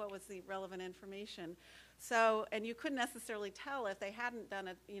 negative? What was the relevant information? So, and you couldn't necessarily tell if they hadn't done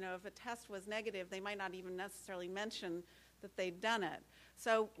it. You know, if a test was negative, they might not even necessarily mention that they'd done it.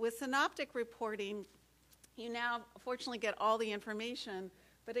 So with synoptic reporting, you now fortunately get all the information,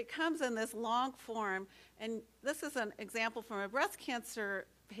 but it comes in this long form, and this is an example from a breast cancer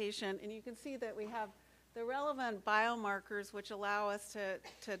patient, and you can see that we have the relevant biomarkers which allow us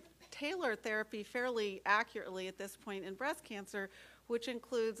to tailor therapy fairly accurately at this point in breast cancer, which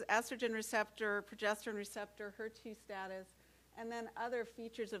includes estrogen receptor, progesterone receptor, HER2 status, and then other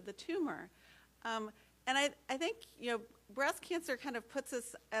features of the tumor. And I think, you know, breast cancer kind of puts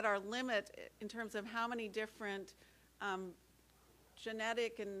us at our limit in terms of how many different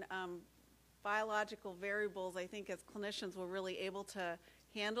genetic and biological variables I think as clinicians we're really able to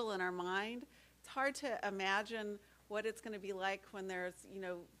handle in our mind. It's hard to imagine what it's going to be like when there's, you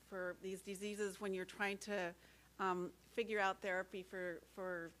know, for these diseases when you're trying to figure out therapy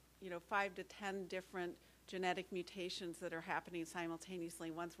for you know, 5 to 10 different genetic mutations that are happening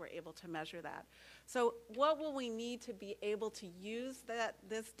simultaneously once we're able to measure that. So what will we need to be able to use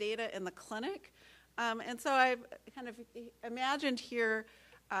this data in the clinic? And so I've kind of imagined here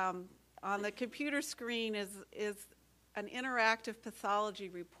on the computer screen is an interactive pathology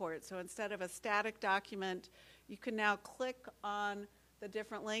report. So instead of a static document, you can now click on the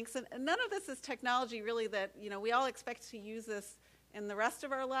different links. And none of this is technology really that, you know, we all expect to use this in the rest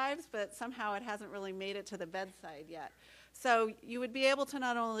of our lives, but somehow it hasn't really made it to the bedside yet. So you would be able to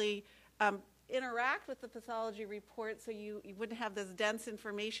not only interact with the pathology report, so you wouldn't have this dense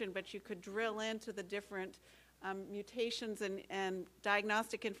information, but you could drill into the different mutations and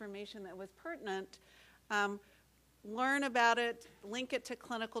diagnostic information that was pertinent, learn about it, link it to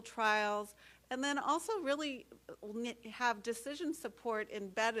clinical trials, and then also really have decision support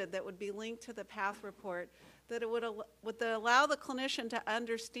embedded that would be linked to the path report, that it would allow the clinician to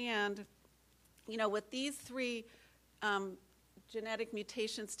understand, you know, with these 3 genetic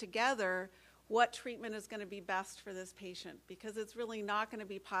mutations together, what treatment is going to be best for this patient, because it's really not going to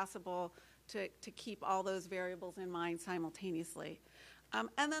be possible to keep all those variables in mind simultaneously. And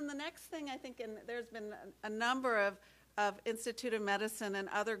then the next thing I think, and there's been a number of Institute of Medicine and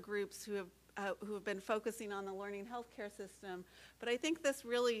other groups who who have been focusing on the learning healthcare system. But I think this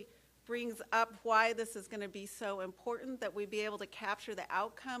really brings up why this is going to be so important, that we be able to capture the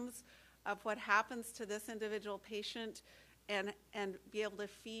outcomes of what happens to this individual patient and be able to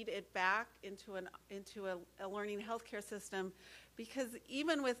feed it back into a learning healthcare system. Because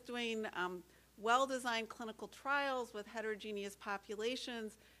even with doing well-designed clinical trials with heterogeneous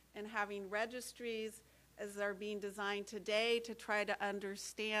populations and having registries as they're being designed today to try to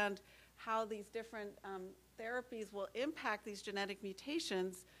understand how these different therapies will impact these genetic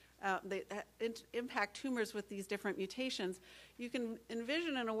mutations, impact tumors with these different mutations, you can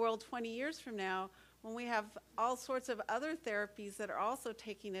envision in a world 20 years from now when we have all sorts of other therapies that are also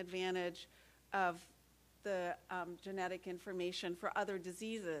taking advantage of the genetic information for other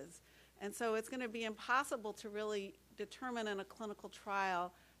diseases. And so it's going to be impossible to really determine in a clinical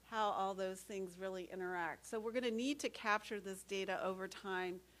trial how all those things really interact. So we're going to need to capture this data over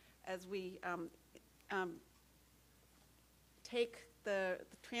time as we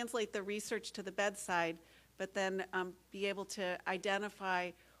translate the research to the bedside, but then be able to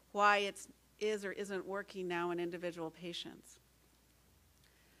identify why it is or isn't working now in individual patients.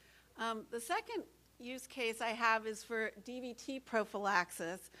 The second use case I have is for DVT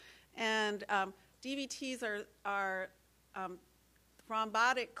prophylaxis. And DVTs are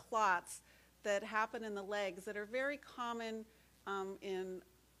thrombotic clots that happen in the legs that are very common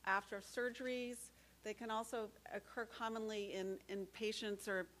after surgeries. They can also occur commonly in patients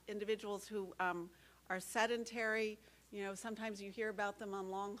or individuals who are sedentary. You know, sometimes you hear about them on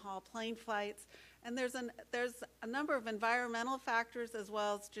long-haul plane flights. And there's a number of environmental factors as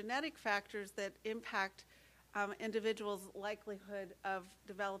well as genetic factors that impact individuals' likelihood of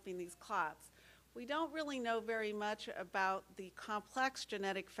developing these clots. We don't really know very much about the complex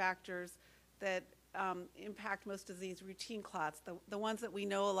genetic factors that impact most of these routine clots. The ones that we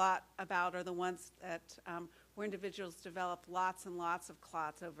know a lot about are the ones that where individuals develop lots and lots of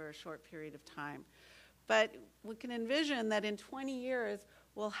clots over a short period of time. But we can envision that in 20 years,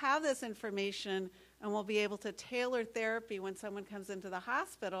 we'll have this information and we'll be able to tailor therapy when someone comes into the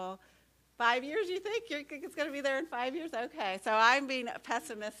hospital. 5 years, you think? It's going to be there in 5 years? Okay, so I'm being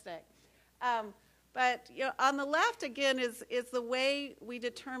pessimistic. But you know, on the left, again, is the way we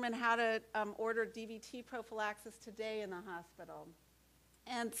determine how to order DVT prophylaxis today in the hospital.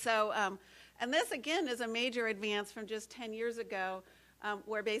 And so, and this, again, is a major advance from just 10 years ago,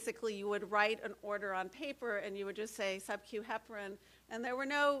 where basically you would write an order on paper and you would just say sub-Q heparin, and there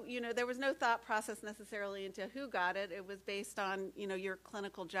was no thought process necessarily into who got it. It was based on, your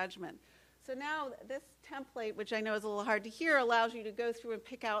clinical judgment. So now this template, which I know is a little hard to hear, allows you to go through and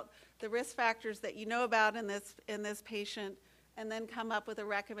pick out the risk factors that you know about in this patient, and then come up with a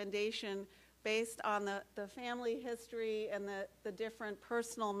recommendation based on the family history and the different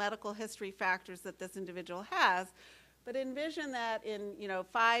personal medical history factors that this individual has. But envision that in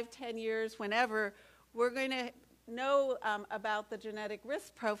 5, 10 years, whenever, we're going to know about the genetic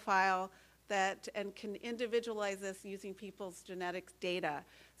risk profile and can individualize this using people's genetic data.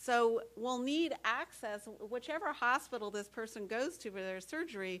 So we'll need access, whichever hospital this person goes to for their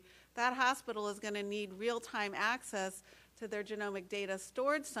surgery, that hospital is going to need real-time access to their genomic data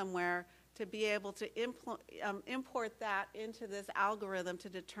stored somewhere to be able to import that into this algorithm to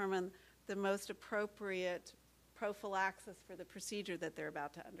determine the most appropriate prophylaxis for the procedure that they're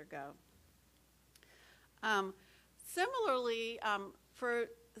about to undergo. Similarly, for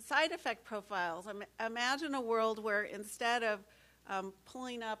side effect profiles, imagine a world where instead of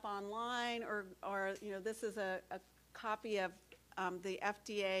pulling up online or this is a copy of the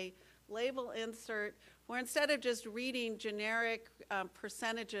FDA label insert, where instead of just reading generic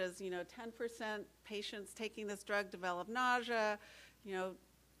percentages, 10% patients taking this drug develop nausea, 2%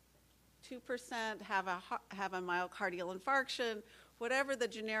 have a myocardial infarction, whatever the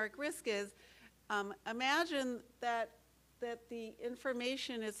generic risk is, imagine that the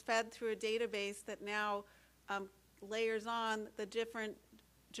information is fed through a database that now layers on the different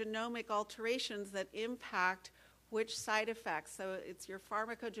genomic alterations that impact which side effects. So it's your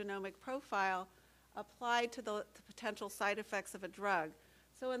pharmacogenomic profile applied to the potential side effects of a drug.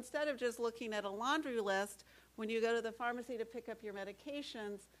 So instead of just looking at a laundry list, when you go to the pharmacy to pick up your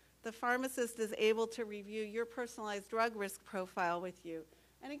medications, the pharmacist is able to review your personalized drug risk profile with you.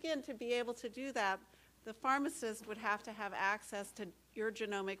 And again, to be able to do that, the pharmacist would have to have access to your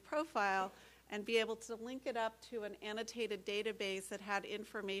genomic profile and be able to link it up to an annotated database that had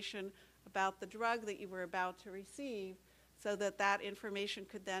information about the drug that you were about to receive, so that that information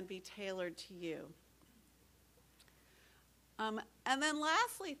could then be tailored to you. And then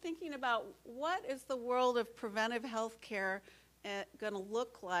lastly, thinking about what is the world of preventive health care going to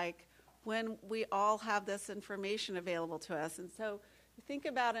look like when we all have this information available to us. And so you think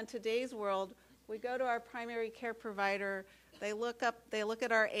about in today's world, we go to our primary care provider, they look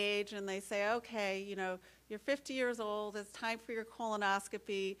at our age and they say, okay, you know, you're 50 years old, it's time for your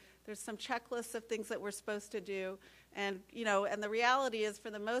colonoscopy, there's some checklists of things that we're supposed to do. And, you know, and the reality is, for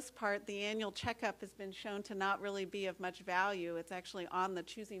the most part, the annual checkup has been shown to not really be of much value. It's actually on the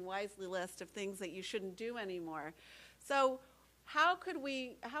choosing wisely list of things that you shouldn't do anymore. So how will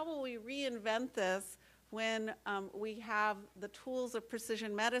we reinvent this when we have the tools of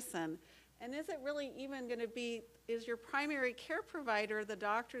precision medicine? And is it really even going to be, is your primary care provider, the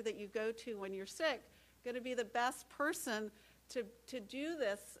doctor that you go to when you're sick, going to be the best person to do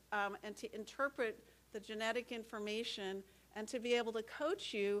this and to interpret the genetic information and to be able to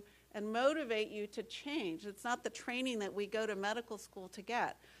coach you and motivate you to change? It's not the training that we go to medical school to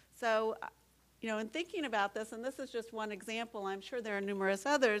get. So, you know, in thinking about this, and this is just one example, I'm sure there are numerous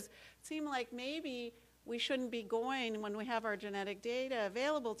others, it seemed like maybe we shouldn't be going, when we have our genetic data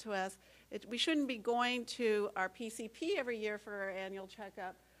available to us, we shouldn't be going to our PCP every year for our annual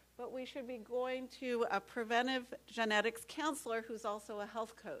checkup, but we should be going to a preventive genetics counselor who's also a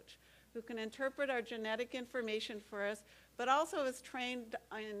health coach, who can interpret our genetic information for us, but also is trained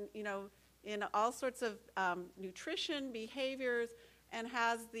in, you know, in all sorts of nutrition, behaviors, and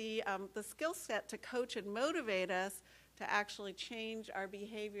has the skill set to coach and motivate us to actually change our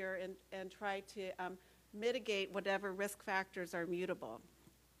behavior and try to mitigate whatever risk factors are mutable.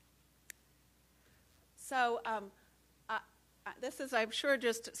 So this is, I'm sure,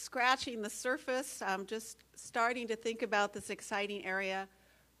 just scratching the surface, just starting to think about this exciting area.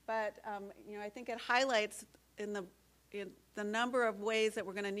 But you know, I think it highlights in the number of ways that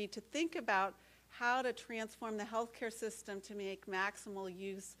we're going to need to think about how to transform the healthcare system to make maximal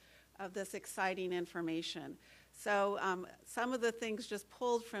use of this exciting information. So some of the things just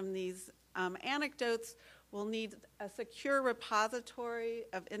pulled from these anecdotes: we'll need a secure repository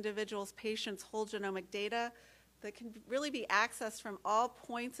of individuals' patients' whole genomic data that can really be accessed from all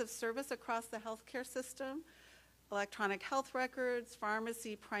points of service across the healthcare system. Electronic health records,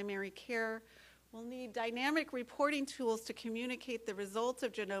 pharmacy, primary care. We'll need dynamic reporting tools to communicate the results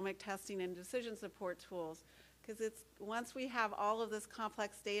of genomic testing and decision support tools, because once we have all of this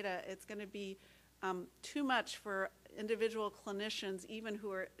complex data, it's going to be too much for individual clinicians, even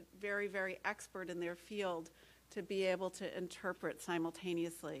who are very, very expert in their field, to be able to interpret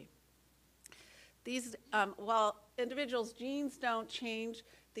simultaneously. These, while individuals' genes don't change,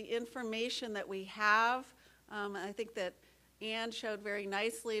 the information that we have, I think that Anne showed very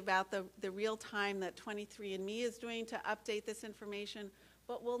nicely about the real time that 23andMe is doing to update this information,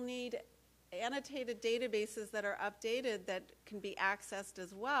 but we'll need annotated databases that are updated that can be accessed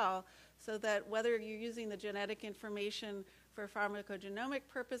as well, so that whether you're using the genetic information for pharmacogenomic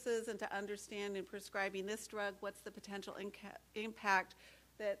purposes and to understand in prescribing this drug what's the potential impact,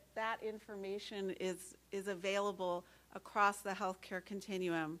 that information is available across the healthcare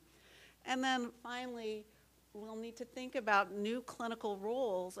continuum. And then finally, we'll need to think about new clinical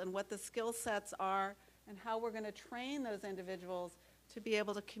roles and what the skill sets are and how we're going to train those individuals to be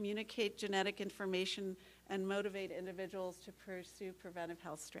able to communicate genetic information and motivate individuals to pursue preventive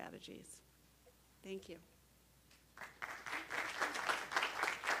health strategies. Thank you.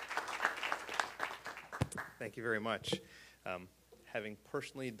 Thank you very much. Having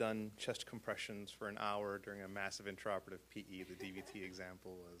personally done chest compressions for an hour during a massive intraoperative PE, the DVT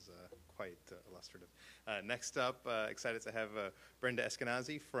example was quite illustrative. Next up, excited to have Brenda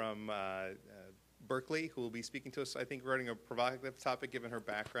Eskenazi from Berkeley, who will be speaking to us, I think, regarding a provocative topic, given her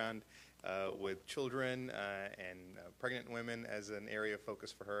background with children and pregnant women as an area of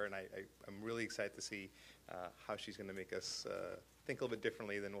focus for her. And I'm really excited to see how she's going to make us think a little bit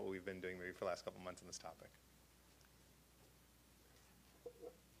differently than what we've been doing maybe for the last couple months on this topic.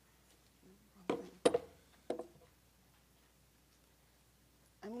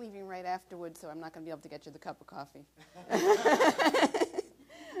 I'm leaving right afterwards, so I'm not going to be able to get you the cup of coffee.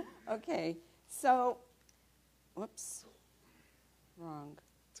 Okay, so, whoops, wrong.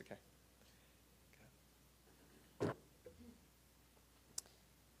 It's okay.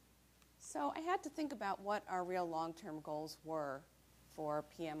 So I had to think about what our real long-term goals were for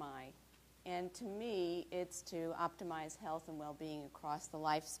PMI. And to me, it's to optimize health and well-being across the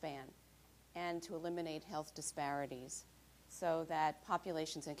lifespan and to eliminate health disparities so that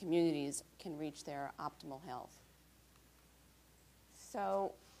populations and communities can reach their optimal health.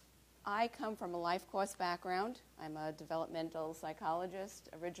 So I come from a life course background. I'm a developmental psychologist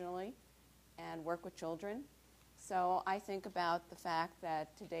originally and work with children. So I think about the fact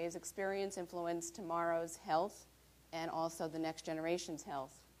that today's experience influences tomorrow's health and also the next generation's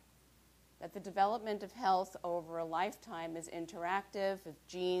health. that the development of health over a lifetime is interactive with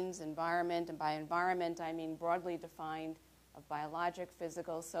genes, environment, and by environment I mean broadly defined of biologic,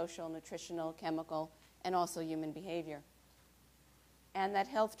 physical, social, nutritional, chemical, and also human behavior. And that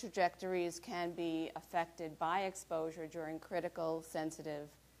health trajectories can be affected by exposure during critical, sensitive,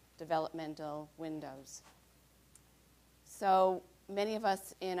 developmental windows. So many of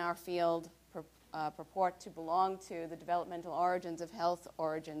us in our field purport to belong to the developmental origins of health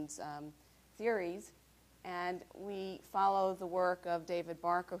origins theories, and we follow the work of David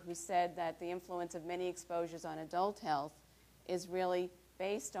Barker, who said that the influence of many exposures on adult health is really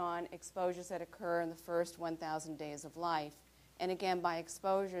based on exposures that occur in the first 1,000 days of life. And again, by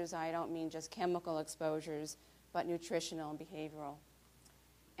exposures, I don't mean just chemical exposures, but nutritional and behavioral.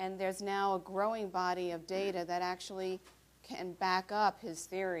 And there's now a growing body of data that actually can back up his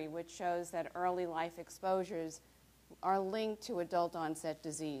theory, which shows that early life exposures are linked to adult onset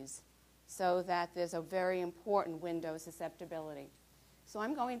disease, so that there's a very important window of susceptibility. So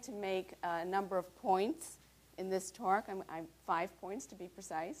I'm going to make a number of points in this talk. I'm 5 points to be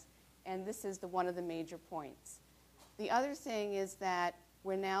precise, and this is one of the major points. The other thing is that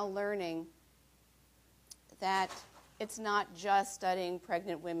we're now learning that it's not just studying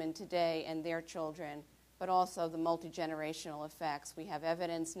pregnant women today and their children, but also the multi-generational effects. We have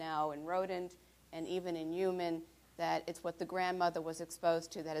evidence now in rodent and even in human that it's what the grandmother was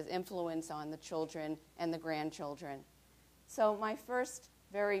exposed to that has influence on the children and the grandchildren. So my first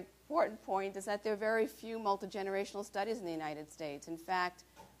very important point is that there are very few multi-generational studies in the United States. In fact,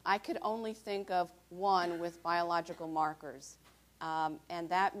 I could only think of one with biological markers. And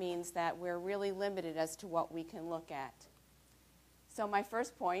that means that we're really limited as to what we can look at. So my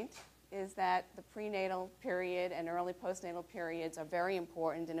first point is that the prenatal period and early postnatal periods are very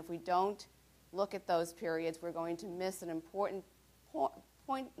important, and if we don't look at those periods, we're going to miss an important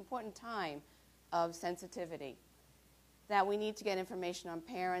time of sensitivity, that we need to get information on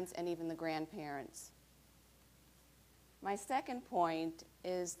parents and even the grandparents. My second point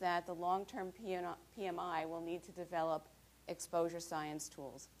is that the long-term PMI will need to develop exposure science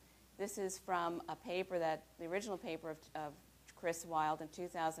tools. This is from a paper the original paper of Chris Wilde in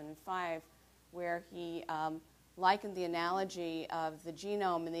 2005, where he likened the analogy of the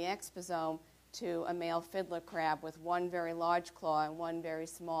genome and the exposome to a male fiddler crab with one very large claw and one very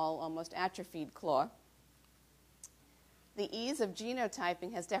small, almost atrophied claw. The ease of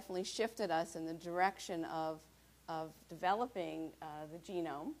genotyping has definitely shifted us in the direction of developing the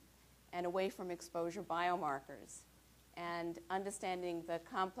genome and away from exposure biomarkers. And understanding the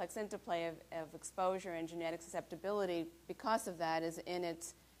complex interplay of exposure and genetic susceptibility because of that is in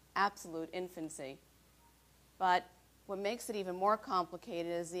its absolute infancy. But what makes it even more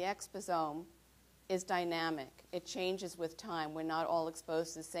complicated is the exposome is dynamic. It changes with time. We're not all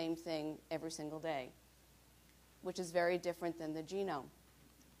exposed to the same thing every single day, which is very different than the genome.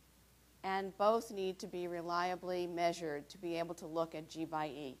 And both need to be reliably measured to be able to look at G by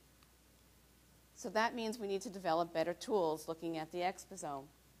E. So that means we need to develop better tools looking at the exposome.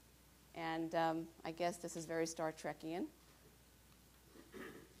 And I guess this is very Star Trekian.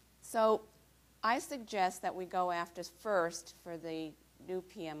 So I suggest that we go after first for the new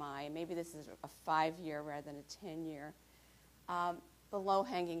PMI, and maybe this is a 5-year rather than a 10-year, the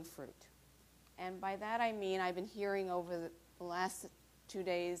low-hanging fruit. And by that I mean I've been hearing over the last 2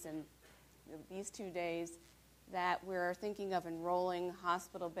 days and these 2 days that we're thinking of enrolling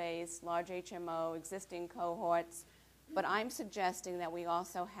hospital-based, large HMO, existing cohorts, but I'm suggesting that we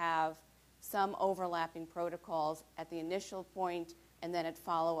also have some overlapping protocols at the initial point and then at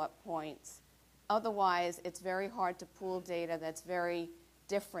follow-up points. Otherwise, it's very hard to pool data that's very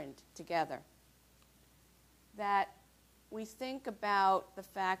different together. That we think about the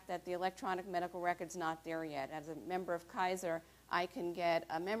fact that the electronic medical record's not there yet. As a member of Kaiser, I can get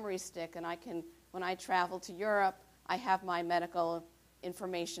a memory stick, and I can, when I travel to Europe, I have my medical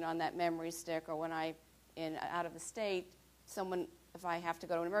information on that memory stick, or when I'm out of the state, someone, if I have to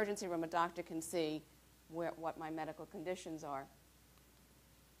go to an emergency room, a doctor can see what my medical conditions are.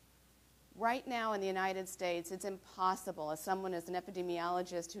 Right now in the United States, it's impossible. As someone as an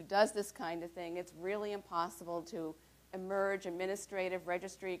epidemiologist who does this kind of thing, it's really impossible to emerge administrative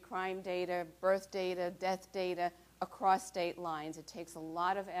registry, crime data, birth data, death data across state lines. It takes a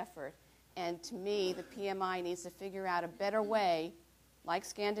lot of effort. And to me, the PMI needs to figure out a better way, like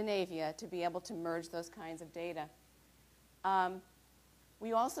Scandinavia, to be able to merge those kinds of data.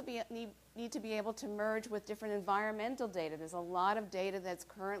 We also need to be able to merge with different environmental data. There's a lot of data that's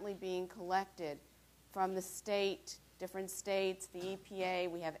currently being collected from the state, different states, the EPA.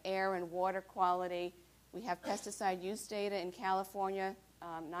 We have air and water quality. We have pesticide use data in California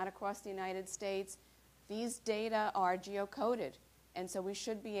not across the United States. These data are geocoded, and so we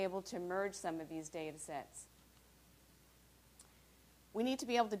should be able to merge some of these data sets. We need to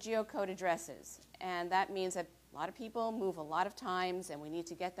be able to geocode addresses, and that means that a lot of people move a lot of times, and we need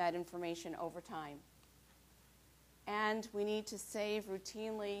to get that information over time. And we need to save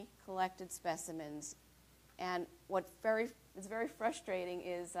routinely collected specimens. And what is very frustrating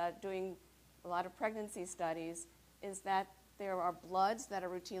is doing a lot of pregnancy studies is that there are bloods that are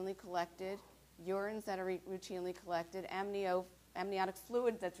routinely collected, urines that are routinely collected, amniotic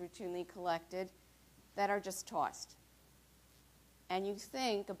fluid that's routinely collected that are just tossed. And you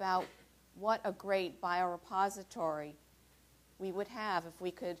think about what a great biorepository we would have if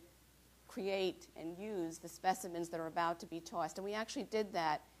we could create and use the specimens that are about to be tossed. And we actually did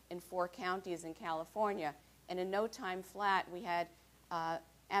that in 4 counties in California. And in no time flat, we had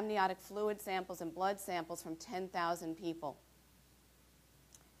amniotic fluid samples and blood samples from 10,000 people.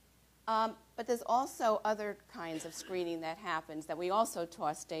 But there's also other kinds of screening that happens that we also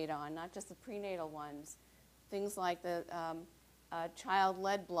toss data on, not just the prenatal ones. Things like the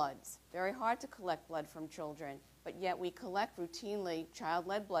child-led bloods. Very hard to collect blood from children, but yet we collect routinely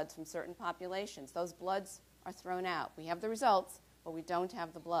child-led bloods from certain populations. Those bloods are thrown out. We have the results, but we don't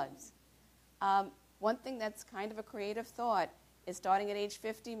have the bloods. One thing that's kind of a creative thought is starting at age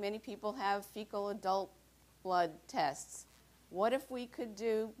 50, many people have fecal adult blood tests. What if we could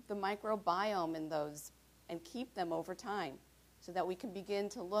do the microbiome in those and keep them over time so that we can begin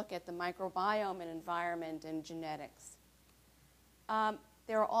to look at the microbiome and environment and genetics?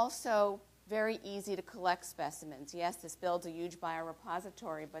 There are also very easy to collect specimens. Yes, this builds a huge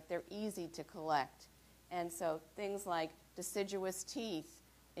biorepository, but they're easy to collect. And so things like deciduous teeth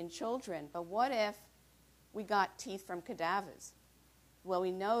in children. But what if we got teeth from cadavers? Well,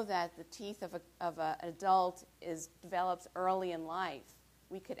 we know that the teeth of an adult develops early in life.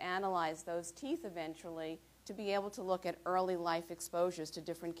 We could analyze those teeth eventually to be able to look at early life exposures to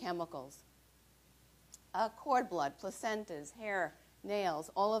different chemicals. Cord blood, placentas, hair, nails,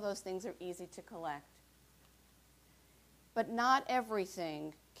 all of those things are easy to collect. But not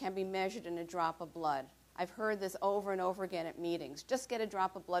everything can be measured in a drop of blood. I've heard this over and over again at meetings. Just get a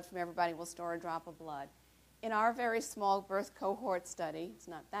drop of blood from everybody, we'll store a drop of blood. In our very small birth cohort study, it's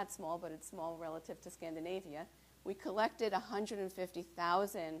not that small, but it's small relative to Scandinavia, we collected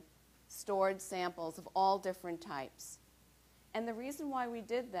 150,000 stored samples of all different types. And the reason why we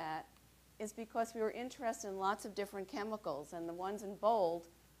did that is because we were interested in lots of different chemicals, and the ones in bold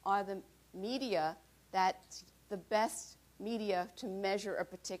are the media that's the best media to measure a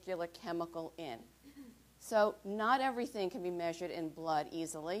particular chemical in. So not everything can be measured in blood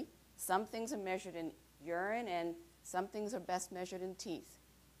easily. Some things are measured in urine, and some things are best measured in teeth.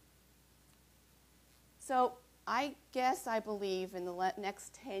 So I believe in the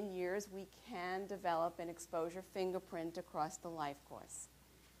next 10 years we can develop an exposure fingerprint across the life course.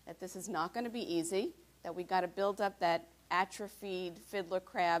 That this is not going to be easy, that we got to build up that atrophied fiddler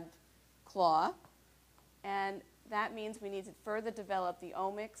crab claw, and that means we need to further develop the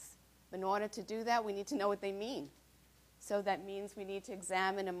omics. In order to do that, we need to know what they mean. So that means we need to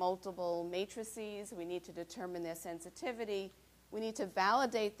examine in multiple matrices, we need to determine their sensitivity, we need to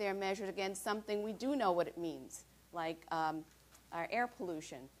validate their measures against something we do know what it means, like our air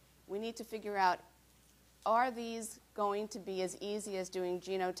pollution. We need to figure out, are these going to be as easy as doing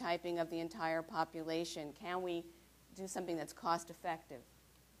genotyping of the entire population? Can we do something that's cost effective?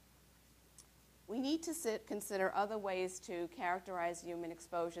 We need to consider other ways to characterize human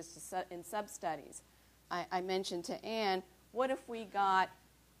exposures in sub-studies. I mentioned to Anne, what if we got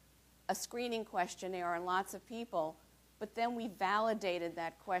a screening questionnaire on lots of people, but then we validated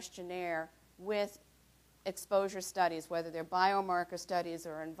that questionnaire with exposure studies, whether they're biomarker studies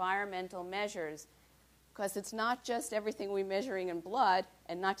or environmental measures, because it's not just everything we're measuring in blood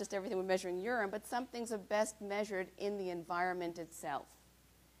and not just everything we're measuring in urine, but some things are best measured in the environment itself.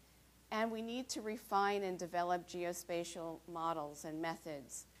 And we need to refine and develop geospatial models and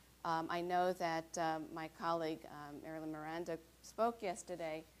methods. I know that my colleague, Marilyn Miranda, spoke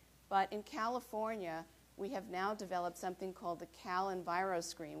yesterday, but in California, we have now developed something called the Cal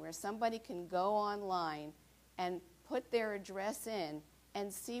EnviroScreen, where somebody can go online and put their address in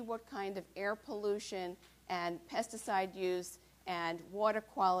and see what kind of air pollution and pesticide use and water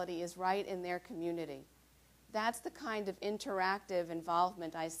quality is right in their community. That's the kind of interactive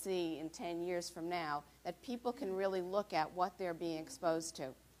involvement I see in 10 years from now, that people can really look at what they're being exposed to.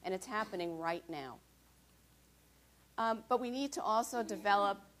 And it's happening right now. But we need to also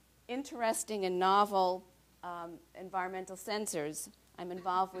develop interesting and novel environmental sensors. I'm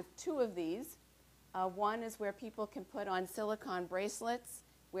involved with 2 of these. One is where people can put on silicone bracelets,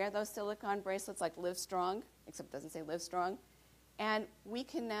 wear those silicone bracelets like Live Strong, except it doesn't say Live Strong. And we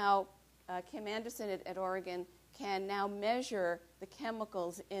can now, Kim Anderson at Oregon can now measure the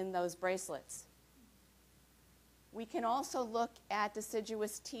chemicals in those bracelets. We can also look at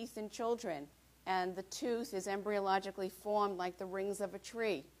deciduous teeth in children, and the tooth is embryologically formed like the rings of a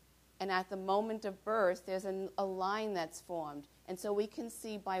tree. And at the moment of birth, there's a line that's formed. And so we can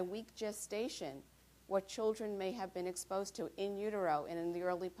see by week gestation what children may have been exposed to in utero and in the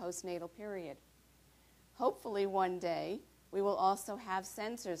early postnatal period. Hopefully one day, we will also have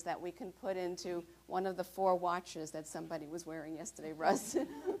sensors that we can put into one of the 4 watches that somebody was wearing yesterday, Russ.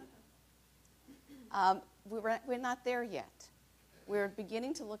 We're not there yet. We're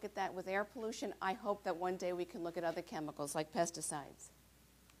beginning to look at that with air pollution. I hope that one day we can look at other chemicals like pesticides.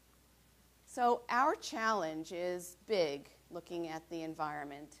 So our challenge is big, looking at the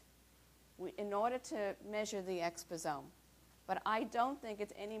environment, in order to measure the exposome. But I don't think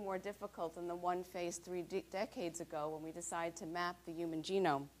it's any more difficult than the one faced 3 decades ago when we decided to map the human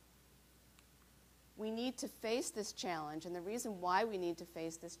genome. We need to face this challenge, and the reason why we need to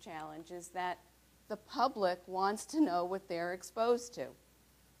face this challenge is that the public wants to know what they're exposed to.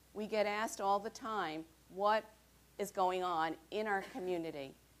 We get asked all the time what is going on in our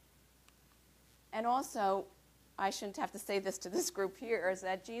community. And also, I shouldn't have to say this to this group here, is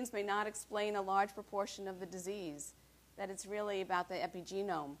that genes may not explain a large proportion of the disease, that it's really about the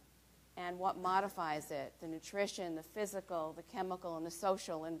epigenome and what modifies it, the nutrition, the physical, the chemical, and the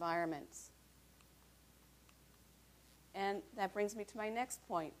social environments. And that brings me to my next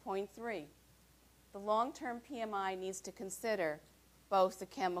point, point 3. The long-term PMI needs to consider both the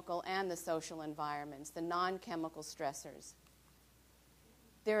chemical and the social environments, the non-chemical stressors.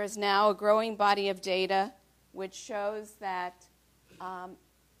 There is now a growing body of data which shows that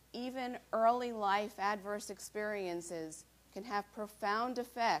even early life adverse experiences can have profound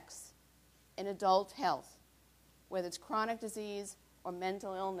effects in adult health, whether it's chronic disease or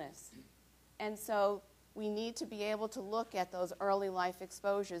mental illness. And so we need to be able to look at those early life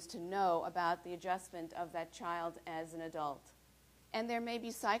exposures to know about the adjustment of that child as an adult. And there may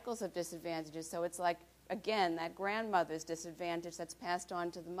be cycles of disadvantages, so it's like, again, that grandmother's disadvantage that's passed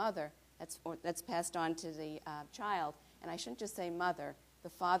on to the mother, that's passed on to the child. And I shouldn't just say mother. The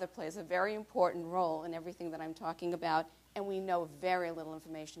father plays a very important role in everything that I'm talking about, and we know very little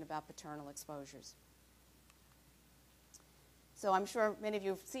information about paternal exposures. So I'm sure many of you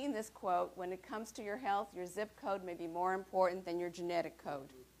have seen this quote, when it comes to your health, your zip code may be more important than your genetic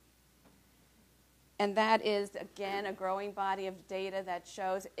code. And that is, again, a growing body of data that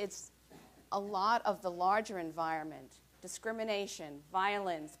shows it's a lot of the larger environment, discrimination,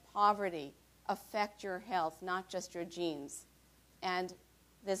 violence, poverty, affect your health, not just your genes. And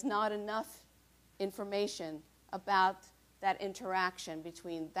there's not enough information about that interaction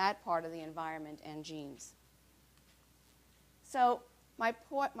between that part of the environment and genes. So my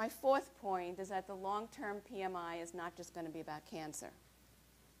 4th point is that the long-term PMI is not just going to be about cancer.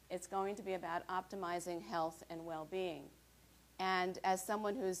 It's going to be about optimizing health and well-being. And as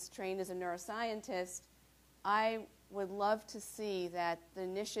someone who's trained as a neuroscientist, I would love to see that the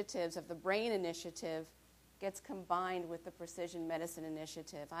initiatives of the Brain Initiative gets combined with the Precision Medicine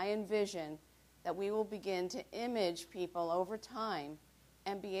Initiative. I envision that we will begin to image people over time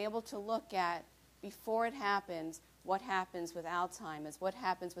and be able to look at, before it happens, what happens with Alzheimer's, what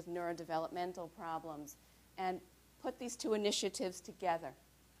happens with neurodevelopmental problems, and put these 2 initiatives together.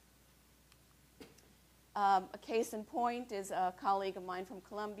 A case in point is a colleague of mine from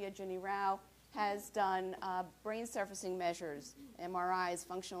Columbia, Ginny Rao, has done brain surfacing measures, MRIs,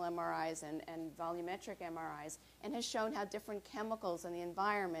 functional MRIs, and volumetric MRIs, and has shown how different chemicals in the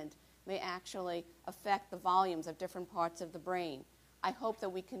environment may actually affect the volumes of different parts of the brain. I hope that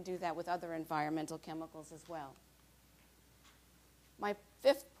we can do that with other environmental chemicals as well. My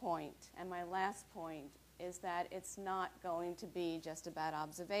 5th point, and my last point, is that it's not going to be just about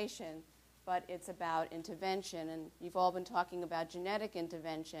observation, but it's about intervention. And you've all been talking about genetic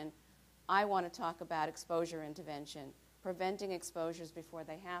intervention. I want to talk about exposure intervention, preventing exposures before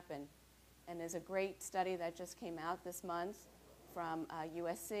they happen. And there's a great study that just came out this month from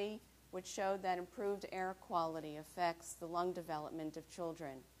USC, which showed that improved air quality affects the lung development of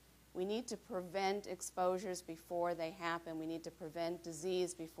children. We need to prevent exposures before they happen. We need to prevent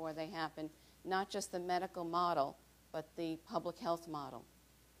disease before they happen, not just the medical model, but the public health model.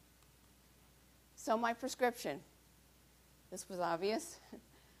 So my prescription, this was obvious.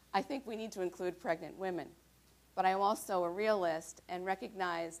 I think we need to include pregnant women. But I'm also a realist and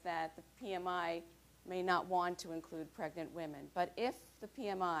recognize that the PMI may not want to include pregnant women. But if the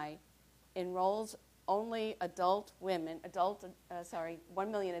PMI enrolls only 1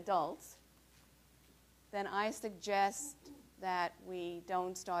 million adults, then I suggest that we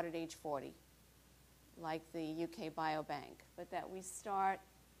don't start at age 40, like the UK Biobank, but that we start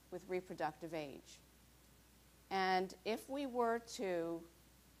with reproductive age. And if we were to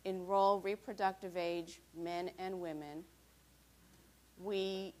enroll reproductive age men and women,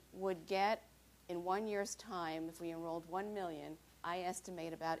 we would get, in 1 year's time, if we enrolled 1 million, I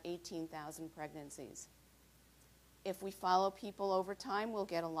estimate about 18,000 pregnancies. If we follow people over time, we'll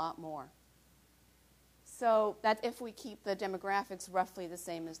get a lot more. So that if we keep the demographics roughly the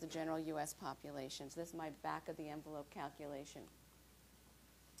same as the general U.S. population. So this is my back-of-the-envelope calculation.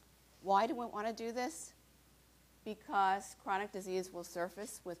 Why do we want to do this? Because chronic disease will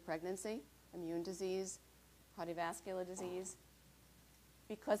surface with pregnancy, immune disease, cardiovascular disease,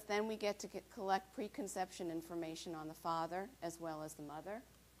 because then we get to collect preconception information on the father as well as the mother,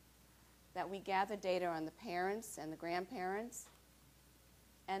 that we gather data on the parents and the grandparents,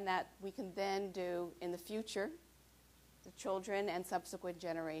 and that we can then do, in the future, the children and subsequent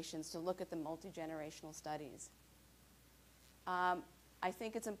generations to look at the multi-generational studies. I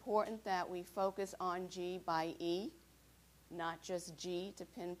think it's important that we focus on G by E, not just G to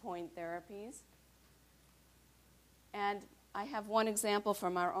pinpoint therapies. And I have one example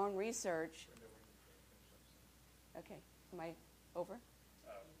from our own research. Okay, am I over?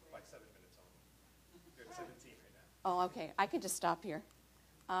 Like 7 minutes on. You're at 17 right now. Oh, okay. I can just stop here.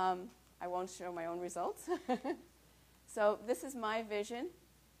 I won't show my own results. So this is my vision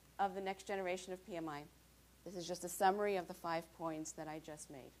of the next generation of PMI. This is just a summary of the 5 points that I just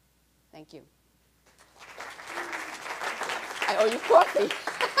made. Thank you. I owe you coffee.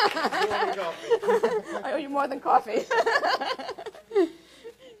 I owe you more than coffee.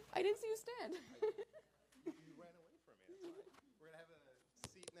 I didn't see you stand. You ran away from me. That's fine. We're going to have a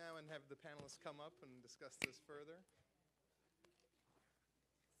seat now and have the panelists come up and discuss this further.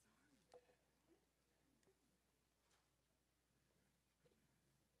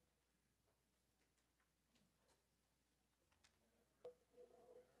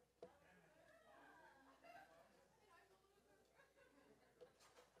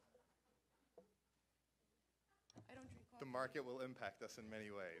 The market will impact us in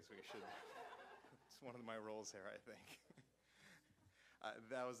many ways. We should. It's one of my roles here, I think.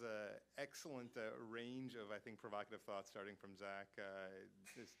 That was an excellent range of, I think, provocative thoughts, starting from Zach.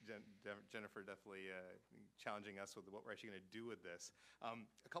 Jennifer definitely challenging us with what we're actually going to do with this.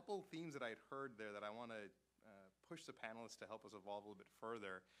 A couple of themes that I had heard there that I want to push the panelists to help us evolve a little bit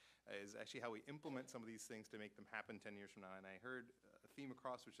further is actually how we implement some of these things to make them happen 10 years from now. And I heard a theme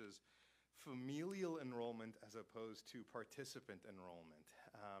across, which is familial enrollment as opposed to participant enrollment.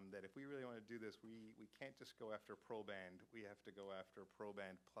 That if we really want to do this, we can't just go after proband. We have to go after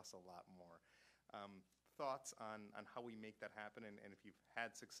proband plus a lot more. Thoughts on how we make that happen, and if you've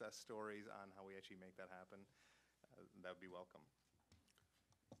had success stories on how we actually make that happen, that would be welcome.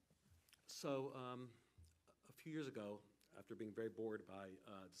 So a few years ago, after being very bored by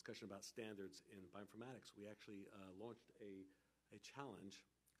discussion about standards in bioinformatics, we actually launched a challenge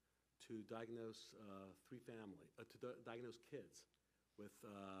to diagnose diagnose kids with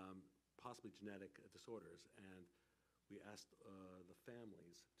possibly genetic disorders, and we asked the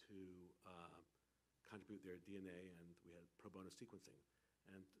families to contribute their DNA, and we had pro bono sequencing.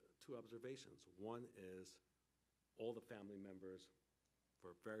 And 2 observations. One is all the family members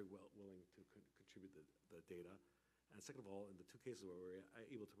were very willing to contribute the data, and second of all, in the 2 cases where we were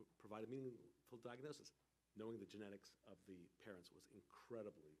able to provide a meaningful diagnosis, knowing the genetics of the parents was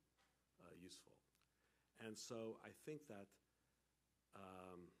incredibly useful. And so I think that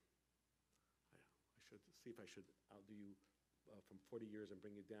I should see if I should outdo you from 40 years and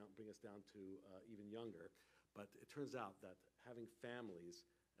bring us down to even younger. But it turns out that having families,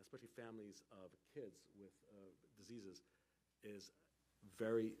 especially families of kids with diseases, is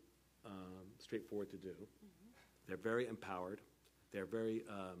very straightforward to do. They're very empowered. They're very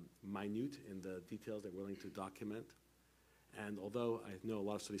minute in the details they're willing to document. And although I know a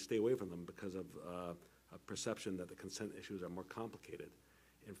lot of studies stay away from them because of a perception that the consent issues are more complicated,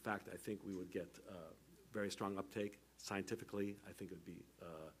 in fact, I think we would get very strong uptake. Scientifically, I think it would be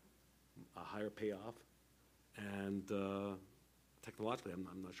a higher payoff. And technologically,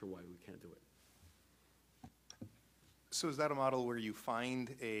 I'm not sure why we can't do it. So is that a model where you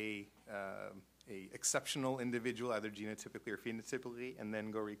find a exceptional individual, either genotypically or phenotypically, and then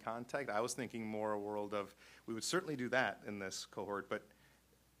go recontact? I was thinking more a world of, we would certainly do that in this cohort, but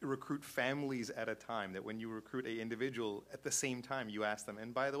recruit families at a time, that when you recruit an individual, at the same time you ask them,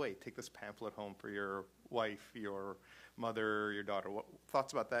 and by the way, take this pamphlet home for your wife, your mother, your daughter. What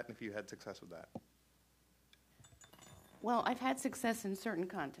thoughts about that, and if you had success with that? Well, I've had success in certain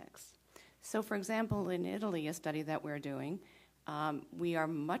contexts. So, for example, in Italy, a study that we're doing, we are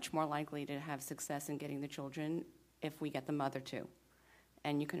much more likely to have success in getting the children if we get the mother too.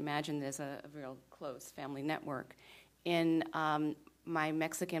 And you can imagine there's a real close family network. In my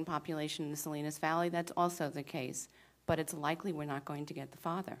Mexican population in the Salinas Valley, that's also the case, but it's likely we're not going to get the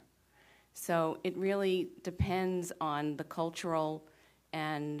father. So it really depends on the cultural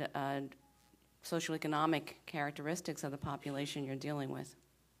and socioeconomic characteristics of the population you're dealing with.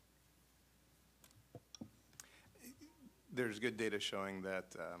 There's good data showing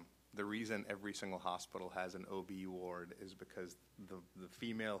that the reason every single hospital has an OB ward is because the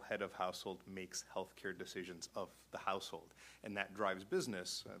female head of household makes healthcare decisions of the household, and that drives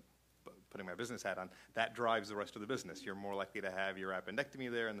business. Putting my business hat on, that drives the rest of the business. You're more likely to have your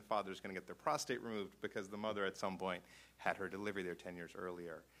appendectomy there, and the father's going to get their prostate removed because the mother at some point had her delivery there 10 years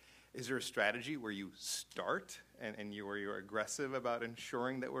earlier. Is there a strategy where you start and where you're aggressive about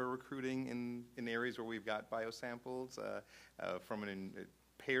ensuring that we're recruiting in areas where we've got biosamples? From a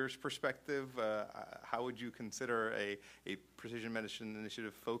payer's perspective, how would you consider a precision medicine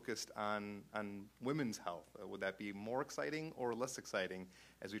initiative focused on women's health? Would that be more exciting or less exciting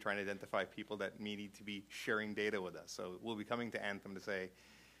as we try and identify people that may need to be sharing data with us? So we'll be coming to Anthem to say,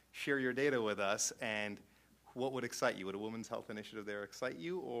 share your data with us, and what would excite you? Would a women's health initiative there excite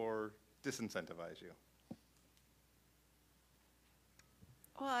you or disincentivize you?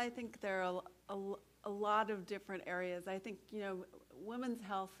 Well, I think there are a lot of different areas. I think, women's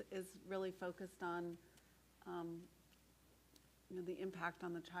health is really focused on, the impact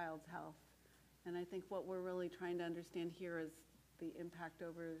on the child's health. And I think what we're really trying to understand here is the impact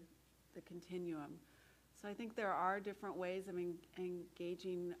over the continuum. So I think there are different ways of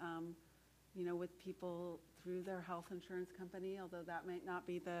engaging, with people through their health insurance company, although that might not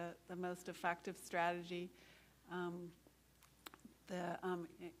be the most effective strategy. I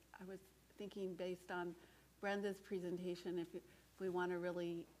was thinking based on Brenda's presentation, if we want to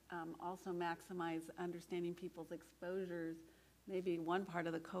really also maximize understanding people's exposures, maybe one part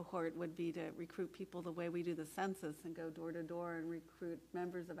of the cohort would be to recruit people the way we do the census and go door to door and recruit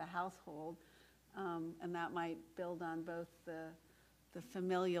members of a household. And that might build on both the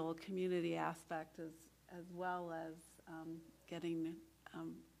familial community aspect as well as getting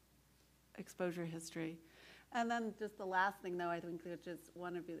exposure history. And then just the last thing, though, I think, which is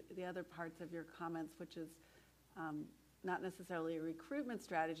one of the other parts of your comments, which is not necessarily a recruitment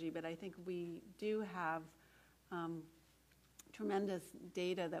strategy, but I think we do have tremendous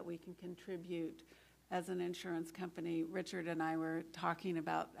data that we can contribute as an insurance company. Richard and I were talking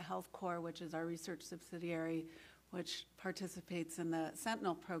about Health Corps, which is our research subsidiary, which participates in the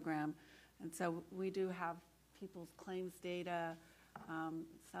Sentinel program. And so we do have people's claims data,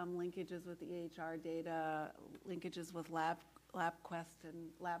 some linkages with the EHR data, linkages with LabQuest and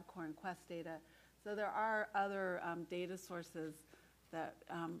LabCorp and Quest data. So there are other data sources that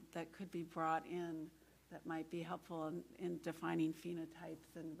could be brought in that might be helpful in defining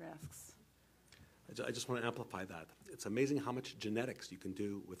phenotypes and risks. I just want to amplify that. It's amazing how much genetics you can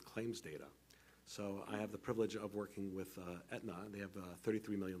do with claims data. So I have the privilege of working with Aetna. They have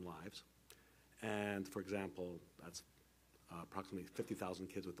 33 million lives. And for example, that's approximately 50,000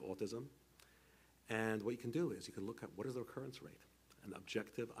 kids with autism. And what you can do is you can look at what is the recurrence rate, an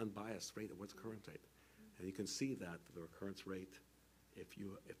objective, unbiased rate of what's the recurrence rate. And you can see that the recurrence rate, if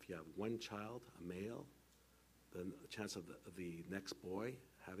you have one child, a male, then the chance of the next boy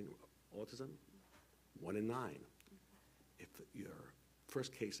having autism, 1 in 9. If your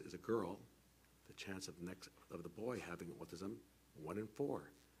first case is a girl, the chance of the boy having autism, 1 in 4.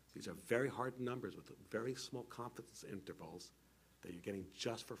 These are very hard numbers with very small confidence intervals that you're getting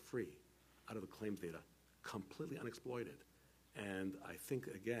just for free out of the claims data, completely unexploited. And I think,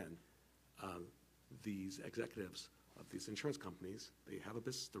 again, these executives of these insurance companies, they have a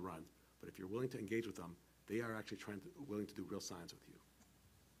business to run, but if you're willing to engage with them, they are actually willing to do real science with you.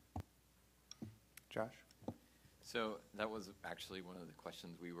 Josh? So that was actually one of the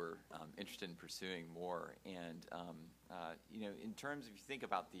questions we were interested in pursuing more. And, in terms of, if you think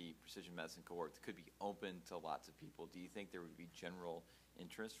about the precision medicine cohort, it could be open to lots of people. Do you think there would be general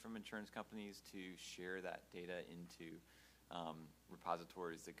interest from insurance companies to share that data into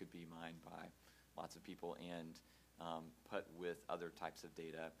repositories that could be mined by lots of people and put with other types of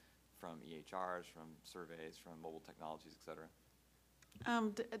data from EHRs, from surveys, from mobile technologies, et cetera?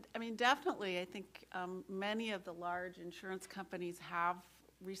 Definitely. I think many of the large insurance companies have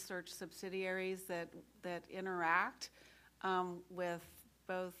research subsidiaries that interact with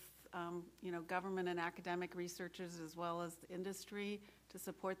both government and academic researchers as well as the industry to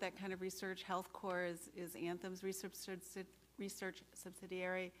support that kind of research. Health Corps is Anthem's research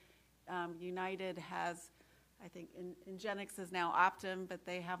subsidiary. United has, I think, Ingenix is now Optum, but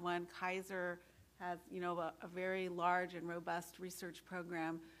they have one. Kaiser has, a very large and robust research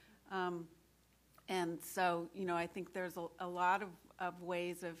program. And so, I think there's a lot of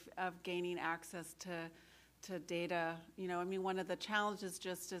ways of gaining access to data. One of the challenges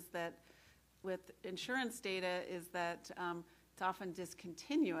just is that with insurance data is that it's often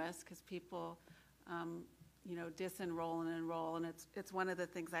discontinuous because people, disenroll and enroll. And it's one of the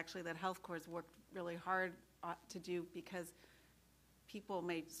things actually that Health Corps has worked really hard to do, because people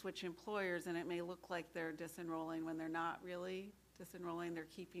may switch employers and it may look like they're disenrolling when they're not really disenrolling. They're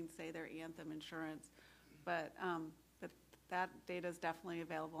keeping, say, their Anthem insurance. But that data is definitely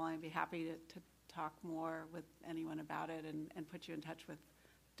available. I'd be happy to talk more with anyone about it and put you in touch with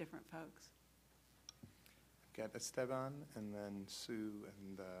different folks. Got Esteban, and then Sue,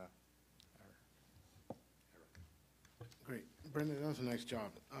 and Great. Brenda, that was a nice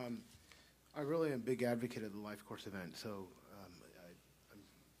job. I really am a big advocate of the Life Course event, so I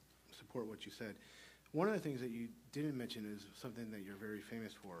support what you said. One of the things that you didn't mention is something that you're very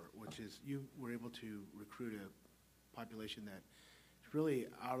famous for, which is you were able to recruit a population that is really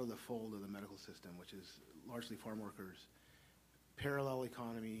out of the fold of the medical system, which is largely farm workers, parallel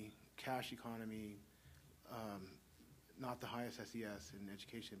economy, cash economy, not the highest SES in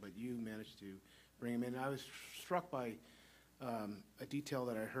education, but you managed to bring them in. I was struck by a detail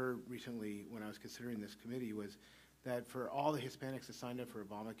that I heard recently when I was considering this committee, was that for all the Hispanics that signed up for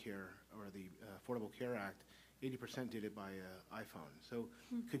Obamacare or the Affordable Care Act, 80% did it by iPhone. So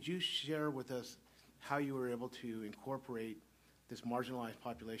could you share with us how you were able to incorporate this marginalized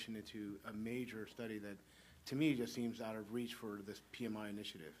population into a major study that, to me, just seems out of reach for this PMI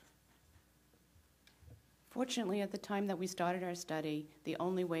initiative? Fortunately, at the time that we started our study, the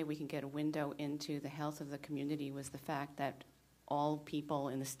only way we can get a window into the health of the community was the fact that all people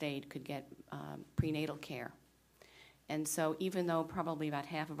in the state could get prenatal care. And so even though probably about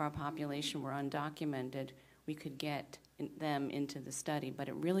half of our population were undocumented, we could get them into the study. But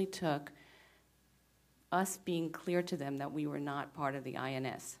it really took us being clear to them that we were not part of the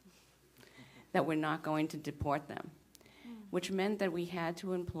INS, that we're not going to deport them, which meant that we had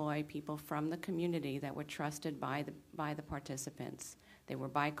to employ people from the community that were trusted by the participants. They were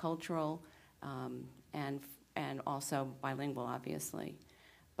bicultural and also bilingual, obviously.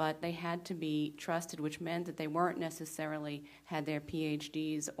 But they had to be trusted, which meant that they weren't necessarily had their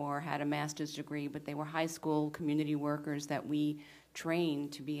PhDs or had a master's degree, but they were high school community workers that we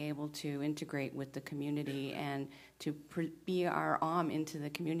trained to be able to integrate with the community and to be our arm into the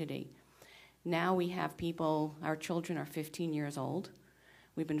community. Now we have people, our children are 15 years old.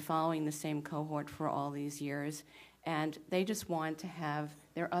 We've been following the same cohort for all these years, and they just want to have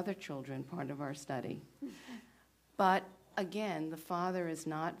their other children part of our study. But again, the father is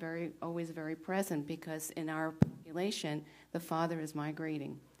not always very present, because in our population, the father is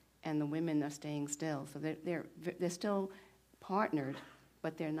migrating and the women are staying still. So they're still partnered,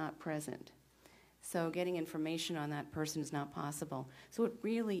 but they're not present. So getting information on that person is not possible. So it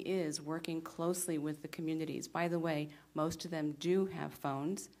really is working closely with the communities. By the way, most of them do have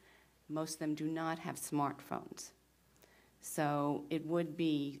phones. Most of them do not have smartphones. So it would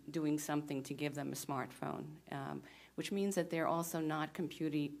be doing something to give them a smartphone, which means that they're also not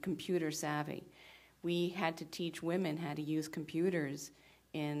computer savvy. We had to teach women how to use computers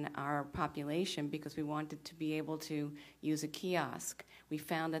in our population because we wanted to be able to use a kiosk. We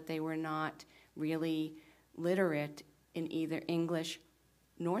found that they were not really literate in either English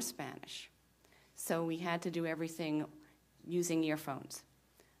nor Spanish. So we had to do everything using earphones.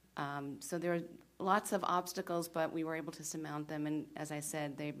 So there are lots of obstacles, but we were able to surmount them. And as I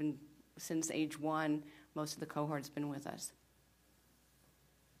said, they've been, since age 1, most of the cohort's been with us.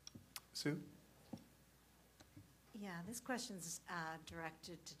 Sue? Yeah, this question's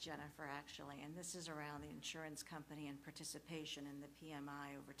directed to Jennifer, actually, and this is around the insurance company and participation in the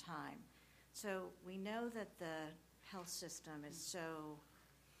PMI over time. So we know that the health system is so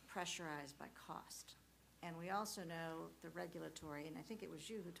pressurized by cost. And we also know the regulatory, and I think it was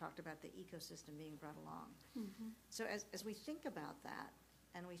you who talked about the ecosystem being brought along. Mm-hmm. So as we think about that,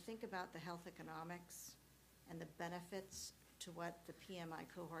 and we think about the health economics and the benefits to what the PMI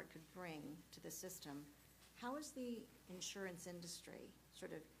cohort could bring to the system, how is the insurance industry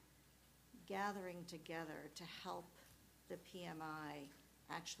sort of gathering together to help the PMI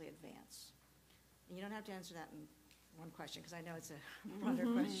actually advance? And you don't have to answer that in one question, because I know it's a broader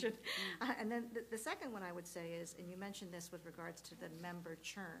question. And then the second one I would say is, and you mentioned this with regards to the member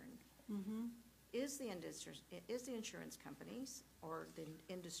churn, is the insurance companies or the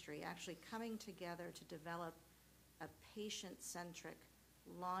industry actually coming together to develop a patient-centric,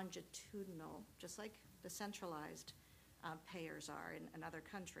 longitudinal, just like the centralized payers are in other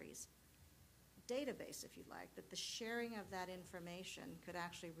countries, database, if you like, that the sharing of that information could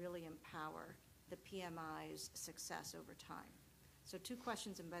actually really empower the PMI's success over time? So two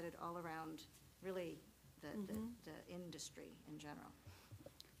questions embedded all around really the industry in general.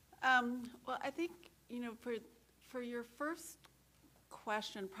 Well, I think, for your first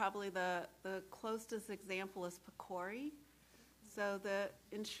question, probably the closest example is PCORI. So the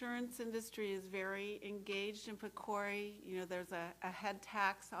insurance industry is very engaged in PCORI. There's a head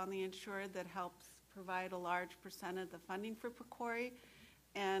tax on the insured that helps provide a large percent of the funding for PCORI,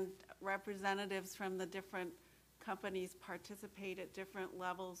 and representatives from the different companies participate at different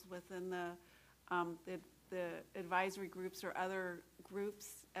levels within the advisory groups or other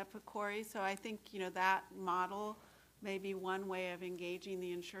groups at PCORI. So I think that model may be one way of engaging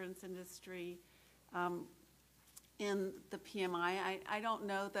the insurance industry in the PMI. I don't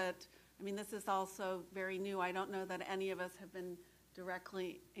know that, this is also very new. I don't know that any of us have been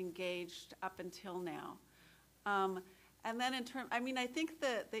directly engaged up until now. And then I think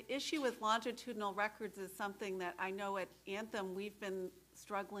the issue with longitudinal records is something that I know at Anthem we've been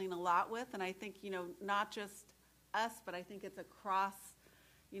struggling a lot with, and I think, not just us, but I think it's across,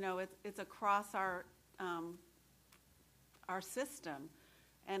 it's across our system.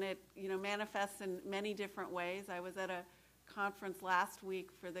 And it, manifests in many different ways. I was at a conference last week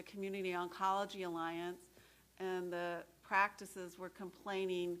for the Community Oncology Alliance, and the practices were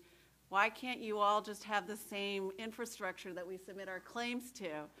complaining, why can't you all just have the same infrastructure that we submit our claims to?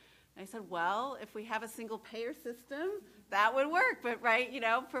 And I said, well, if we have a single payer system, that would work. But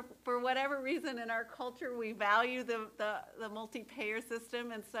for whatever reason in our culture, we value the multi-payer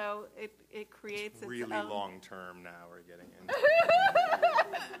system, and so it creates really its own. long term now we're getting into.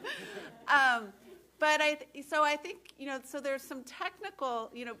 But I think so there's some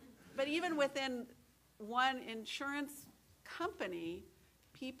technical but even within one insurance company,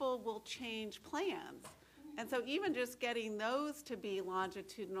 people will change plans. And so even just getting those to be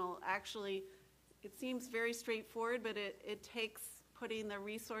longitudinal, actually, it seems very straightforward, but it takes putting the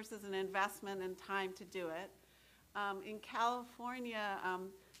resources and investment and time to do it. In California,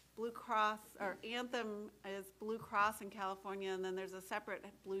 Blue Cross, or Anthem is Blue Cross in California, and then there's a separate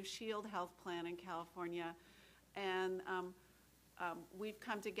Blue Shield health plan in California. And we've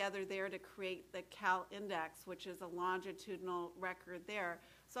come together there to create the Cal Index, which is a longitudinal record there.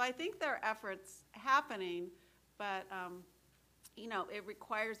 So I think there are efforts happening, but it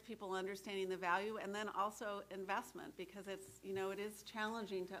requires people understanding the value, and then also investment, because it's it is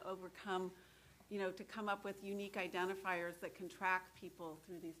challenging to overcome, to come up with unique identifiers that can track people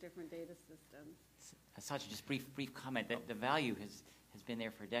through these different data systems. Sachin, just brief comment that the value has been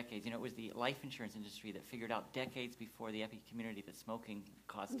there for decades. It was the life insurance industry that figured out decades before the epi community that smoking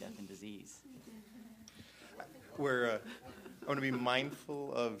caused death and disease. I want to be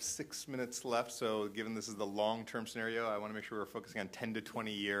mindful of 6 minutes left, so given this is the long-term scenario, I want to make sure we're focusing on 10 to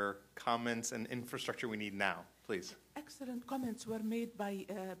 20-year comments and infrastructure we need now. Please. Excellent comments were made by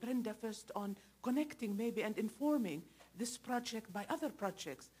Brenda first on connecting maybe and informing this project by other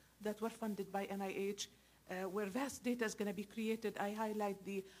projects that were funded by NIH, where vast data is going to be created. I highlight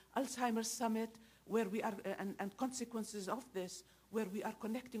the Alzheimer's Summit, where we are, and consequences of this, where we are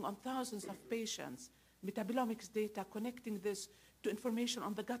connecting on thousands of patients, metabolomics data, connecting this to information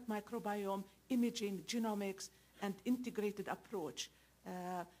on the gut microbiome, imaging, genomics, and integrated approach.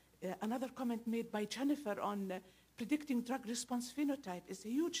 Another comment made by Jennifer on predicting drug response phenotype is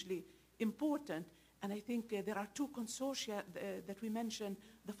hugely important, and I think there are two consortia that we mentioned,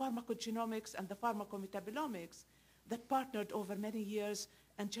 the pharmacogenomics and the pharmacometabolomics, that partnered over many years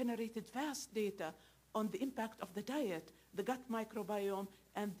and generated vast data on the impact of the diet, the gut microbiome,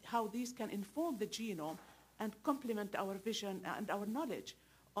 and how these can inform the genome and complement our vision and our knowledge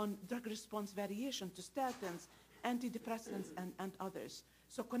on drug response variation to statins, antidepressants, and others.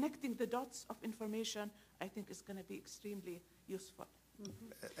 So connecting the dots of information, I think, is going to be extremely useful.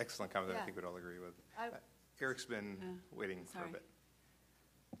 Mm-hmm. Excellent comment that I think we'd all agree with. Eric's been waiting for a bit.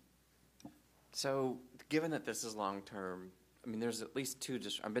 So given that this is long-term, there's at least two.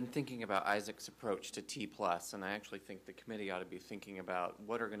 I've been thinking about Isaac's approach to T+, and I actually think the committee ought to be thinking about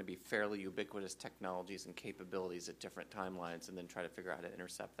what are going to be fairly ubiquitous technologies and capabilities at different timelines, and then try to figure out how to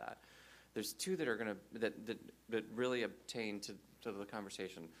intercept that. There's two that are going to that really obtain to the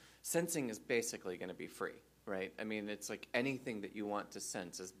conversation. Sensing is basically going to be free. right? I mean, it's like anything that you want to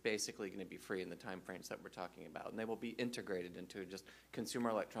sense is basically going to be free in the time frames that we're talking about. And they will be integrated into just consumer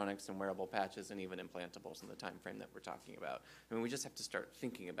electronics and wearable patches and even implantables in the time frame that we're talking about. I mean, we just have to start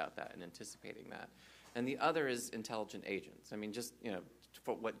thinking about that and anticipating that. And the other is intelligent agents. I mean, just,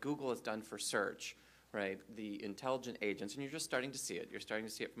 for what Google has done for search, right, the intelligent agents, and you're just starting to see it. You're starting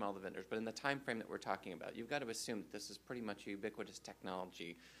to see it from all the vendors. But in the time frame that we're talking about, you've got to assume that this is pretty much a ubiquitous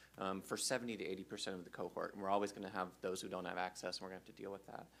technology for 70 to 80% of the cohort. And we're always going to have those who don't have access, and we're going to have to deal with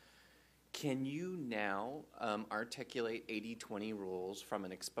that. Can you now articulate 80-20 rules from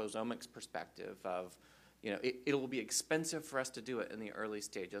an exposomics perspective of, it will be expensive for us to do it in the early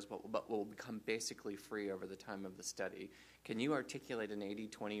stages, but will become basically free over the time of the study. Can you articulate an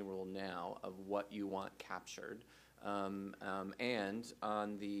 80-20 rule now of what you want captured? And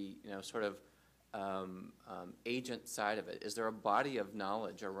on the agent side of it, is there a body of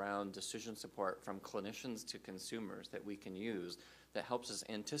knowledge around decision support from clinicians to consumers that we can use that helps us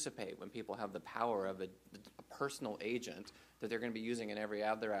anticipate when people have the power of a personal agent that they're going to be using in every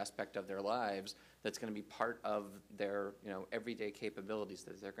other aspect of their lives that's going to be part of their everyday capabilities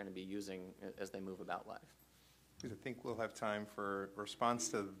that they're going to be using as they move about life? I think we'll have time for response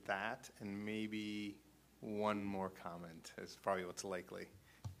to that and maybe one more comment is probably what's likely.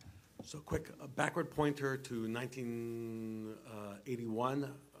 So quick backward pointer to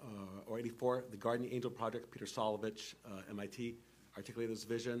 1981 or 84, the Guardian Angel Project. Peter Solovich, MIT, articulated this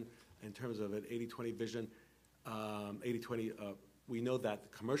vision in terms of an 80-20 vision. 80-20, we know that the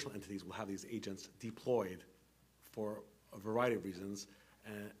commercial entities will have these agents deployed for a variety of reasons,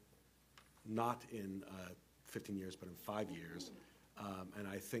 not in 15 years, but in 5 years. And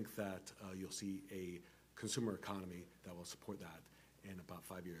I think that you'll see a consumer economy that will support that in about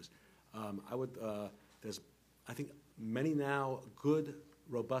 5 years. There's, I think, many now good,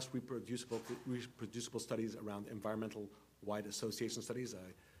 robust, reproducible studies around environmental-wide association studies.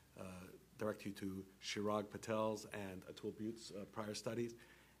 I direct you to Chirag Patel's and Atul Butte's prior studies.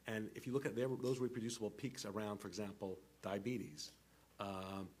 And if you look at those reproducible peaks around, for example, diabetes,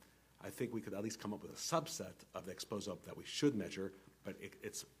 I think we could at least come up with a subset of the exposure that we should measure, but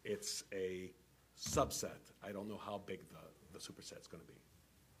it's a subset. I don't know how big the superset is going to be.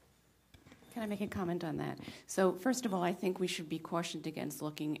 Can I make a comment on that? So first of all, I think we should be cautioned against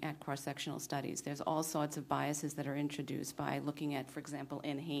looking at cross-sectional studies. There's all sorts of biases that are introduced by looking at, for example,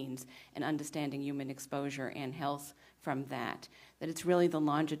 NHANES and understanding human exposure and health from that. That it's really the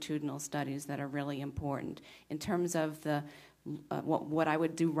longitudinal studies that are really important. In terms of the what I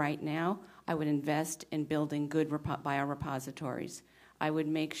would do right now, I would invest in building good biorepositories. I would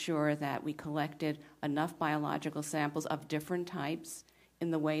make sure that we collected enough biological samples of different types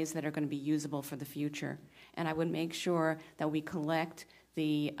in the ways that are going to be usable for the future. And I would make sure that we collect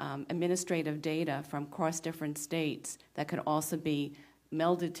the administrative data from across different states that could also be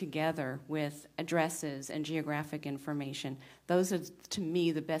melded together with addresses and geographic information. Those are, to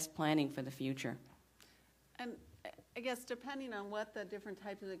me, the best planning for the future. And I guess depending on what the different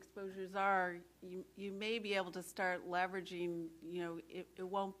types of exposures are, you may be able to start leveraging, it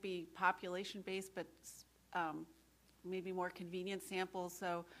won't be population-based, but maybe more convenient samples,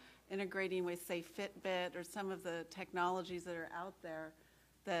 so integrating with, say, Fitbit or some of the technologies that are out there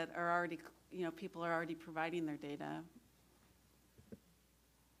that are already, people are already providing their data. I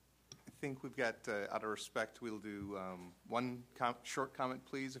think we've got, out of respect, we'll do one short comment,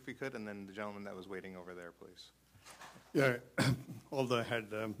 please, if we could, and then the gentleman that was waiting over there, please. Yeah, although I had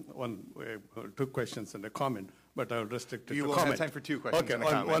two questions and a comment, but I'll restrict it to comment. You won't have time for two questions okay, and a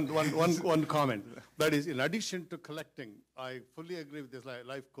comment. One comment. That is, in addition to collecting, I fully agree with this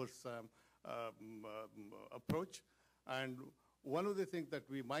life course approach. And one of the things that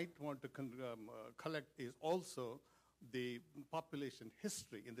we might want to collect is also the population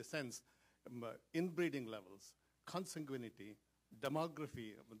history, in the sense inbreeding levels, consanguinity,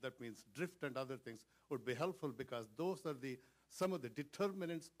 demography, that means drift and other things, would be helpful because those are some of the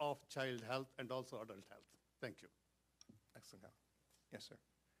determinants of child health and also adult health. Thank you. Excellent. Yes, sir.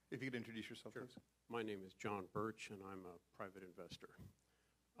 If you could introduce yourself, sure. Please. My name is John Birch, and I'm a private investor.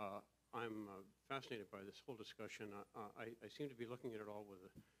 I'm fascinated by this whole discussion. I seem to be looking at it all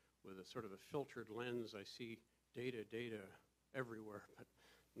with a sort of a filtered lens. I see data everywhere, but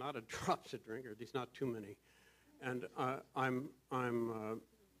not a drop to drink, or at least not too many. And I'm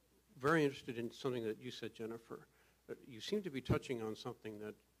very interested in something that you said, Jennifer. You seem to be touching on something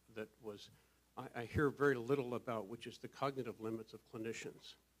that was I hear very little about, which is the cognitive limits of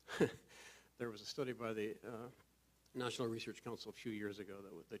clinicians. There was a study by the National Research Council a few years ago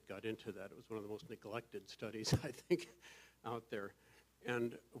that got into that. It was one of the most neglected studies, I think, out there.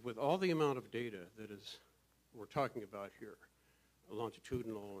 And with all the amount of data that is we're talking about here,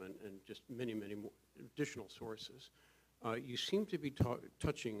 longitudinal and just many, many more additional sources, you seem to be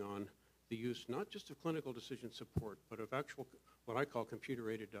touching on the use not just of clinical decision support, but of actual, what I call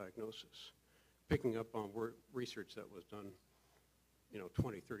computer-aided diagnosis, picking up on research that was done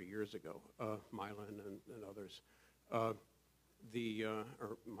 20, 30 years ago, Mylan and others. Or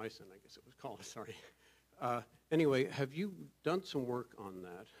Mycin, I guess it was called, sorry. Anyway, have you done some work on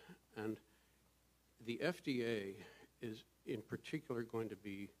that? And the FDA is in particular going to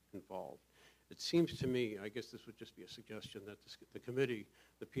be involved. It seems to me, I guess this would just be a suggestion, that the committee,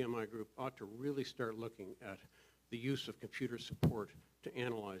 the PMI group, ought to really start looking at the use of computer support to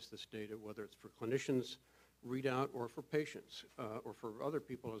analyze this data, whether it's for clinicians' readout or for patients or for other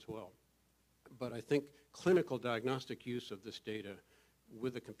people as well. But I think clinical diagnostic use of this data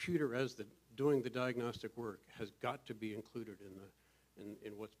with the computer as doing the diagnostic work has got to be included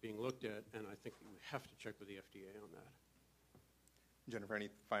in what's being looked at, and I think we have to check with the FDA on that. Jennifer, any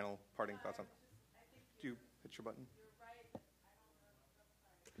final parting thoughts on? Do you hit your button?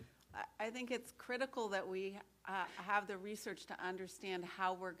 I think it's critical that we have the research to understand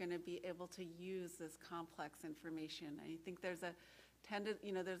how we're going to be able to use this complex information. I think there's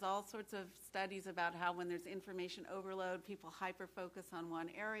there's all sorts of studies about how when there's information overload, people hyper-focus on one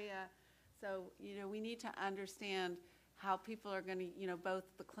area. So, we need to understand how people are going to, both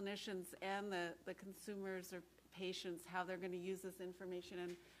the clinicians and the consumers or patients, how they're going to use this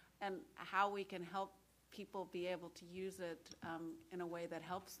information and how we can help people be able to use it in a way that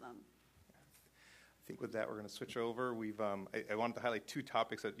helps them. I think with that, we're going to switch over. I wanted to highlight two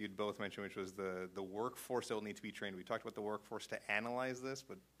topics that you'd both mentioned, which was the workforce that will need to be trained. We talked about the workforce to analyze this,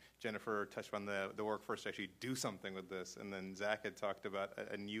 but Jennifer touched on the workforce to actually do something with this. And then Zach had talked about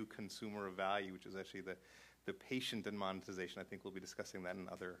a new consumer of value, which is actually the patient and monetization. I think we'll be discussing that in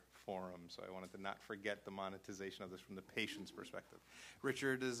other forums. So I wanted to not forget the monetization of this from the patient's perspective.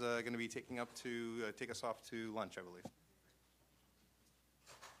 Richard is going to be take us off to lunch, I believe.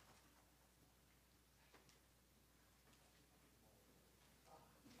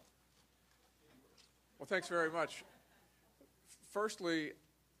 Well, thanks very much. Firstly,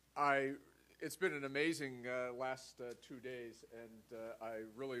 it's been an amazing last 2 days, and I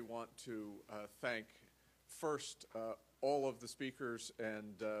really want to thank first all of the speakers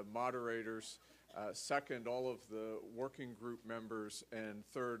and moderators, second all of the working group members, and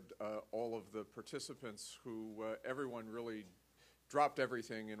third all of the participants who everyone really dropped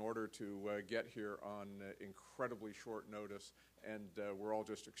everything in order to get here on incredibly short notice, and we're all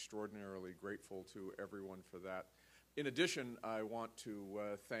just extraordinarily grateful to everyone for that. In addition, I want to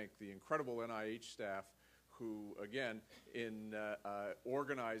thank the incredible NIH staff who, again, in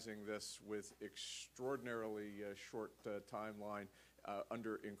organizing this with extraordinarily short timeline,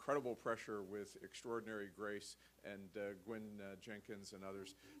 under incredible pressure with extraordinary grace, and Gwen Jenkins and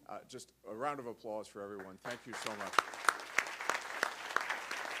others. Just a round of applause for everyone. Thank you so much.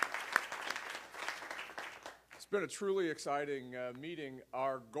 It's been a truly exciting meeting.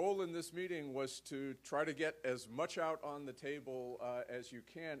 Our goal in this meeting was to try to get as much out on the table as you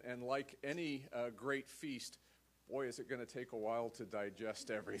can, and like any great feast, boy, is it going to take a while to digest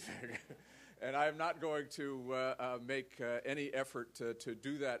everything. And I'm not going to make any effort to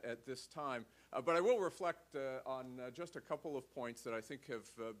do that at this time, but I will reflect on just a couple of points that I think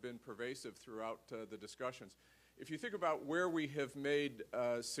have been pervasive throughout the discussions. If you think about where we have made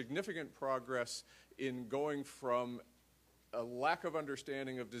significant progress in going from a lack of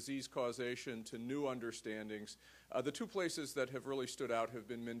understanding of disease causation to new understandings, the two places that have really stood out have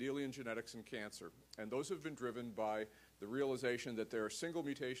been Mendelian genetics and cancer. And those have been driven by the realization that there are single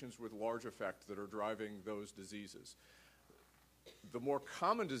mutations with large effect that are driving those diseases. The more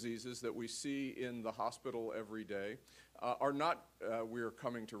common diseases that we see in the hospital every day are not, we're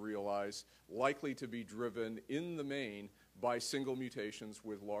coming to realize, likely to be driven in the main by single mutations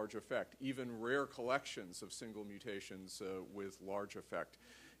with large effect, even rare collections of single mutations with large effect.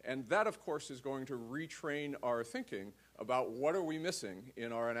 And that, of course, is going to retrain our thinking about what are we missing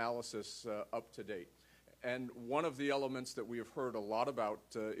in our analysis up to date. And one of the elements that we have heard a lot about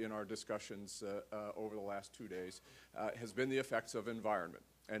in our discussions over the last 2 days has been the effects of environment.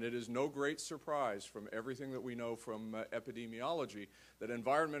 And it is no great surprise from everything that we know from epidemiology that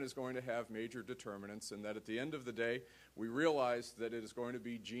environment is going to have major determinants, and that at the end of the day, we realize that it is going to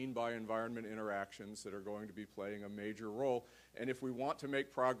be gene by environment interactions that are going to be playing a major role. And if we want to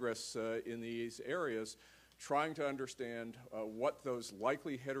make progress in these areas, trying to understand what those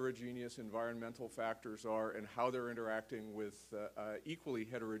likely heterogeneous environmental factors are and how they're interacting with equally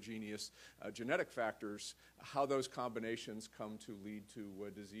heterogeneous genetic factors, how those combinations come to lead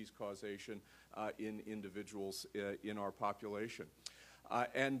to disease causation in individuals in our population.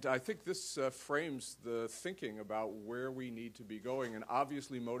 And I think this frames the thinking about where we need to be going and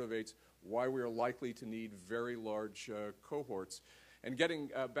obviously motivates why we are likely to need very large cohorts. And getting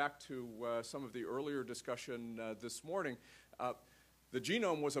back to some of the earlier discussion this morning, the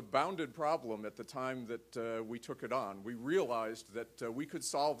genome was a bounded problem at the time that we took it on. We realized that we could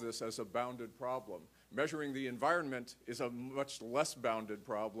solve this as a bounded problem. Measuring the environment is a much less bounded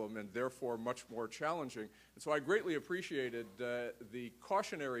problem and therefore much more challenging. And so I greatly appreciated the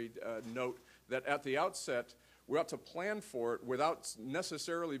cautionary note that at the outset we ought to plan for it without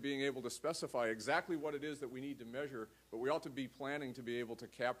necessarily being able to specify exactly what it is that we need to measure, but we ought to be planning to be able to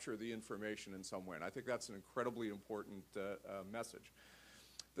capture the information in some way. And I think that's an incredibly important message.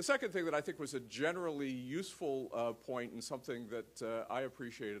 The second thing that I think was a generally useful point and something that I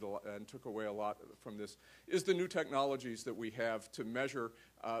appreciated a lot and took away a lot from this is the new technologies that we have to measure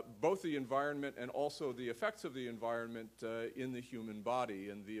both the environment and also the effects of the environment in the human body,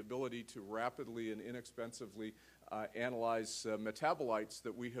 and the ability to rapidly and inexpensively analyze metabolites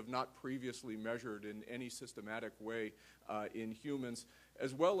that we have not previously measured in any systematic way in humans,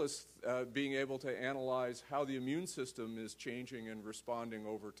 as well as being able to analyze how the immune system is changing and responding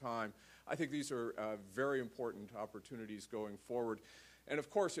over time. I think these are very important opportunities going forward. And of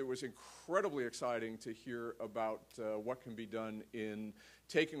course, it was incredibly exciting to hear about what can be done in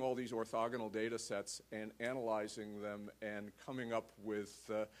taking all these orthogonal data sets and analyzing them and coming up with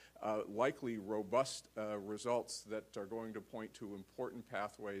likely robust results that are going to point to important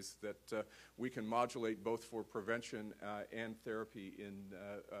pathways that we can modulate both for prevention and therapy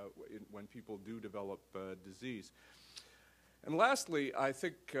when people do develop disease. And lastly, I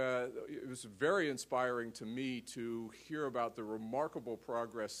think it was very inspiring to me to hear about the remarkable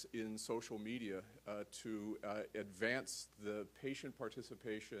progress in social media to advance the patient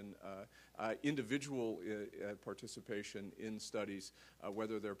participation, individual participation in studies,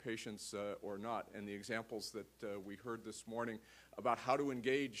 whether they're patients or not. And the examples that we heard this morning about how to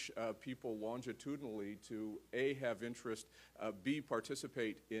engage people longitudinally to A, have interest, B,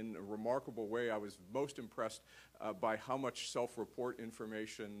 participate in a remarkable way. I was most impressed by how much self-report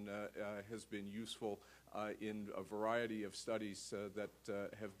information has been useful in a variety of studies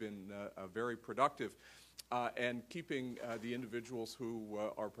that have been very productive, and keeping the individuals who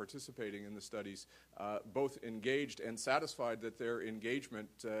are participating in the studies both engaged and satisfied that their engagement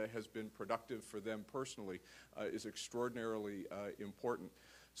has been productive for them personally is extraordinarily important.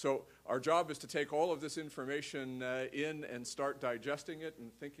 So our job is to take all of this information in and start digesting it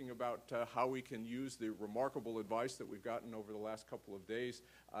and thinking about how we can use the remarkable advice that we've gotten over the last couple of days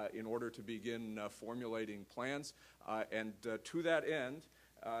in order to begin formulating plans. And to that end,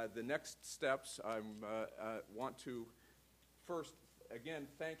 the next steps, I want to first, again,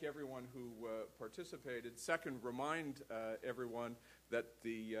 thank everyone who participated. Second, remind everyone that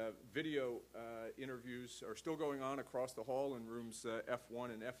the video interviews are still going on across the hall in rooms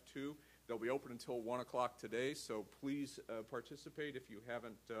F1 and F2. They'll be open until 1 o'clock today, so please participate if you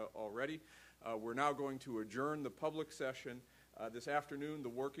haven't already. We're now going to adjourn the public session. This afternoon, the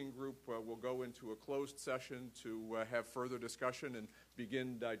working group will go into a closed session to have further discussion and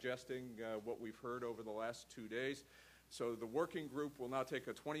begin digesting what we've heard over the last 2 days. So the working group will now take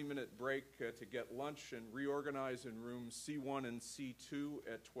a 20-minute break to get lunch and reorganize in rooms C1 and C2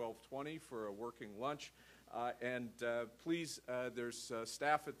 at 12:20 for a working lunch. And please, there's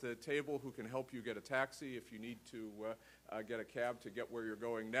staff at the table who can help you get a taxi if you need to get a cab to get where you're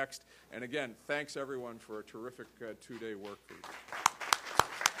going next. And again, thanks everyone for a terrific 2-day work week.